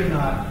should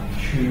not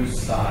choose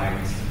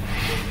sides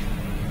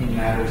in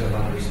matters of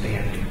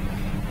understanding,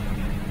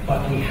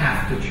 but we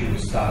have to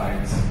choose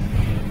sides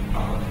in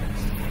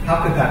politics?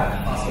 How could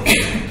that possibly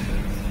make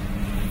sense?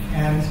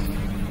 And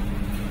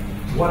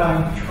what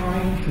I'm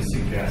trying to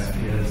suggest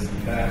is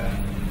that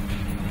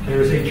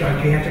there is a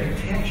gigantic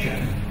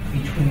tension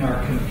between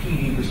our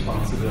competing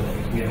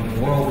responsibilities. We have a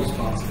moral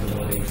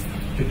responsibility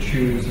to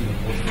choose in the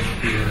political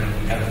sphere,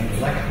 and we have an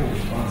intellectual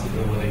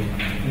responsibility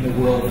in the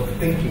world of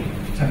thinking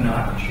to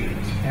not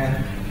choose. And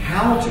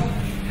how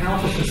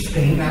to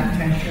sustain that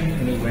tension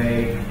in a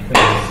way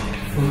that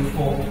is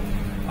fruitful.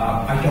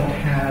 I don't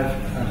have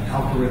an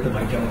algorithm.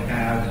 I don't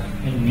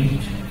have a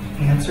neat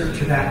answer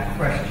to that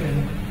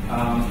question.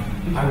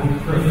 I would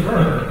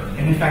prefer,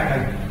 and in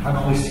fact, I'm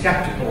always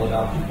skeptical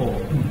about people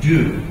who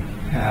do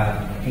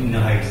have a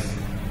nice,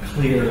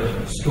 clear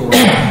story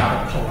about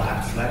how to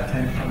collapse that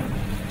tension.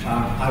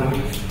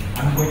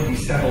 I'm going to be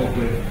settled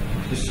with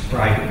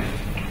describing it.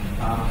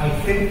 I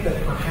think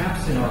that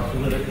perhaps in our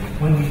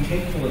when we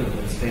take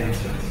political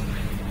stances,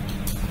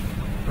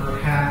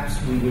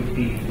 perhaps we would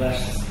be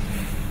less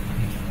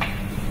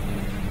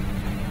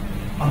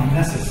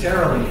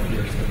unnecessarily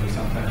fierce than we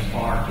sometimes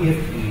are if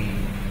we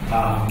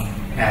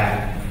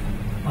had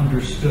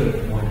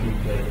understood more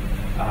deeply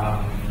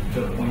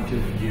the point of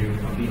view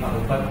of the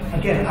other. But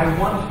again, I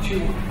want to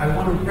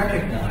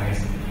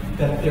recognize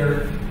that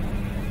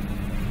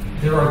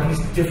there are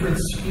these different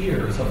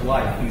spheres of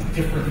life, these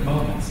different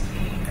moments.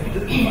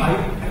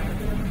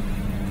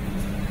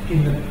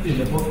 In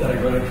the book that I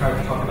wrote, I tried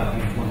to talk about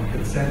the informed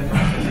consent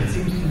process. It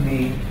seems to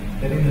me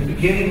that in the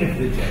beginning of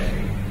the day,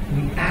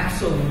 we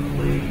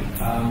absolutely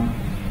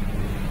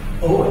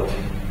owe it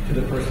to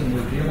the person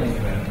we're dealing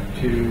with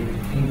to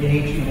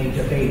engage in a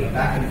debate, a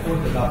back and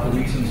forth about the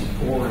reasons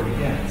for and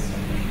against.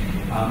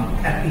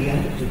 At the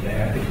end of the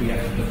day, I think we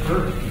have to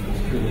defer to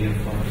people's truly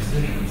informed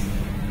decisions.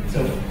 So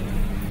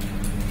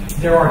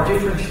there are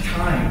different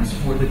times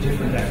for the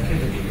different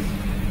activities,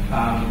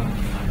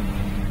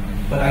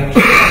 but I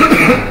can't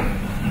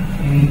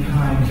have any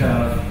kind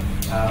of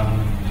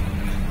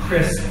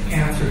crisp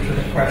answer to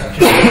the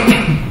question,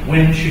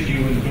 when should you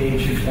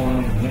engage in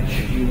one and when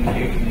should you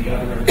engage in the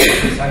other, and what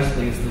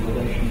precisely is the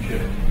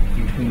relationship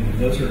between them.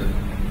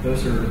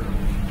 Those are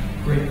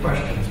great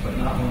questions, but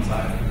not ones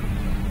I've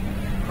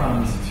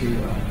promised to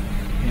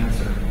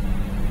answer.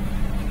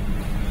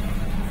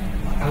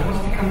 I want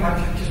to come back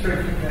to, just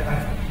very quickly, I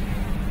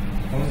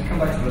want to come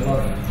back to the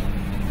love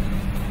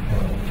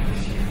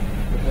issue.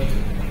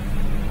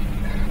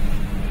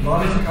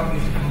 Love is a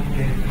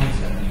complicated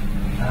concept.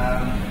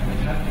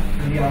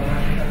 For me, I've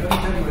got to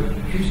tell you a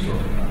true story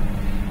about it.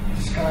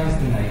 Disguise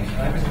the names.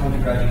 I was an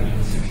undergraduate in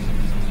the 60s.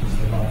 This was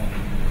the love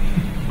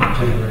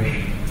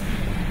generation.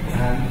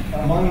 And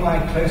among my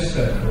close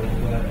circle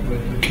were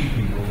two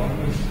people. One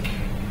was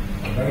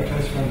a very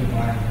close friend of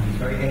mine who was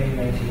very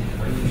alienated,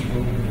 very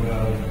miserable with the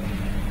world,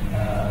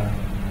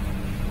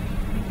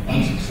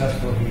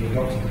 unsuccessful. He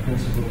adopted the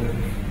principle that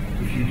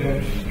if you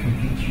don't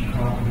compete, you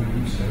can't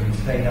lose, so he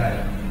stayed out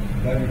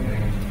of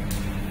everything.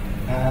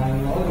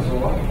 And I was a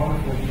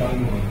wonderful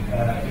young woman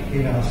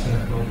in our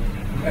circle,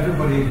 who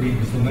everybody agreed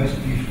was the most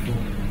beautiful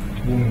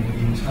woman in the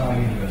entire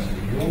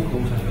university. We all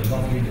called her the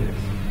lovely Liz.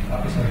 The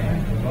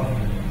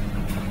lovely Liz.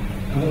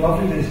 And the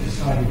lovely Liz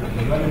decided that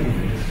the remedy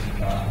for this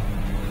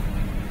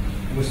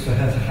was for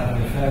her to have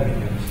an affair with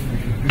him,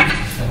 which would boost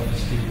his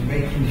self-esteem,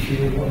 make him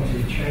feel wanted to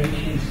change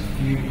his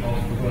view of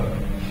the world.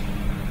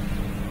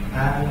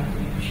 And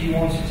she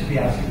wanted to be,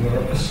 as it were,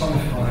 a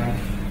personified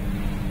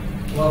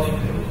love pill,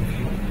 if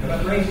you want. But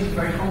that raises a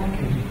very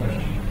complicated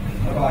question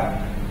about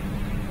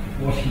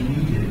what he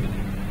needed,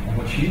 and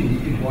what she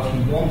needed, what he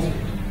wanted,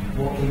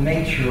 what the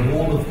nature of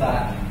all of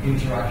that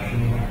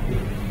interaction might be.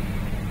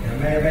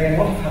 may or may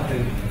not have had the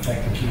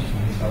effect of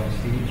boosting his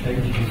self-esteem,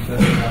 changing his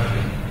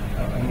personality,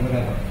 and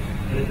whatever.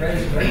 But it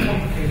raises a very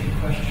complicated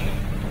question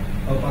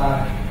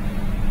about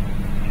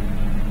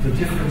the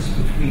difference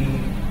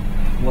between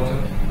what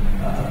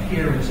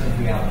appearance and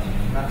reality.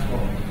 And that's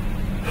what we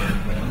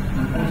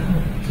want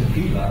to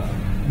be like,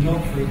 not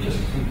for it just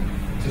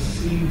to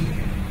seem to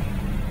be.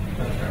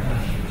 That's very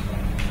much.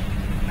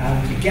 And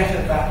to get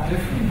at that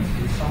difference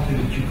is something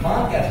that you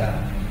can't get at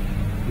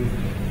with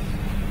kids.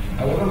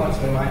 However much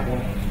they might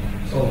want to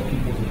solve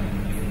people's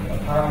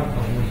apparent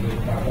problems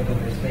about whether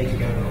they stay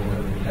together or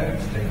whether they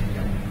don't stay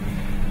together.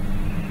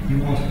 You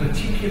want a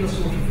particular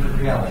sort of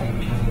reality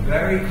which has a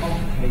very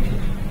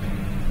complicated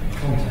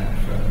content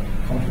for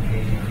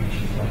complicated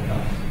creatures like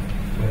us,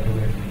 whether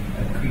we're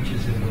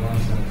creatures in the one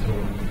sense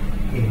or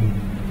in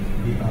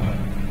the other.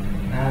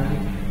 And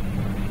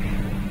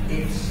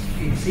it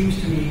seems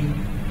to me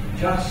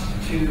just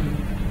too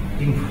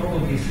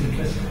improbably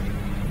simplistic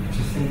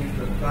to think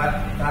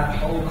that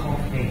whole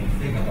complicated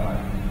thing about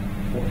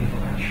what people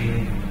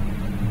actually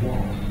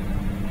want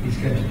is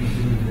going to be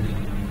delivered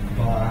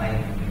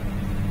by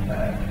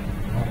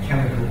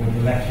chemical or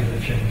molecular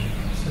changes.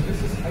 So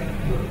this is, I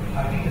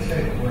think to say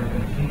that we're in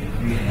complete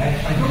agreement. I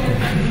don't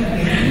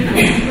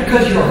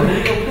because you're a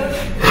real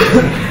person.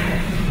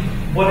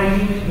 What I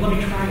mean, let me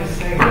try to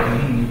say what I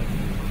mean.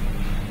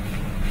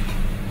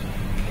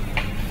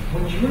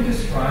 What you're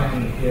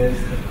describing is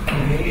the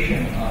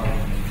creation of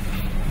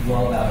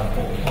love out of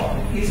whole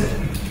heart. Is it?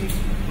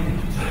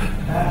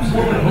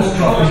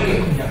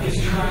 Is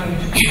trying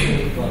to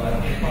create love out of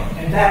whole heart.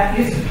 And that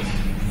isn't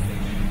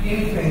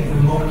anything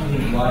remotely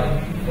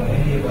like what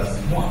any of us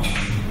want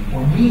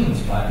or means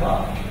by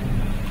love.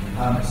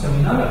 So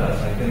none of us,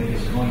 I think,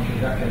 is going to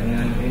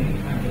recommend any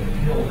kind of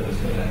pill that is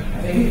going to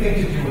have anything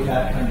to do with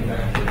that kind of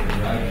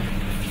activity, right?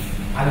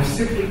 I was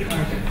simply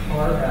trying to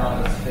carve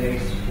out a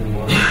space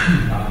for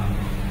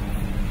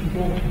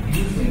people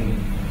using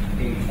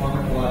a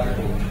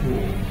pharmacological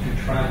tool to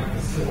try to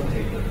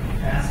facilitate the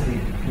capacity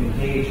to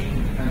engage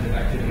in the kinds of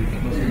activity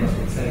that most of us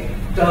would say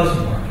does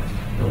warrant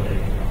the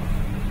label love.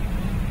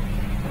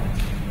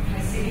 I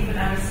see even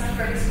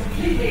Alexander is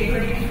completely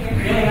agreeing here.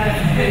 Yeah,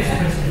 I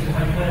expressed it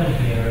quite well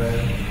here.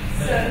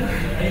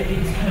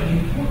 It's kind of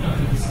important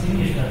to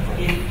distinguish that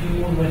if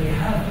you already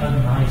have a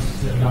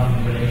nice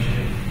loving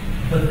relationship,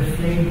 but the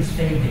flame is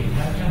fading,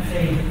 that can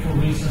fade for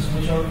reasons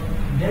which are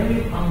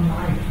very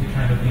unlike the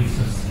kind of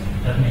reasons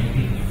that make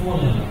people fall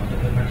in love,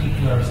 the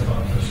particulars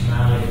about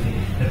personality,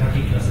 the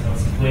particulars about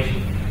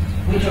situation,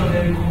 which are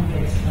very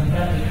complex, and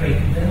that will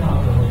create them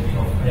out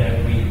of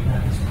their real,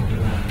 that is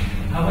problematic.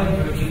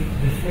 However, if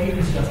the flame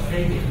is just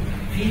fading,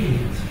 feeding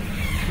it,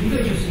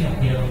 either using a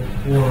pill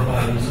or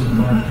by using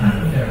one kind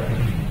of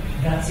therapy,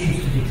 that seems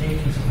to be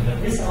taking something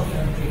that is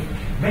authentic,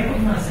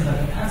 recognizing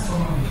that it has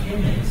some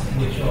underpinnings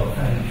which are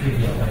fairly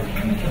trivial, like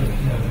chemical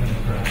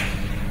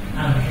perhaps,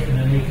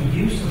 and making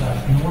use of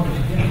that in order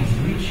to get this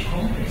rich,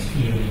 complex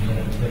feeling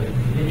that the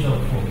individual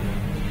program.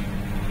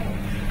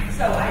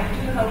 So I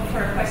do hope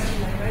for a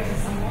question that raises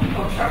some more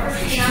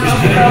controversy now.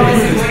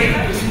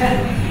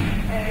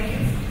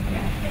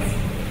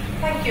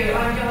 Thank you.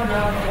 I'm Johanna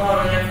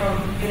Laurinen from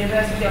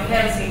University of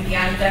Helsinki,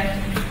 and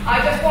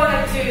I just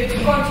wanted to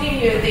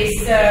continue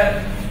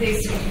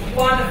this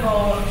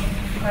wonderful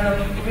kind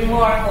of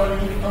remark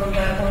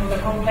on the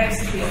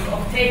complexity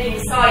of taking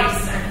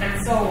sides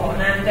and so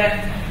on. And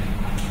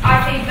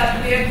I think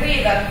that we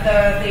agree that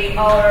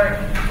our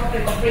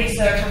topic of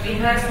research of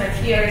enhancement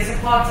here is a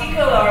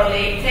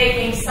particularly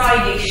taking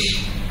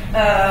side-ish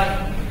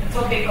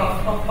topic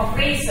of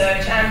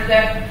research, and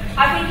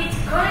I think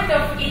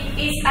it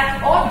is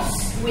at odds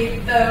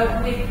with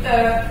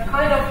the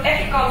kind of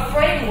ethical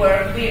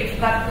framework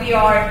that we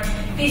are,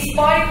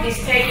 despite this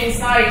taking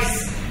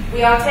sides,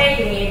 we are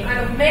taking in kind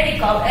of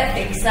medical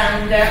ethics.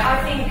 And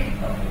I think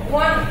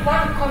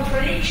one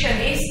contradiction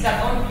is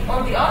that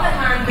on the other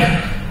hand,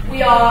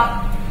 we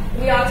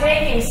are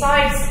taking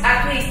sides,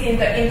 at least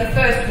in the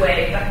first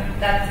way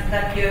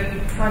that you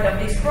kind of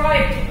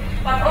described.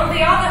 But on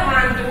the other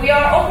hand, we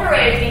are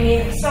operating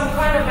in some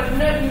kind of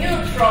a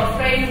neutral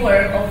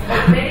framework of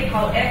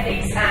medical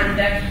ethics and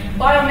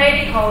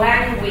biomedical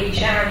language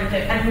and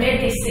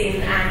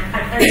medicine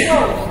and so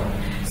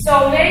on.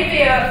 So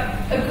maybe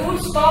a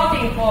good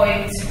starting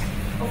point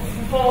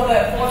for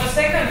the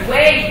second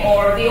wave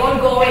or the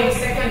ongoing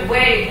second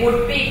wave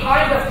would be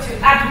kind of to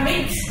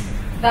admit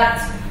that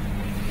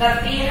the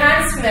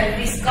enhancement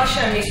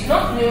discussion is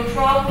not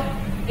neutral,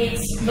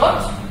 it's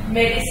not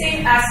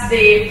medicine, as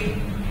the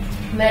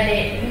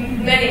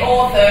many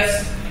authors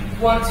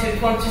want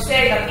to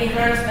say that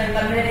enhancement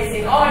and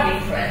medicine are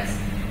different,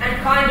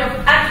 and kind of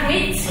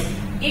admit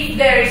if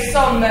there is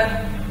some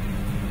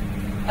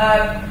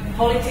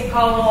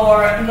political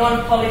or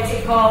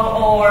non-political,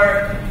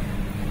 or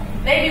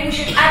maybe we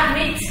should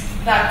admit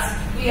that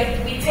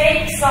we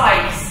take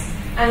sides,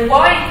 and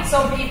why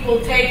some people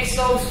take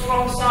so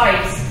strong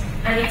sides,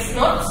 and it's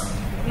not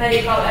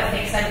medical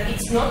ethics and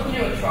it's not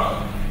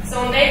neutral.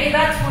 So maybe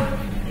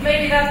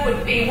that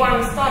would be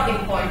one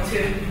starting point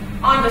to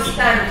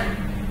understand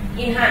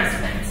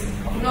enhancement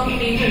of not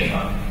being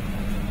neutral?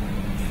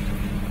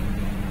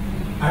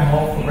 I'm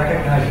all for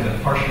recognizing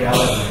that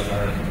partiality is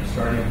our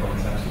starting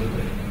points,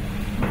 absolutely.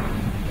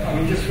 I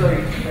mean, just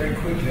very, very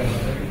quickly,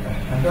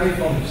 I'm very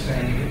fond of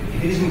saying if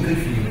it isn't good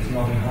for you, it's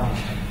not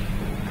enhancement.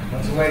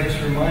 That's a way of just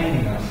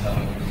reminding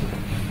ourselves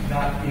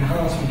that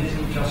enhancement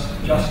isn't just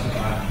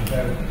about,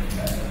 though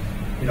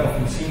it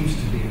often seems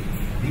to be,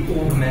 the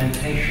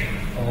augmentation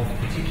of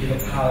particular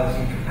powers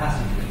and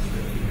capacities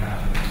that we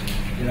have.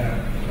 You know,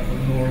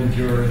 more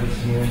endurance,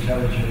 more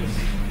intelligence,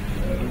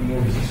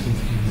 more resistance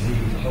to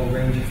disease, a whole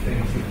range of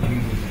things that we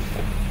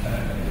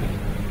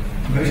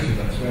most of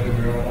us, whether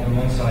we're on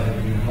one side of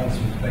the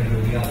enhancement debate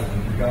or the other,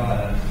 would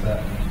regard as,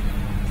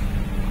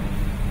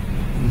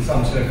 in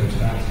some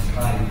circumstances,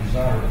 highly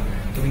desirable.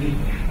 So we need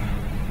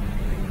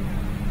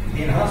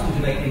the enhancement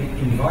debate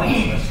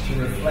invites us to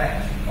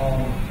reflect on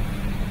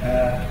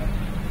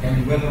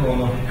whether or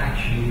not it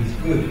actually is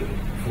good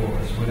for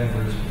us,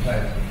 whatever is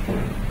proposed.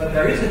 But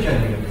there is a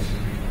genuine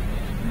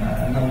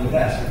disagreement,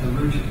 nonetheless, at the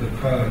root of the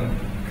pro and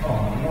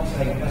con. I'm not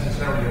saying it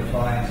necessarily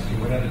applies to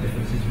whatever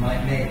differences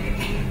might make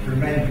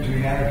remain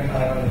between Erik and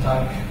I by the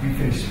time we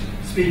finish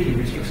speaking,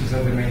 which looks as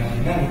though there may not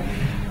be many.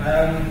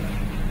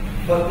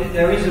 But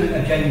there is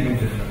a genuine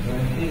difference,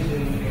 and it is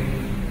in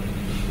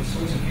the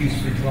sorts of views,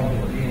 for example,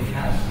 that Ian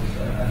has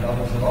and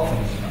others have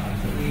often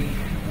described, that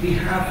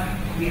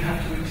we have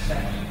to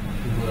accept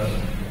the world.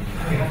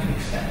 We have to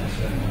accept a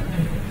certain way.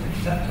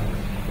 Acceptance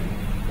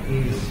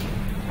is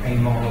a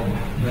moral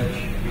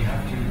virtue. We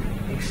have to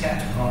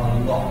accept our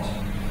lot.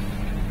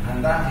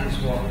 And that is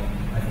what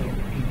I think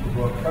people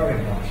who are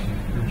pro-enhancement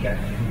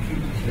reject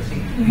completely. They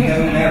see no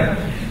merit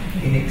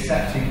in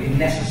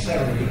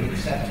necessarily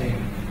accepting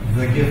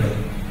the given.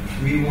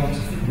 We want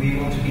to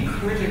be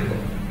critical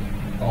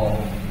of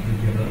the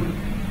given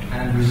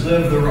and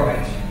reserve the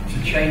right to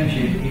change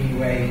it in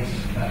ways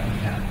that we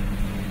can.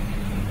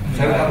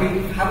 So have we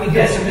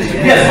Yes, we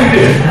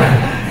do.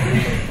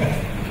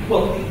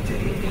 Well,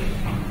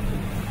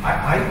 I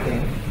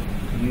think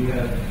you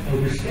have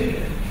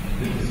overstated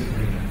the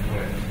disagreement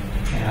with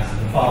Cass in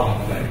the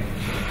following way.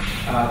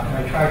 And I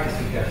tried to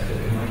suggest it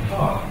in my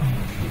talk.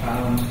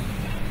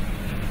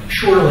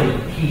 Surely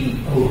he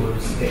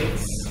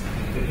overstates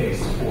the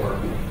case for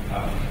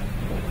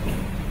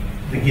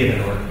the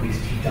given, or at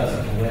least he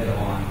doesn't let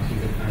on to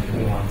the kind of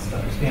nuanced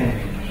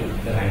understanding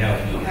that I know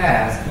he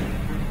has.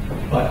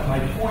 But my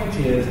point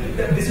is,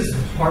 this is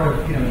part of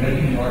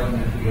making an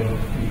argument that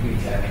we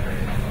exaggerate.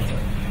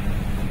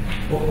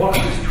 But what I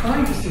was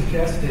trying to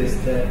suggest is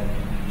that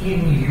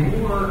in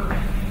your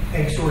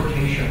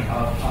exhortation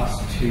of us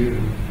to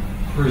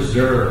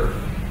preserve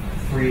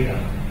freedom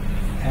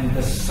and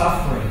the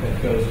suffering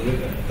that goes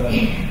with it,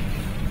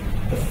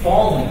 the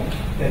falling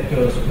that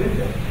goes with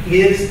it,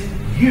 is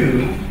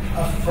you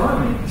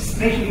affirming,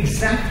 making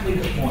exactly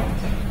the point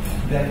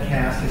that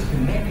Cass has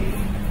been making,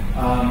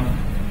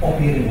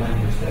 albeit in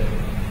language that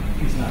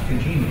is not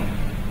congenial.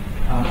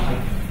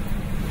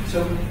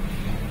 So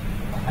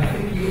I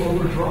think you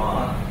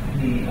overdraw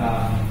the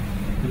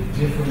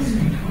difference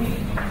between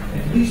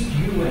at least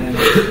you and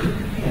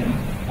him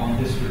on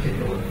this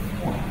particular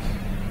point.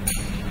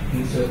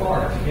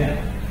 Insofar as, again,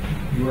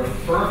 you're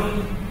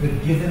affirming the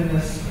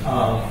givenness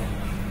of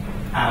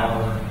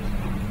our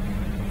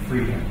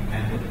freedom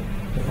and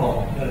the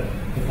falling that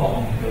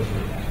goes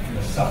with that, and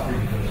the suffering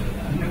that goes with that.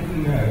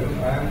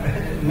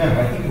 No, I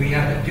think we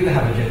do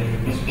have a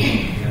genuine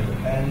disagreement here,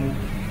 and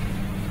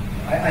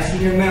I see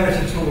no merit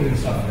at all in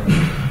suffering.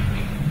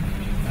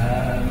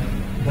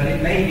 But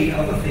it may be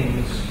other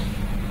things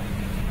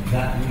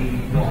that we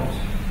want,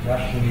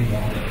 rationally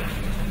want,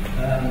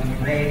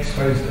 may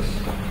expose us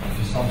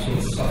to some sort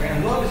of suffering.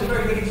 And love is a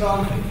very good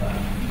example of that.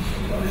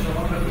 Love is a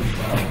wonderful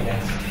example,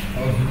 yes,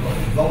 of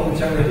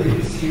voluntarily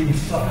assumed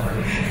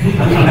suffering.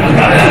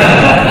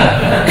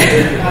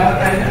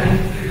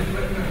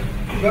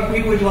 But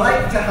we would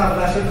like to have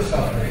less of the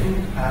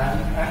suffering,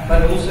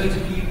 but also to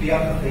keep the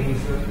other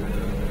things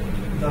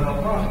that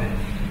are part of it.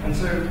 And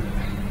so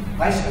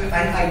I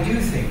do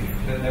think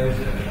that there is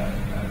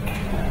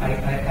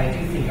I do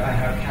think I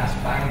have cast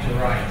bound to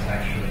rights,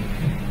 actually,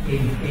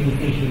 in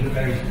thinking that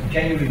there is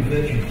genuine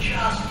virtue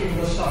just in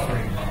the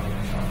suffering part of the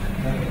suffering.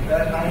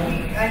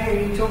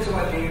 And he talks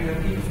about people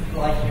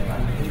like him,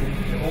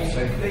 and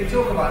also they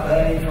talk about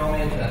learning from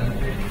it and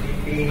it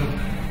being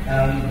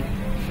an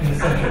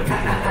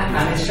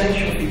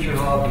essential feature of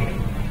our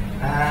being.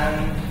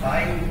 And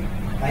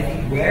I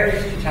think where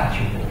it's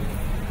detachable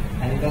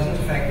and it doesn't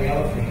affect the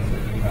other things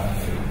that we have,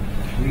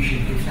 we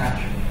should detach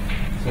it.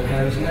 So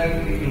there is no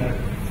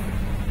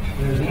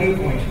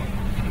point.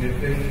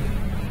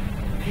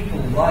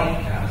 People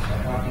like Cass, I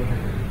can't think of a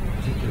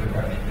particular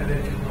way, but they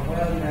think,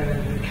 well,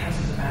 Cass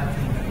is a bad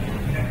thing.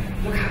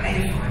 Look how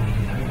edifying it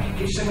is. I mean, it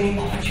gives so many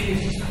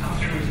opportunities for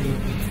others and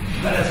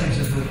relatives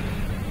of the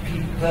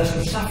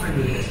person suffering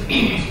with this.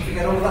 You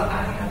forget all of that. I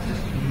think that's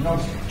just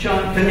nonsense.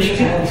 John, finish it.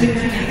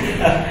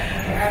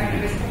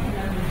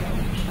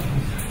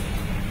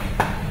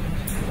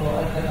 Well,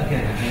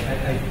 again, I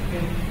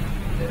think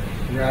that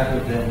rather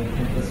than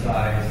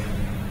emphasize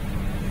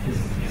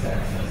these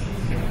excesses.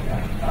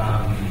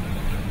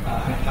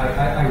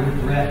 I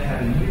regret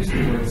having used the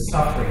word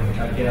suffering, which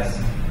I guess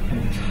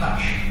can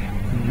touch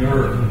the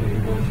nerve of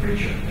the word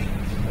preacher.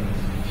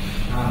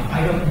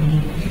 I don't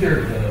mean either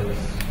of those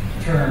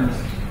terms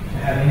to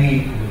have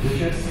any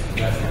religious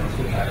resonance,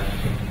 which I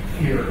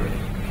fear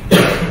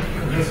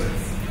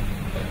elicits.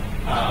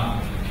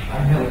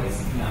 I know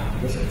it's not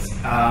elicits.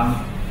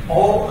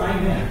 All I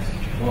meant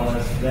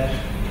was that,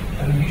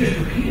 I mean, you just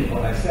repeated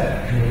what I said,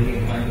 actually,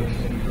 in language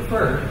that you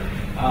preferred.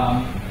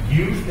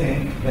 You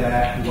think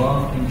that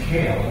love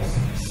entails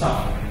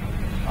suffering.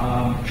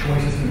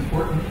 Choice is an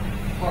important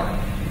part.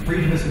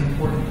 Freedom is an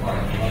important part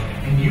of love.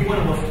 And you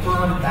want to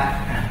affirm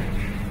that package.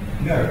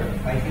 No,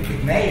 I think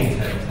it may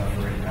entail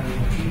suffering, and the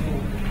people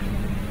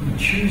who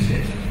choose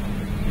it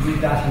with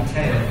that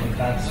entail,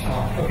 that's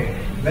fine. Okay.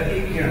 But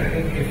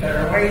if there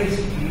are ways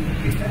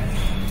you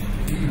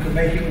can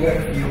make it work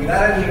for you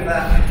without any of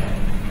that,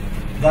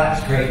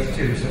 that's great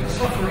too. So the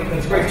suffering,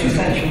 that's great. It's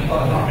essential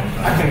part of it.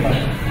 I think that.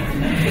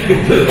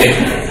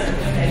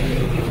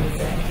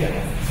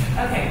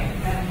 Okay.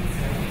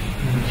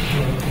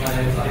 My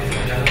name is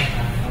Erik.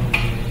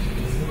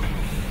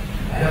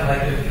 I have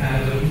like a kind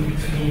of a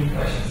between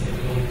questions that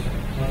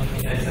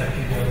don't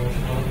exactly go to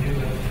one of you,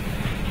 but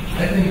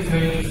I think it's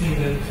very interesting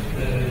that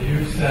you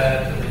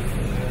said,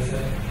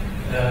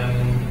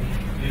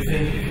 you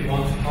think if you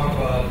want to talk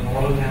about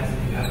moral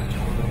enhancement, you have to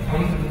talk about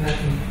cognitive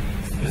enhancement,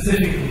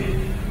 specifically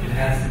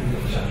enhancement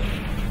of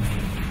judgment.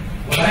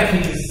 What I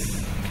think is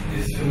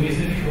for me is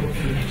difficult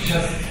to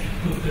just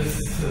put this,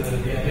 the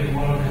idea of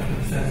moral enhancement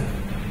in the sense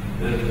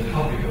of the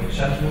topic of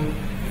judgment,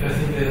 because I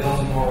think there's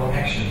also moral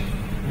action,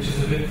 which is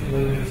a little bit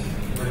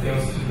where it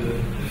goes to the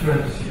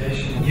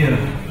differentiation.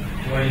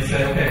 Where you say,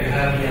 okay, we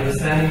have the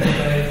understanding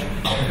debate,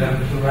 we have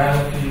the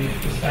plurality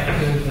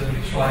perspectives that we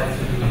try to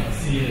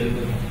see in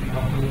the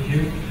company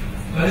view.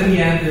 But in the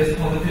end, there's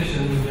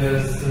politicians,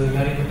 there's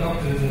medical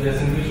doctors, and there's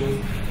individuals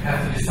who have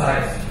to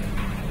decide.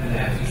 And they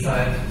have to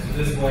decide to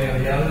this way or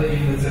the other,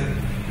 even it's a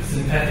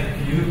synthetic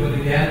view, but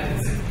again,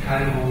 it's a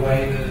kind of a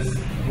way that is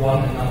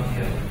one and not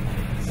the other.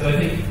 So I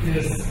think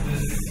there's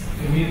this,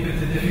 for me, a bit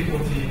the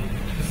difficulty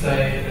to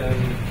say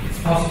it's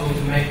possible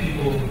to make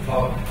people,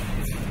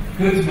 it's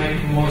good to make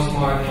people more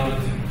smart in order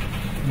to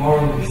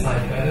morally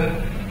decide better,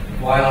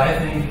 while I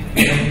think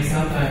maybe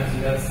sometimes,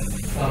 and that's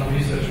some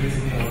research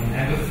recently on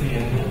empathy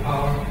and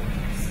willpower,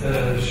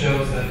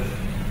 shows that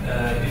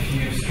if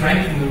you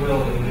strengthen the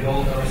will in the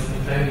old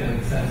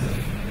Aristotelian sense of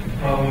the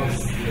problem is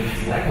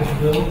the lack of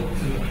will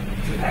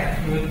to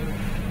act good,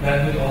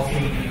 that would also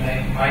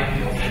might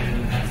be also an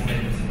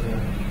enhancement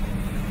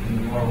in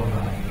the moral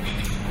life.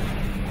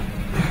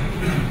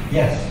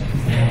 Yes.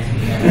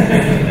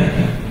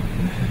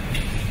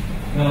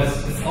 No,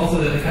 it's also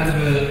a kind of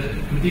a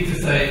critique to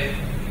say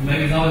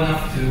maybe it's not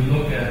enough to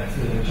look at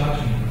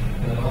judgment,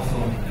 but also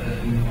on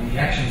the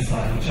action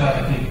side, which are, I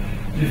think,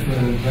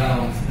 different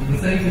grounds. And the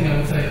same thing I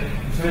would say,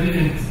 it's very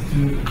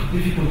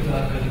difficult to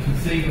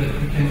think that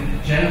we can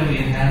generally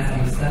enhance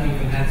understanding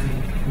of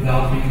enhancement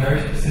without being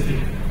very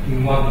specific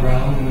in what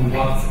ground and in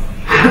what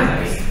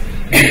context.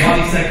 And what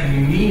exactly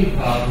we mean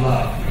about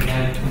love. And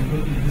I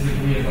completely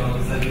disagree about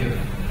this idea of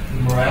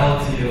the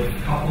morality of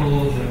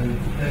couples, and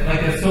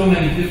like there's so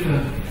many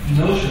different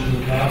notions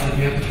of love that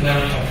we have to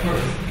clarify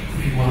first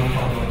if you want to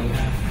talk about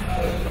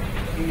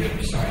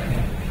enhancement. Sorry.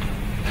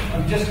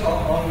 Just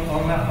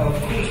on that,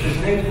 of course, there's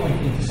no point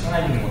in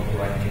deciding what the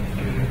right thing to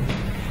do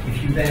if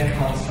you then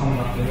can't sum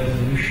up the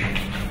resolution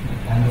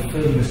and the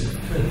firmness of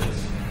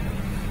purpose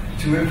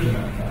to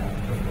implement that.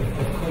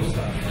 Of course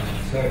that's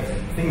right. So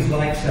things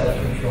like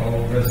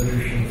self-control,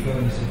 resolution,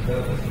 firmness of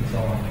purpose and so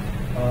on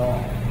are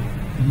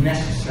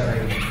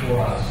necessary for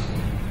us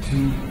to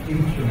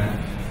implement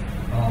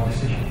our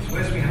decisions.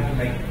 Whereas we have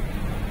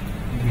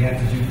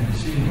to do the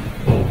decision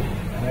making.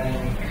 And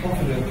I'm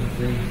confident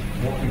that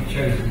what we've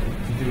chosen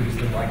to do is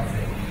the right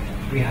thing.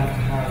 We have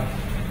to have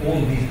all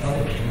of these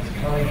other things,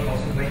 courage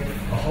possibly,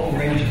 a whole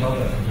range of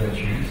other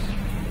virtues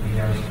in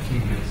the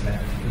Aristotelian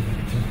sense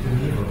to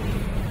deliver all of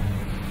them.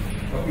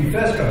 But we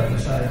first got to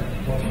decide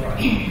what's right.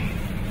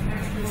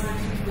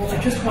 Well, I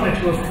just wanted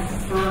to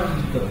affirm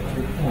the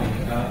point.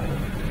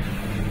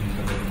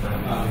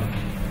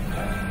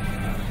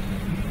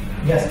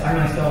 Yes, I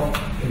myself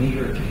am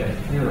eager to get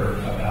clearer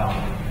about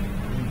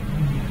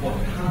what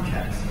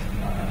context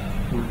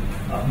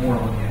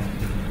moral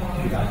enhancement is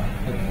talking about.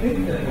 I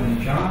think that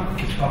when John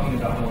was talking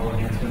about moral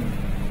enhancement,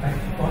 I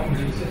thought he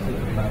was specifically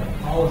talking about the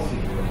policy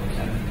world.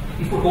 And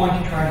if we're going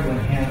to try to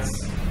enhance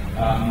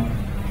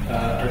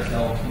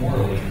ourselves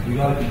morally, we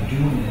ought to be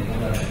doing it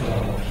at a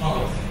level of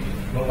policy.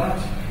 Well,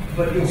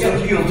 but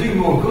you'll do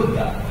more good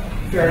that way.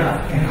 Fair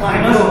enough. And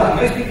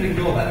most people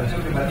ignore that. We're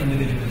talking about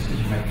individual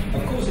decision making.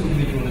 Of course,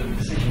 individual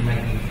decision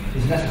making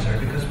is necessary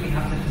because we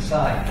have to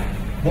decide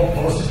what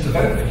policies to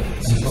vote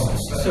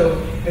for.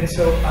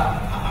 So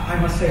I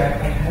must say I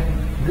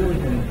hadn't really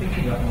been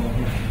thinking about moral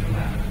enhancement in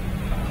that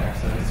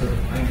context. And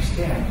I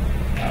understand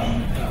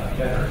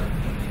better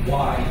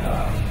why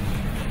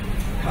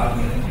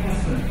cognitive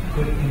enhancement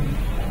could,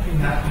 in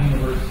that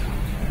universe,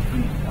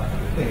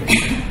 things.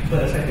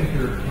 But as I think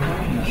you're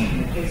reminding us, in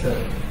the case of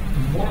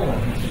moral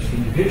enhancements to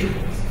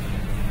individuals,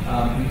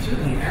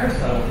 certainly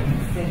Aristotle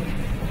didn't think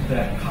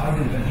that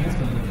cognitive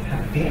enhancement would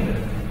have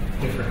damage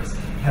difference,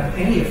 have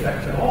any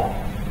effect at all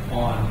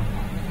on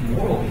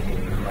moral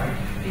behavior, right?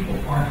 People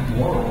aren't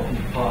moral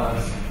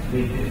because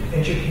they've been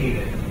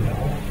educated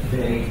well.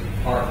 They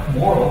are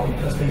moral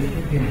because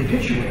they've been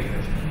habituated.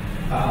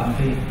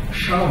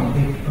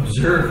 They've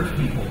observed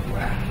people who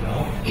act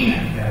well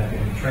and have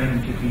been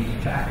trained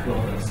to act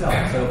well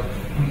themselves.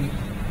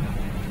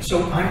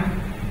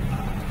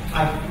 I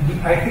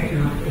think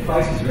your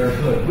advice is very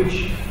good.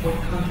 What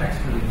context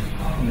are we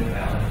talking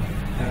about?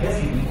 I guess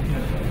even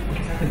what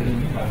exactly do you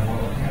mean by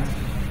moral enhancement?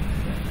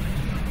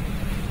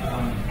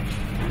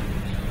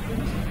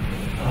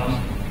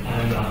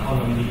 I'm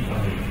on the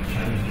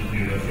Chinese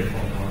University of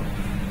Hong Kong.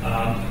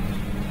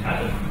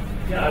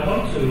 I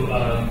want to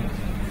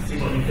see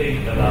what you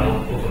think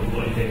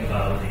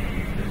about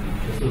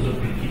the social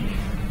critique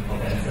of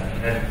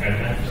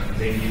enhancement.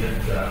 Maybe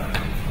that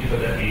people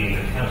that in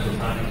the kind of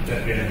society that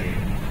we are in,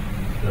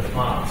 the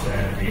smart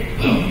and the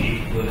wealthy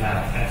will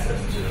have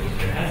access to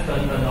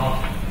enhancement, but not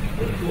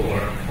the poor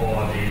or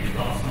the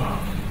not smart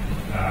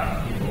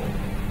people.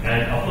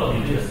 And of course,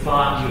 if you're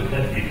smart, you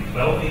can be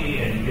wealthy,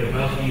 and if you're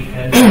wealthy, you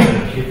can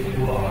have kids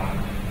who are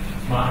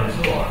smart and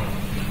so on.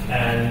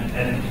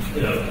 And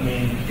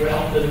very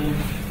often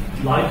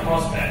life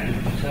prospect is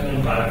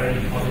determined by a very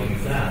important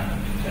exam,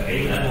 the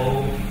A-level,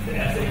 the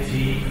SAT,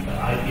 the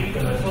IB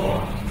exam, and so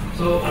on.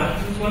 So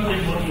I'm just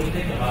wondering what you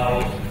think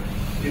about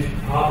this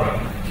problem.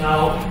 Now,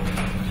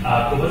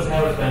 Professor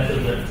Harris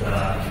mentioned that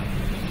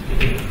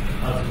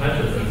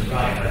consequences and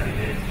strike, I think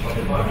it's from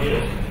the point of view.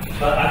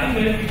 But I think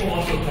many people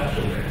also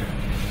question it.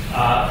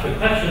 The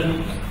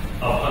question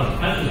of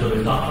consequences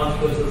or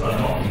consequences are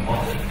not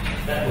important.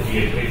 That would be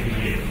a crazy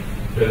view.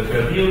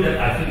 The view that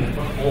I think is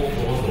much more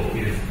plausible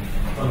is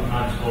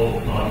sometimes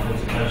called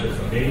non-consequential.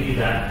 So maybe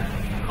that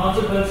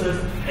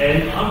consequences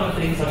and other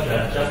things such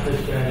as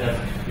justice, fairness,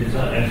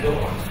 desert, and so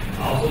on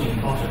are also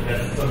important.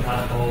 That's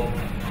sometimes called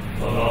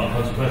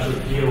non-consequential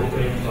deal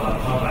framed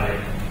by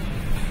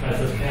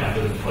Francis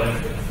Campbell, for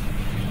instance.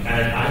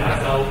 And I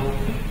myself,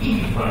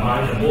 in my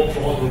mind, the more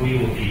plausible view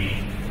would be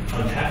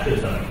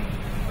contactism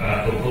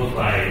proposed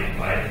by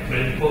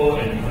many people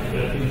and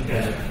particular things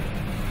that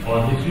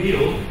on this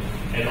field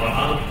and on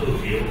other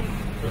people's field,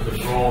 such as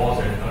laws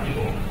and other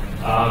people,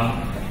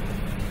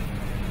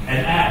 an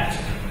act,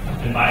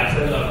 and by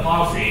extension of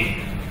policy,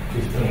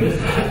 is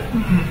permissible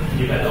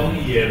if and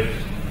only if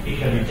it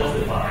can be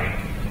justified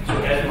to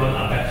everyone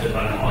affected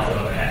by the concept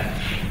of the act.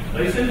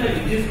 But it seems that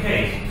in this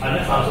case,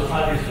 unless our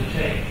society is to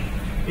change,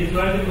 it's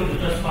very difficult to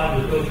justify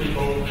with those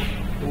people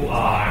who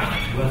are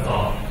worse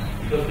off,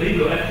 because they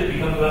will actually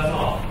become worse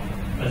off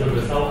as a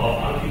result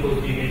of other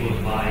people being able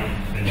to buy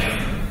and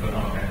but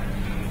not that.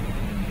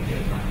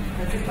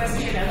 There's a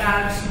question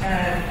about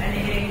an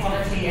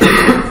inequality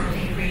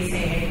and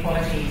increasing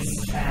inequalities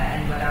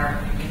and whether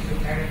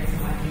utilitarianism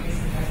might be a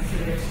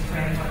suited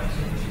framework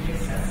to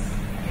discuss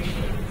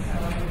initially.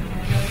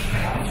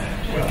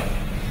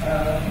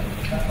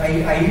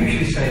 I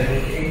usually say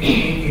that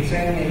it's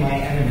only my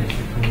enemies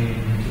that call me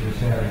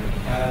utilitarian.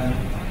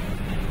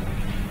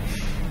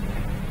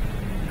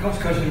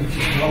 Consequently, it's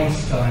just one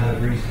style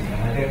of reasoning,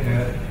 and I don't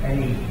know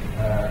any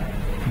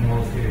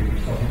moral theory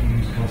which doesn't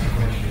use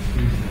consequentialist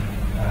reasoning.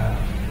 I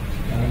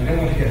don't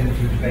want to get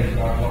into a debate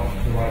about what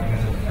the right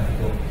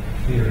metaphysical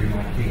theory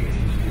might be. It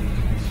seems to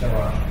be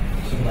sterile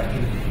sort of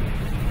activity.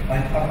 But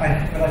I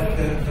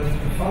think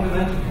the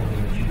fundamental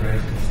problem that you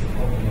raised is the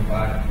problem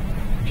about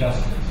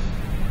justice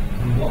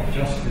and what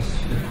justice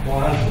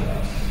requires of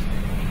us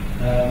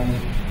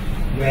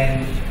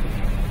when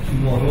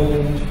not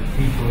all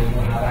people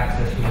will have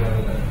access to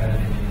whatever the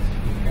benefit is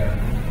going.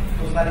 Of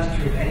course, that is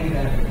true of any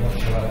benefit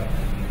whatsoever.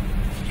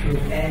 It's true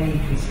of any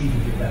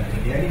conceivable benefit.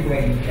 The only way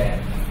you get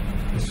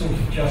the sort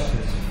of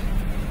justice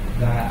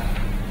that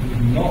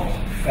would not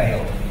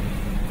fail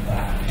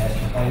that test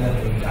is by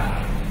leveling it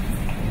out.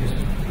 Just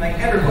make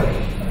everybody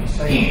at the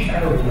same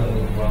terrible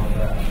level of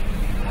welfare.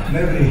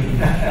 Everybody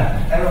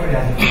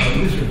has a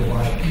miserable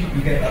life.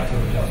 You get that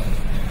sort of justice.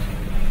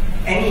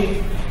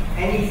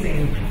 Anything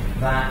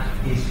that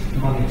is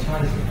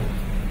monetizable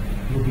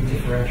will be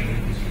differentially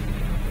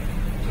distributed.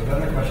 So then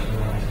the question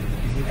arises,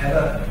 is it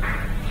ever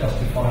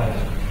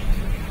justifiable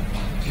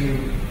to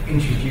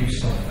introduce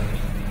something,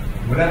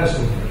 whatever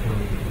sort of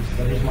economy it is,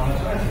 that is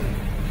monetizable?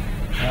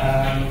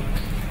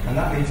 And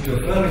that leads to a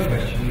further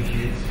question, which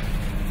is,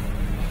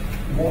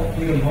 what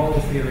would a moral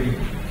theory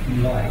be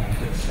like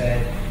that said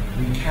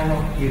we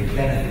cannot give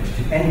benefits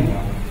to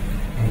anyone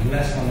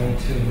unless and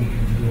until we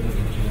can deliver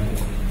them to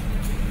all?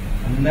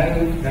 And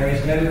no, there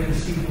is no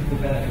conceivable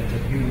benefit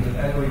that humans have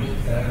ever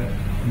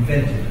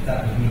invented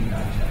that would meet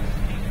that test.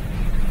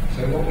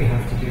 So what we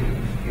have to do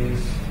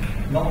is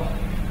not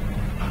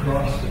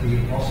grasp at the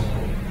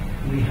impossible.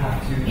 We have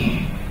to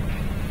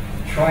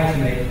try to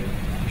make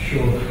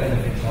sure that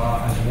benefits are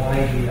as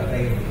widely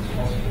available as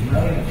possible,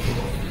 knowing, of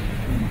course,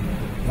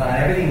 that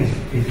everything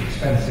is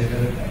expensive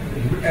and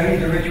only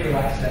the rich will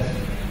access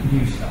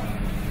new stuff,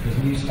 because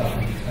new stuff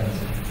is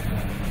expensive.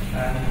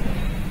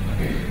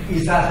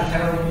 Is that a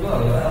terrible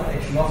world? Well,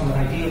 it's not an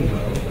ideal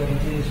world, but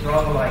it is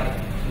rather like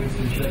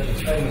Winston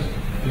Churchill's famous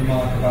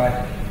remark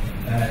about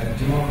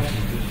democracy.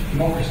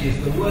 Democracy is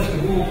the worst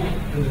of all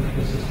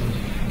political systems,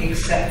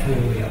 except for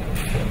all the others.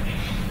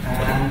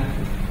 And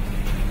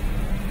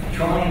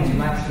trying to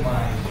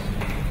maximize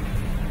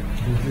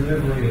the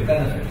delivery of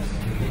benefits to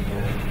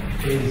people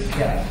is,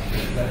 yes,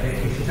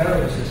 it's a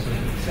terrible system,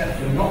 except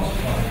for not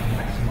trying to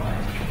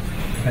maximize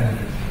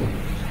benefits.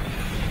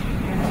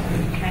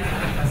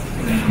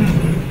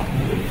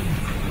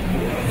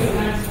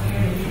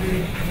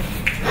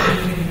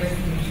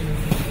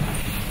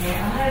 I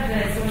have a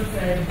sort of a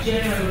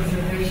general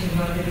observation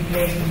about the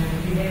debate, and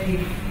we have the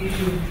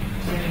issue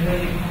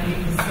generally how it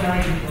was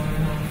guided or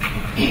not.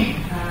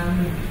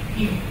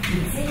 It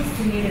seems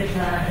to me that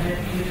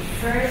the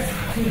first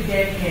 2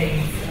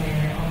 decades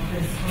of the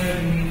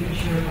scholarly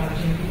literature about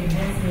genetic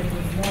enhancement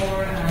was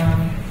more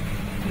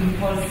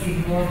impulsive,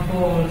 more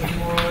bold,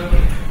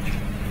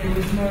 there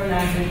was more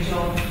language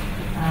of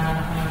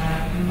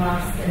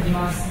must and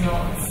must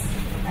nots.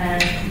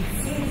 And it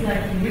seems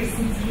like in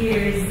recent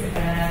years,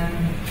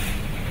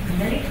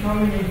 many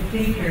prominent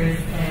thinkers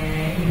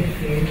in the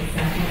field,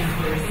 such as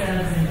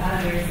yourselves and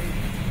others,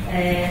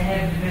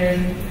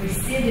 have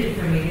receded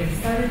from it. They've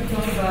started to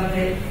talk about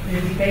the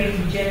debate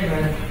in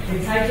general, the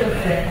title of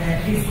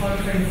this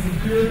conference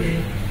included,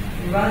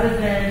 rather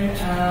than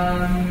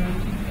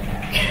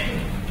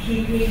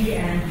keeping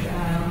and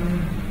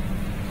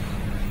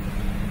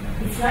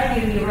it's like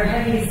you were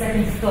having a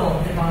second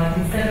thought about,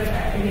 instead of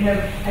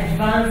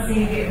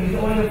advancing with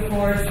all your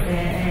force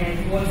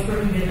towards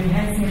proving that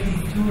enhancement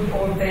is good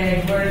or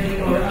bad, worthy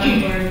or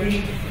unworthy,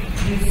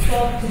 you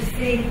stop to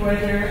think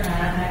whether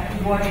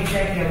what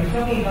exactly are we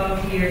talking about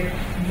here,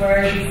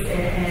 where this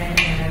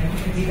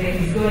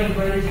debate is going,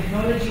 where the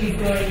technology is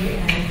going,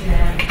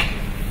 and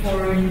for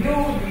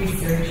new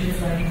researchers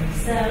like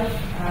myself,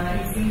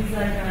 it seems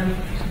like I'm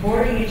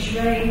boarding a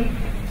train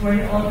when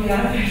all the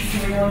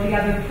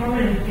other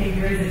prominent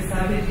thinkers have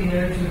started, to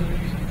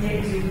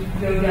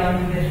go down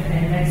to the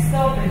next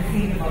stop and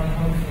think about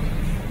how to.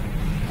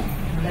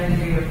 Let me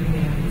hear your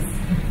opinion on this.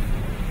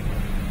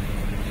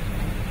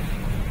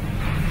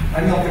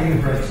 I'm not going to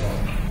break song.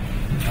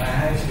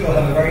 I still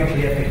have a very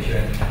clear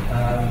picture.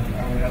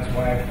 That's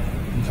why I've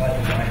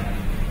entitled my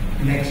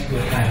next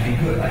book "How to Be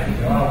Good." I think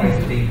there are ways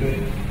of being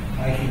good. I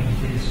think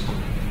it is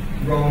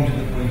wrong to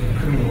the point of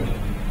criminal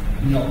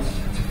not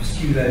to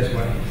pursue those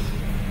ways.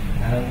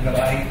 But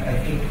I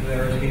think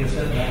there has been a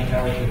certain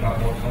mentality about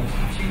what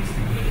constitutes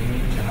the good. We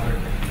need to have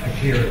a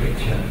clearer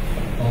picture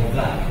of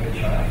that,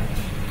 which I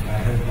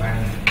hope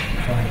I'm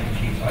trying to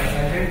achieve. So I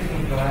don't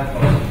think that I've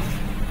got,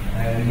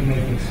 you may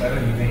think so,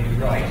 and you may be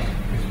right,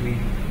 because we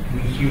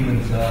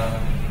humans are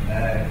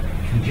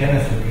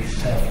congenitally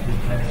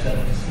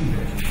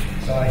self-deceiving.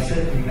 So I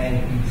certainly may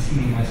be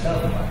deceiving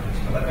myself about this,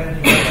 but I don't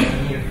think that's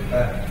any of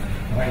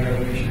my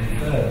revolutionary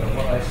further. But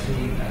what I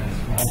see as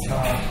my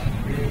task,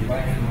 really,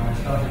 right from when I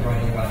started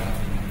writing about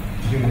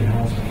human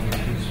enhancement,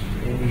 which was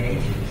in the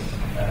 80s,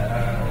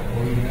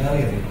 or even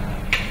earlier than that,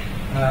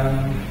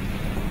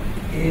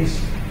 is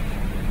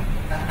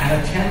an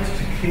attempt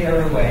to clear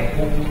away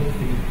all of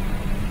the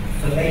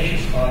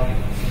fallacious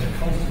arguments that are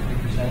constantly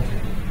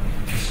presented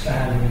to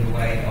stand in the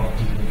way of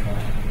people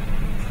trying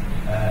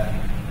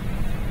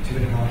to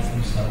enhance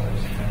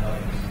themselves and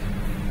others.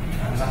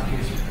 And that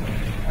is,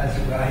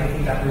 I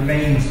think that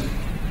remains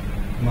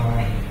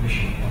my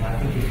mission. And I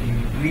think if you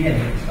read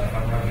any of the stuff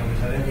I'm writing on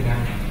this, I don't think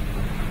I'm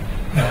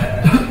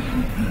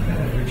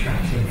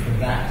retracting from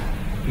that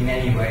in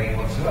any way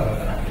whatsoever.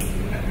 But I think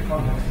in the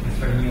context of this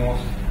very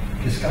nuanced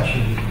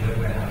discussion that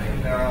we're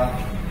having, there are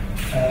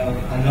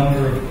a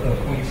number of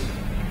points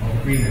of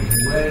agreement. And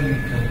where you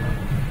can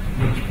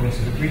reach points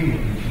of agreement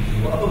with people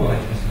who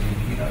otherwise disagree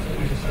with you, that's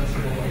always a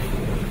sensible way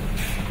forward.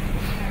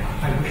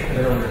 I wish that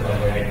earlier, by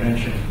the way, I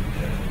mentioned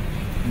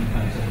in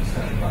kinds of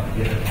discussion about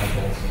the given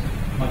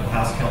Michael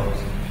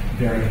Haskell's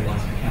very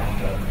nuanced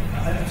account of,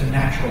 it's a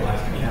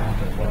naturalized account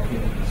of what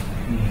feelings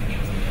mean,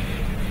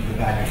 the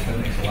baggage that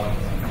makes a lot of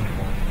us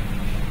uncomfortable.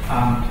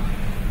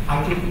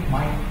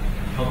 My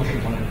publisher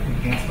wanted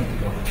enhancement to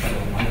go for the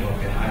title of my book,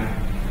 and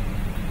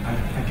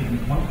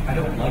I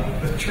don't like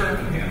the term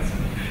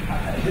enhancement.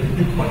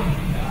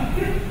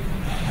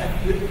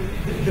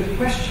 The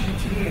question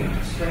to me, and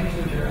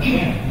strangely there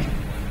again,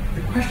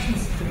 the question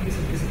to me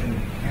isn't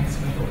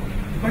enhancement.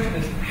 The question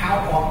is how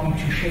ought we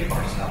to shape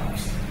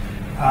ourselves?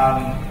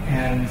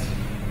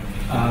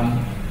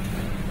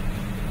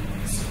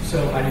 So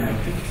I don't know,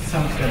 to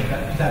some extent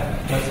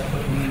that does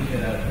put me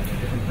in a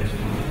different place from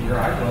where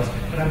I was.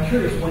 But I'm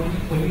curious,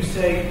 when you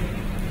say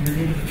you're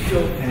new to the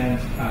field and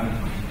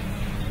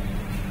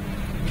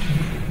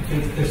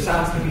there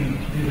seems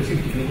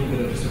to be a little bit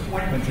of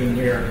disappointment in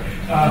where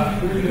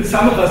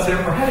some of us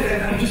are headed,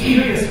 and I'm just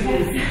curious.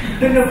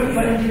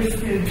 But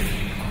understood.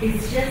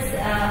 It's just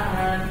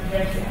that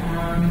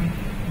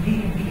the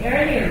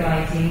earlier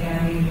writing, I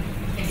mean,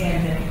 again,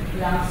 the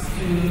last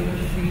 2 or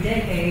 3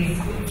 decades,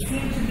 it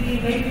seemed to be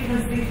maybe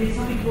because the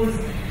topic was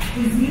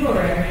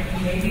newer,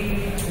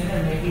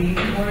 maybe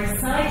more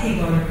exciting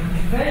or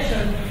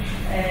controversial.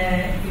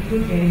 It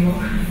could be more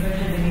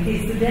controversial than it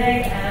is today.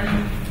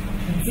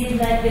 It seemed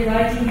that the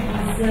writing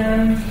was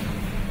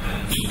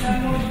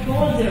somewhat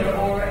bolder,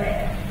 or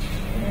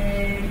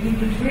you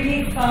could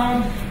really found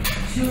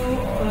two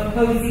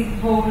opposing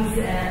poles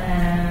in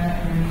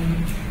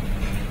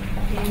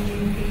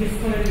the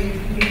scholarly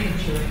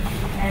literature.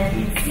 And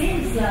it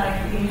seems like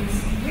in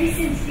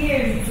recent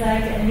years, it's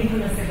like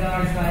Nicholas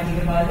Agar is writing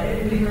about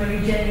liberal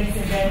eugenics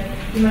and then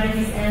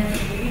humanities, and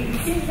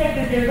it seems like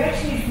the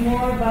direction is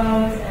more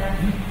about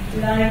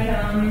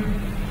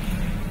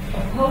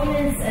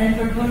opponents and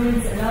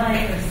proponents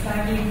alike are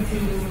starting to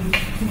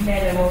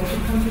meddle or to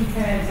come to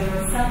terms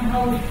or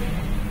somehow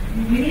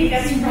really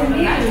that's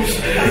problematic. it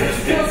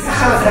still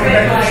Sounds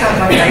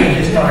like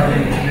ages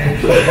starting.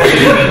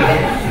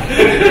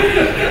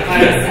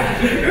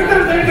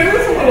 There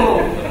was a little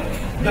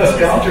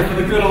nostalgia for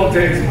the good old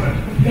days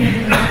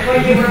when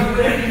you were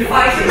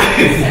fighting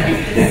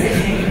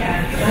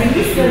I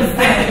miss those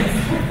times.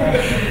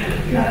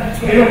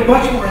 they were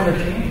much more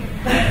entertaining.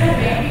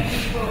 Maybe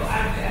people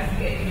are just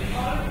getting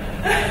on.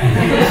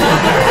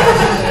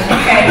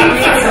 Okay, we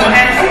need some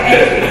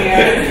anti-aging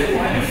here.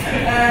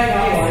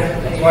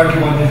 That's why we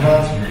want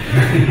enhancement.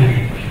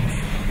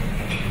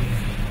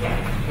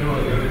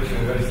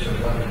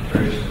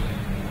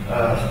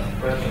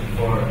 Question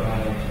for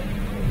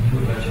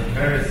Professor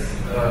Parens.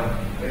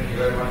 Thank you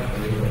very much for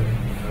your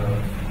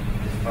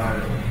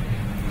inspiring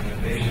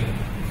presentation,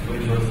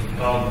 which was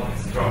calm and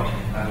strong.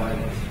 I like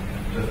it,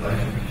 just like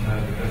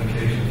the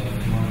presentation of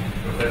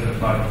Professor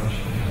Parens.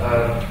 I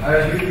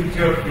was reading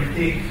your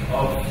critique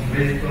of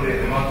basically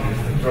a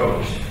modernist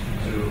approach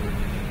to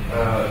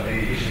the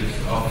issues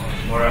of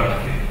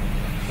morality.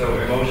 So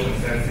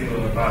emotions and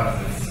similar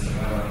passes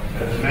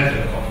as a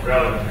measure of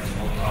relevance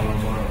of our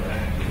moral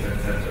actions,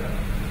 etc.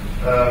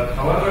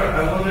 However,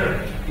 I wonder,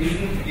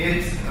 isn't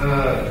it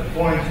the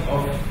point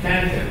of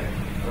Kantian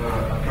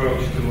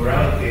approach to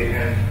morality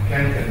and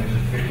Kantian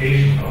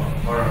justification of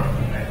moral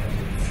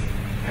activities?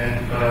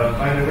 And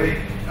by the way,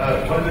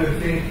 what do you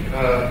think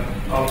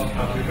of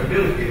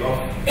applicability of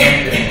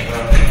Kantian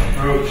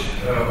approach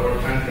or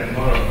Kantian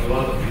moral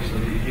philosophy to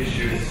the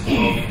issues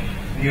of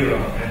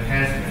neural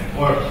enhancement,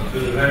 or to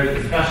the very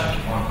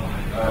discussion on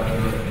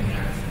neural enhancement?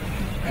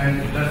 And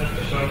just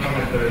a short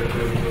commentary to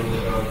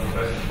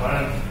Professor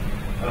Parens.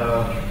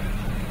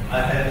 I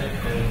had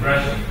an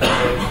impression that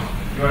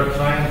you are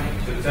trying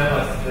to tell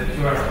us that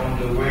you are on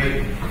the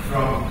way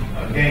from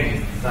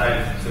against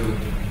side to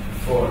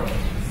for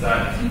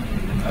side.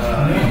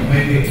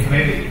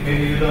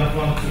 Maybe you don't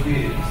want to be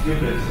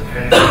stupid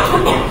and you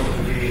want to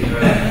be a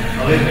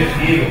little bit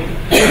evil.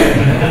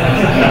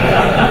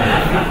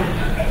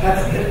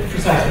 That's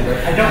precisely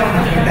right. I don't want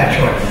to make that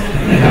choice.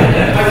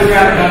 I would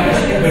rather not be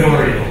stupid or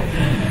evil.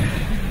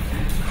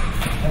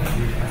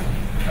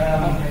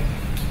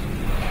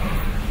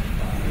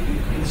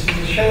 This is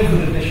a shameful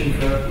admission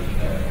for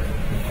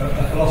a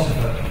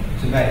philosopher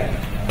to make.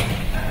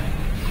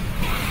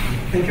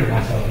 Think of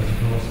myself as a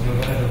philosopher,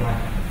 whatever my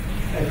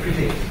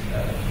critics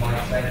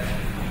might say.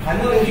 I'm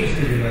not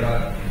interested in whether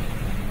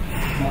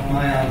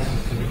my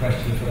answers to the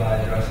questions that I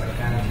address are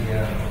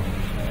Kantian or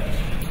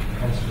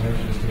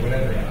conservationist or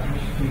whatever. I'm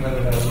interested in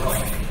whether they're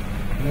right.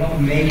 They're not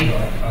made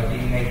right by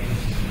being made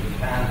consistent with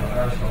Kant or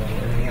Aristotle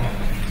or anything else.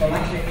 So I'm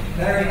actually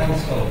very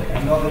unscholarly.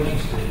 I'm not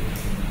interested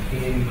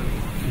in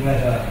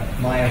whether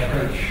my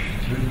approach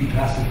would be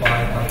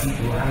classified by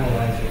people who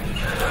analyze it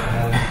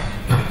as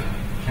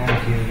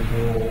Kantian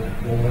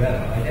or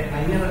whatever.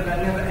 That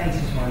never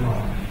enters my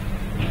mind.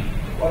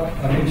 What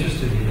I'm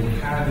interested in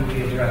is how do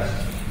we address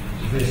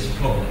this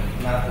problem.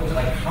 Now, of course, I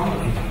come at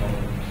these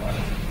problems.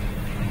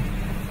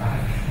 I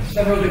have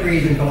several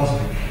degrees in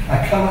philosophy.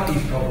 I come at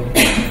these problems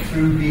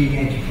through being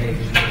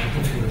educated in a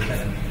particular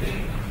set of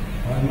traditions.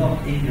 I'm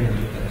not ignorant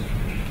of those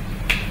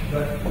traditions.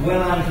 But when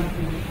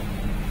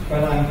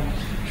I'm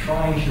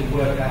trying to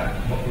work out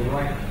what the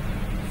right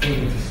thing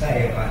to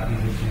say about these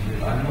issues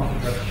is, I'm not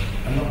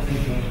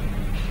thinking,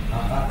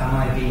 am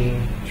I being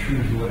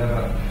true to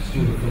whatever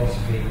school of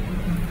philosophy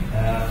I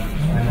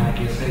might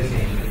be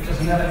associated with? It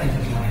just never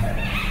enters my head.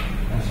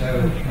 And so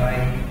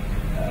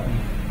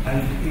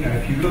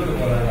if you look at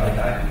what I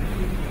write,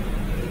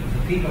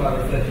 the people I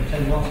refer to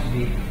tend not to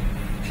be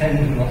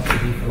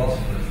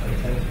philosophers. They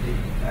tend to be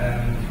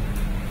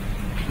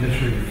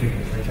literary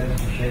figures. They tend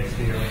to be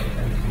Shakespeare, or they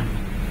tend to be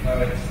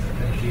poets,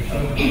 they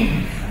tend to be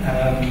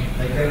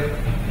they go,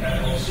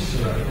 or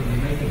Cicero, when you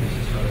may think of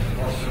Cicero as a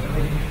philosopher,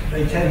 but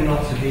they tend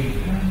not to be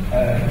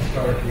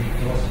historically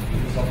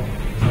philosophical.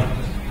 That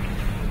just,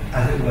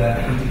 as it were,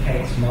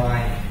 indicates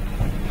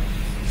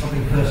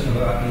something personal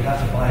about me.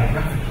 That's a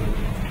biographical one.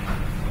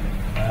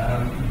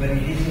 But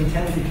it is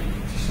intended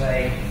to say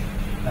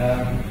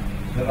that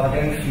I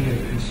don't feel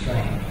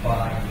constrained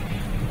by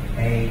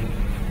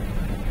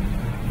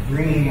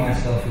bringing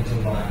myself into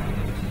line with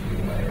a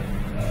particular way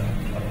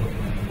of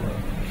looking at the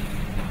world.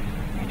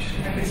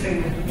 I could say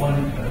one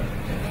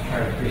try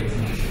to create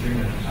some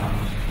disagreement.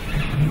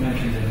 You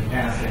mentioned in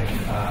passing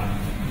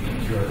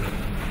your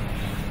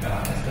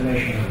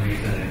explanation of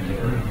reason and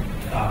your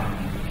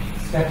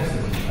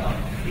skepticism about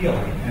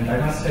feeling. And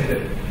I must say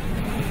that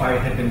if I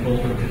had been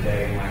bolder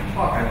today in my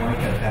talk, I might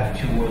have had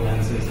two more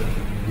lenses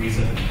of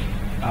reason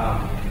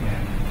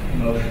and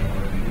emotion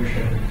or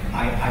intuition.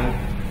 I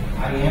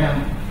am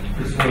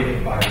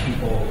persuaded by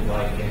people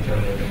like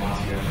Antonio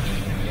Damasio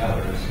and the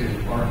others who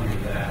argue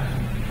that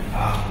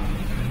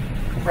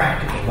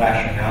practical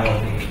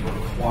rationality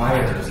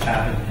requires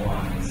having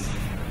one's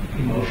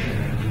emotion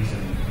and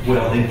reason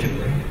well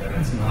integrated. That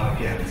it's not,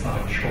 again, it's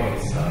not a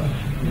choice of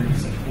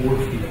reason or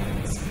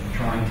feelings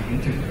trying to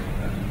integrate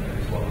them. That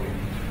is what we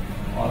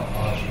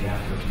ought to be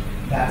after.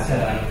 That said,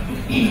 I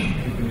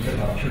think we said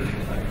about Churchill.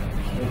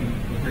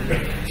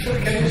 So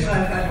can I just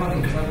add one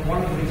thing? Because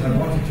one of the things I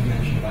wanted to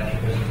mention about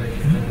your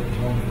presentation that was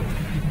wonderful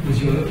was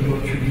your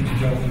tribute to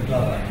Jonathan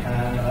Glover.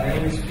 And I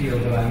always feel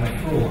that I'm a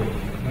fraud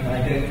when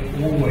I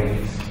don't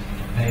always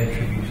pay a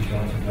tribute to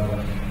Jonathan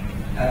Glover.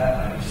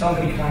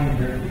 Somebody kind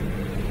of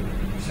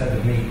said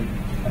of me,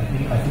 I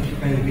think it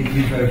may be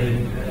you voted,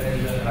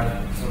 that I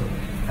sort of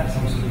had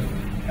some sort of,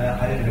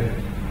 I don't know,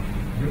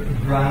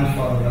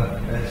 grandfather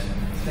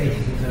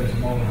status in terms of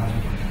modern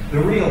husband. The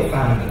real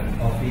founder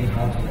of the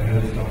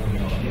ENHANCEMENT was Jonathan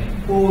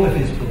Glover. All of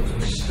his books were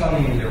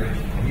stunningly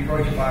original. He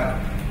wrote about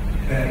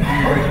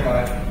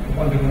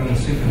Wonder Woman and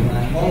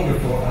Superman long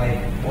before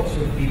what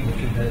sort of people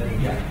should there be.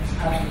 Yeah, it's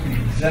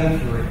absolutely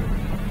exemplary,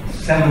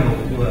 seminal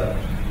work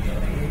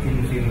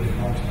in the field of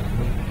ENHANCEMENT.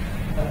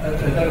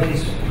 Although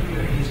his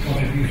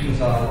contributions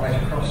are right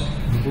across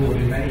the board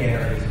in many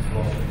areas of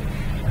philosophy,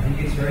 I think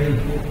it's very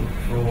important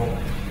for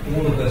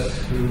all of us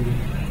who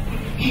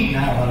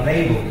now are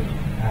labelled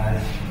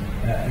as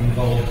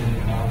involved in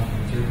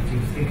enhancement to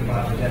think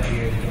about the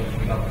decade of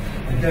Jonathan Glover.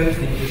 I don't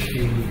think this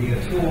field would be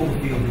at all the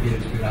field it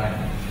is without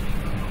him.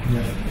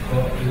 Yes.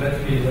 Well, let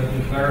me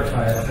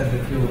clarify. I said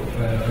that you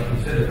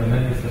consider the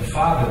man is the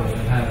father of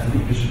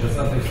enhancement. You should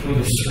not exclude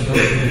the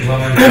disability as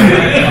well. I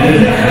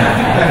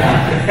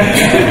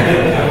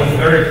was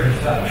very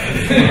precise.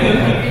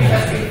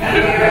 I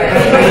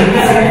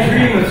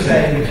dream of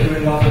saying that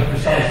you're not a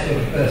precise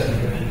sort of person,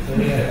 Richard. So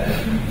yeah.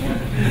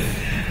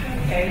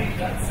 Okay, we've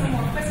got some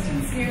more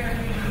questions here.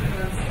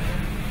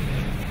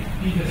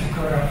 Peter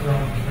Sikora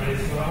from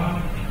Bratislava.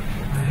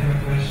 I have a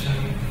question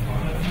for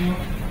one of you.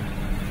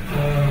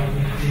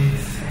 With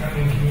this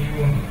having new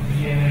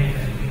DNA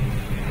editing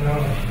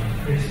technology,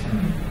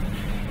 CRISPR,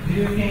 do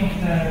you think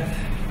that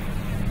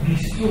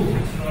these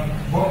tools, not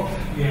what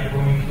we are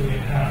going to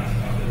enhance,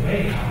 but the way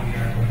how we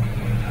are going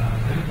to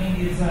enhance, do you think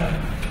is a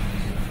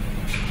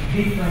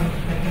different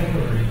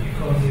category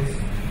because it's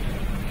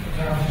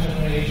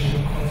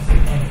transgenerational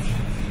consequences?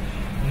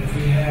 And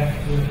we have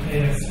to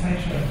pay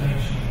special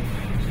attention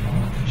to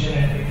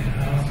genetic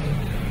enhancement.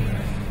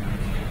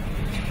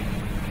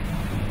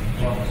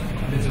 Well,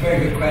 it's a very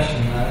good question.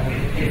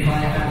 If I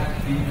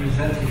had been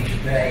presenting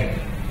today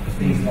the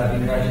things that I've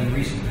been writing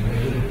recently,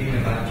 it would have been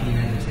about gene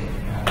editing.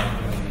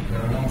 There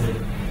are a number of...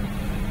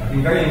 I've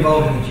been very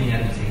involved in the gene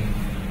editing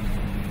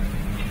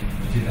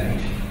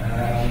debate.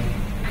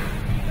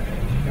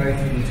 Going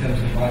through in terms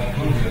of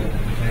mitochondrial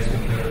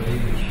replacement therapy,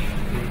 which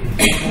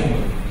is a form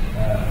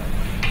of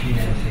gene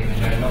editing, and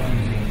they're not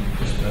using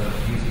CRISPR,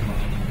 using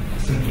much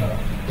simpler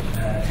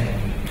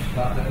technique.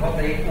 But what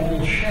they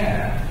all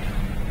share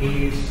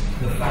is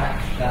the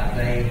fact that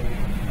they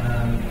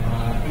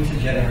are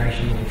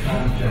intergenerational,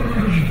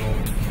 transgenerational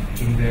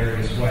in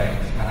various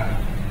ways.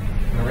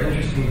 There are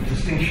interesting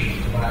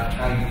distinctions about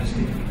how you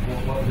distinguish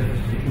what the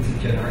difference between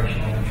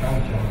intergenerational and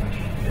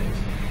transgenerational is.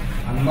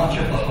 And much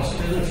of the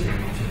hostility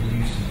to the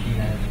use of gene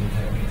editing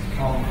techniques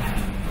come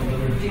from the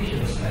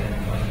ridiculous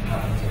statement that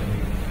happens of the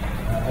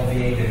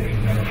Oviedo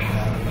Convention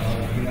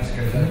of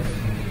UNESCO's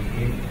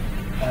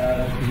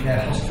in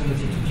their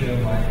hostility to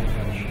germline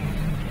intervention,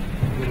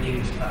 which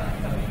is,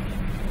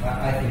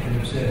 I think, an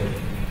absurdity.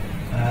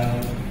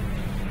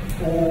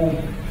 All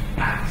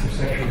acts of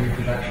sexual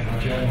reproduction are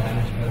germline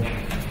intervention,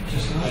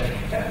 just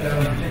they're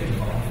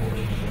unpredictable,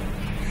 unfortunately.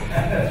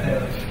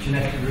 They're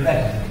genetically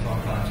related, as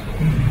sometimes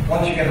called.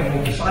 Once you get a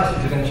more precise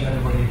intervention,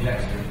 everybody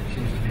objects to it. It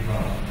seems to be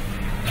rather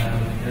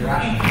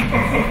irrational.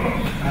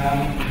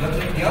 But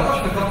the others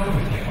forgot to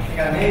think. I think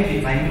I may be,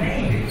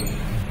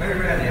 very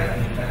rarely I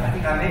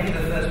think I may be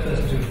the first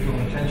person to have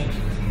drawn attention to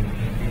this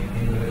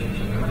in the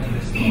literature. There are many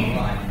listening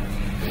online.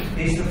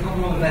 Is the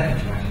problem of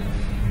epigenetics.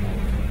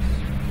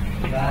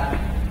 That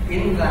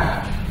in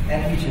that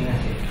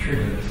epigenetic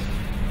triggers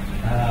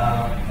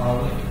are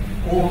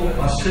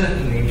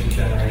certainly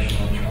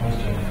intergenerational and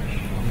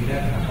transgenerational. We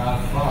don't know how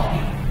far,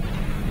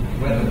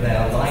 whether they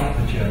are like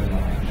the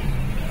germline,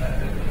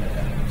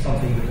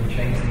 something that will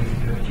change things in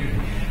perpetuity,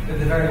 but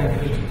they're very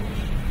unpredictable.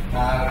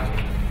 Now,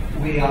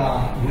 we,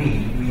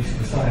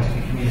 the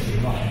scientific community,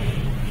 not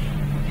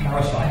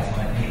parasites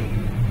like me,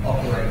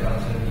 operate,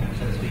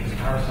 so to speak, as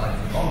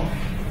parasites on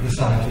the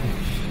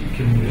scientific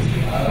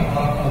community,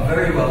 are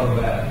very well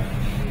aware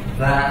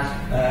that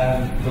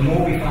the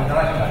more we find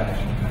out about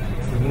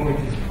epigenetics, the more it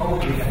is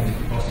probably going to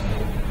be possible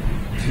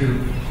to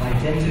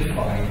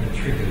identify the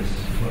triggers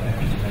for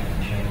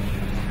epigenetic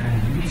changes and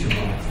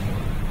utilize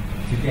them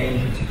to gain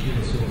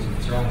particular sorts of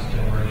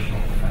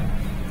transgenerational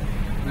effects.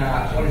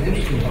 Now, what is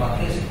interesting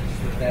about this is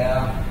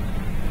that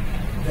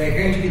they're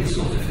going to be the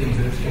sorts of things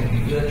that it's going to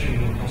be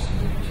virtually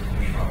impossible to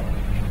control.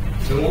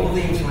 So all of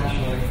the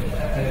international,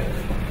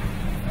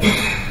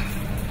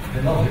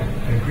 they're not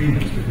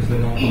agreements because they're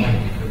not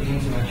binding, but the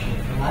international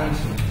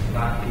pronouncements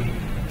about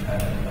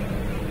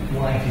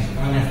why it is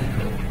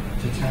unethical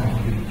to tamper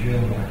with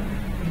germline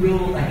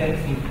will, I don't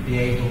think, be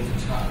able to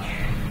touch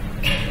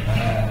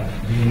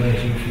the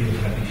emerging field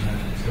of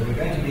epigenetics. So we're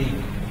going to be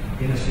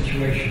in a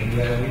situation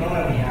where we not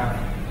only have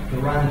the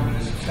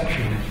randomness of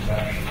sexual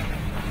reproduction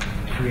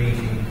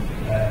creating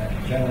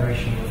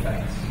generational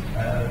effects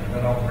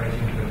that operate in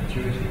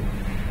perpetuity,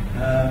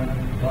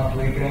 but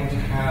we're going to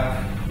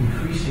have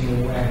increasing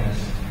awareness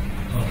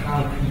of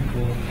how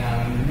people can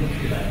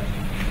manipulate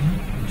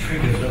the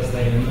triggers as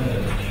they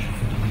emerge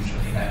from these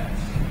effects.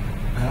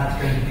 And that's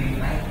going to be,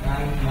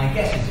 my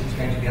guess is it's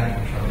going to be out of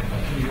control. I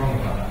could be wrong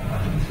about that, but I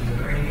think this is a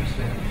very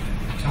interesting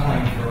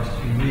time for us to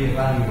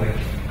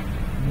reevaluate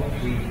what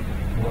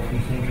we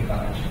think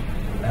about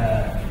the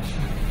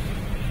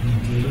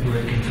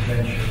deliberate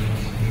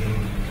interventions in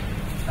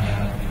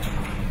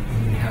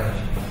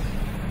inheritance.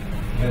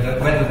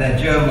 Whether they're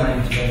germline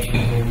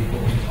interventions or we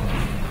call them.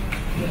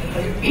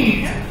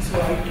 So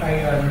I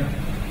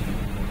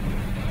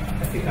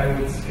think I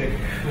would stick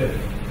with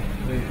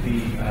the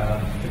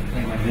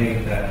claim I made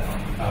that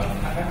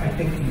I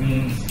think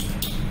means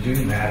do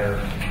matter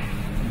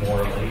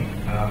morally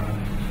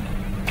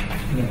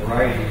in a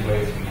variety of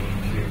ways we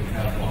need to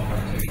have long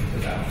conversations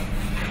about.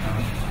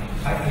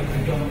 I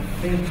don't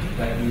think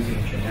that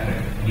using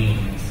genetic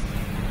means,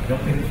 I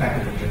don't think the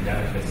fact that the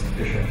genetic is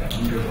sufficient to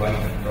underwrite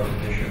the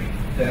prohibition.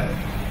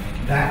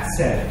 That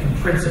said, in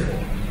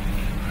principle,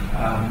 I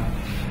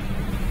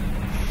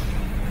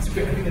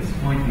think it's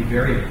going to be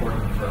very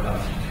important for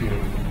us to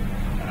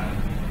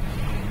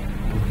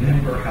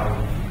remember how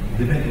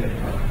limited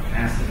our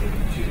capacity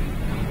to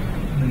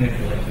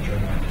manipulate the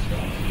germline is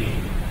going to be.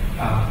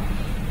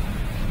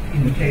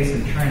 In the case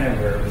in China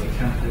where it was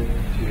attempted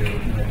to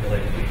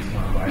manipulate these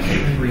non-viable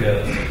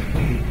embryos, it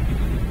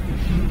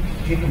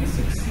didn't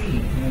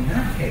succeed. And in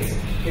that case,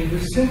 it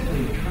was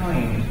simply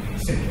trying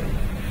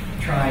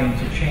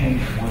to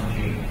change one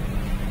gene.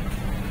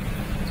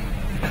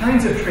 The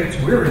kinds of traits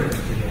we're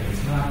interested in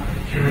is not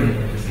curing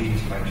a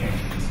disease by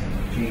changing the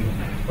single gene,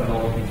 but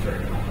all of these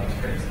very complex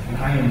traits. And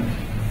I am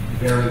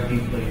very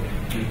deeply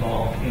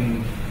involved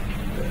in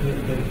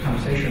the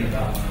conversation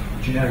about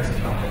genetics of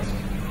complex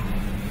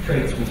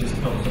traits, which is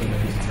published in the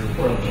Institute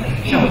of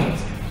Genetic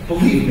Intelligence.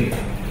 Believe me,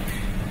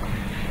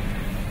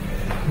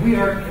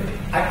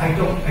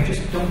 I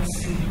just don't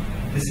see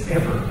this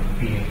ever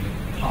being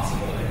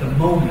possible. At the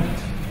moment,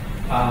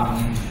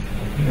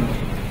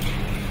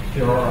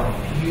 there are a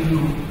few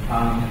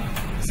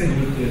single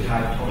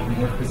nucleotide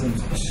polymorphisms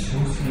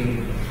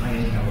associated with high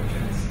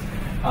intelligence.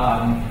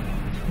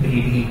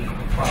 Maybe,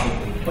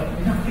 probably, but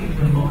nothing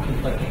remotely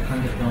like the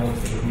kind of knowledge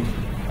that would be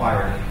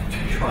required to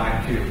try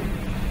to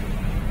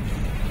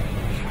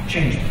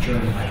change the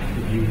germline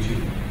with you to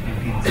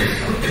enhance it.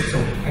 So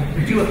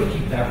we do have to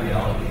keep that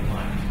reality in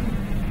mind.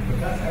 But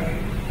that's how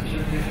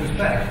with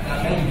respect, that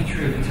may be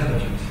true of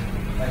intelligence.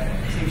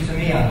 It seems to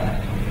me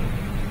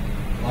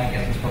my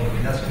guess is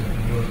probably less good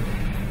than yours,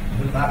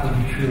 that would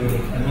be true of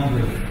a number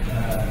of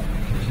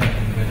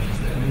genetic inventions.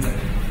 I mean,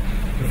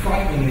 the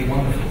frighteningly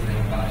wonderful thing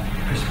about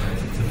CRISPR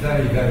is it's a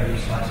very, very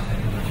precise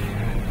technology.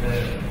 And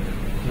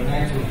when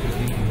I talk to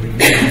people who use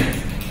it,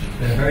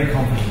 they're very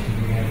confident in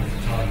being able to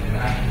target it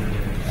accurately.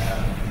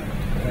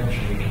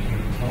 Eventually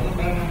computers not at the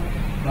moment,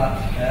 but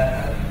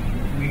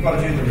we've got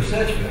to do the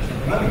research first. At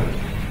the moment,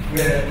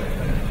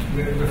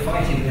 we're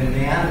fighting the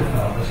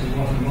Neanderthals who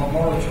want a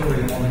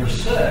moratorium on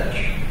research,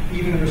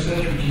 even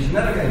research which is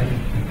never going to be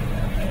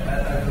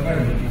at the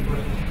moment be put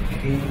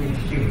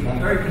into humans.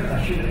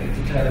 I should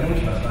declare an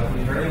interest. I've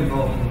been very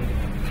involved in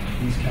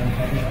these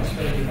campaigns. I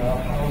spoke in our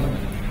parliament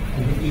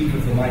on the eve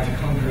of the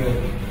mitochondrial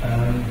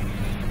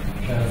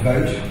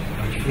vote,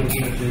 which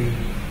fortunately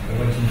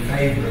went in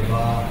favour of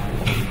our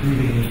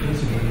approving in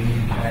principle in the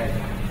UK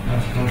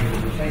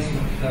mitochondrial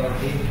replacement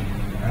therapy.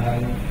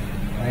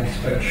 I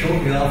spoke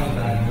shortly after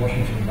that in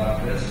Washington about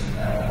this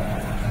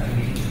at a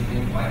meeting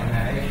within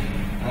ENHANCEMENT.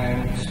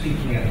 I'm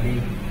speaking at the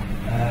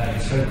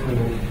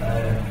so-called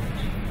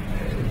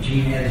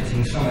gene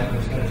editing summit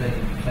that's going to take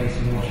place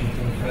in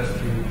Washington 1st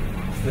through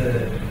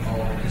 3rd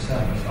of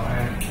December. So I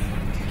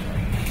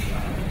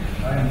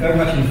am very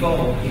much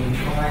involved in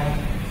trying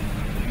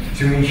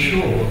to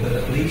ensure that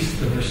at least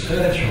the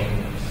research on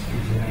this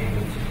is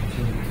enabled to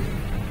continue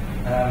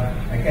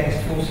against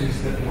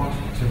forces that want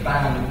to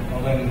ban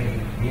not only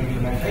the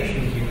implementation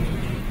of humans,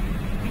 which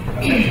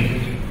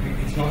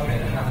it's not going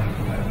to happen at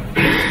the moment,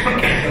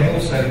 but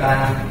also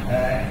ban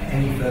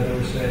any further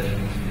research.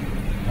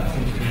 That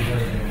seems to be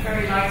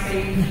very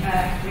likely. Maybe we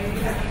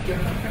have your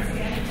conference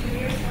again in 2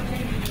 years. I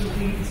think we'll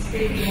be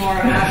speaking more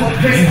about what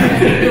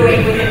CRISPR is doing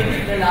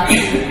within the last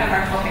year. We have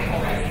our topic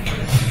already.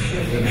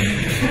 Maybe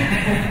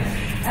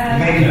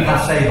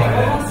passé by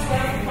then. Almost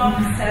 12 o'clock,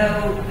 so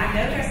I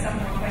know there's some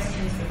more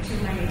questions, but too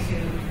many to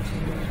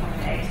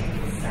accommodate in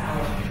this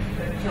hour.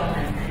 But John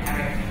and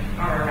Erik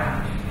are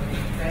around for the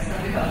rest of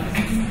the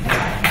conference.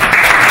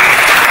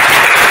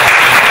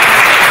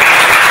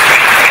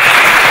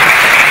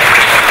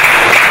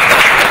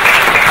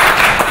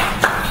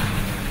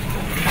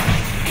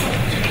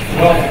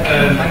 Well,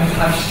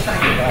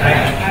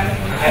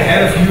 I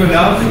had a few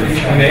announcements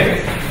to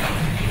make.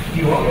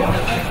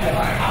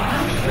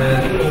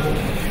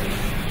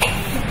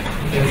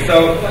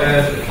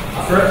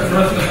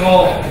 First of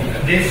all,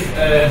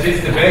 this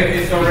debate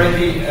is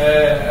already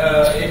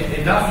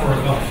enough for a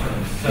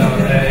conference. So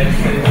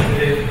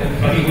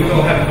but we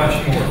will have much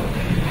more.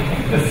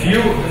 A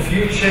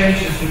few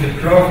changes in the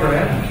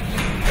program.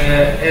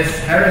 As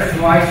Harris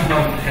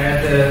Weissman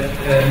had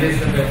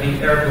listed at the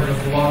airport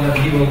of London,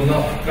 he will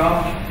not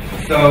come.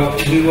 So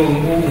we will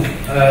move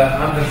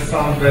Anders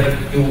Sandberg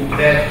to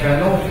that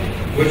panel,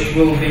 which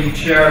will be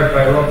chaired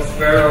by Rob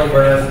Sparrow,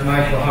 whereas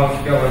Michael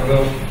Hauskeller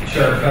will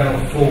chair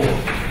panel 4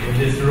 in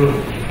this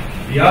room.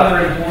 The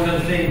other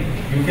important thing,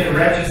 you can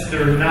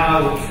register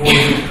now for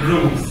the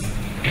cruise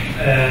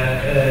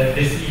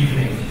this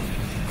evening.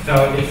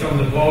 So it's on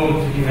the boat,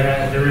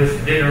 there is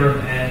dinner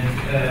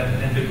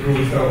and the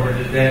cruise over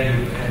the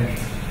Danube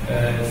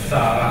and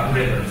Sava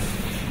rivers.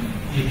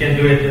 You can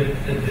do it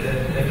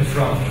at the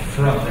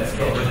front desk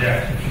over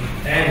there.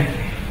 And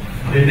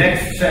the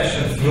next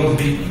sessions will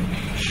be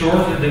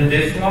shorter than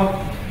this one.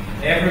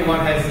 Everyone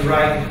has the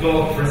right to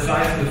talk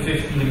precisely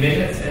 15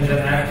 minutes, and then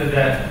after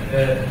that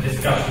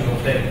discussion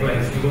will take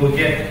place. You will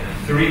get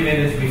 3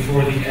 minutes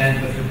before the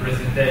end of the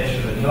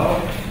presentation a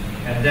note,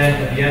 and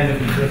then at the end of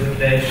the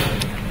presentation,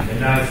 a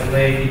nice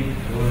lady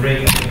will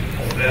ring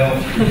a bell.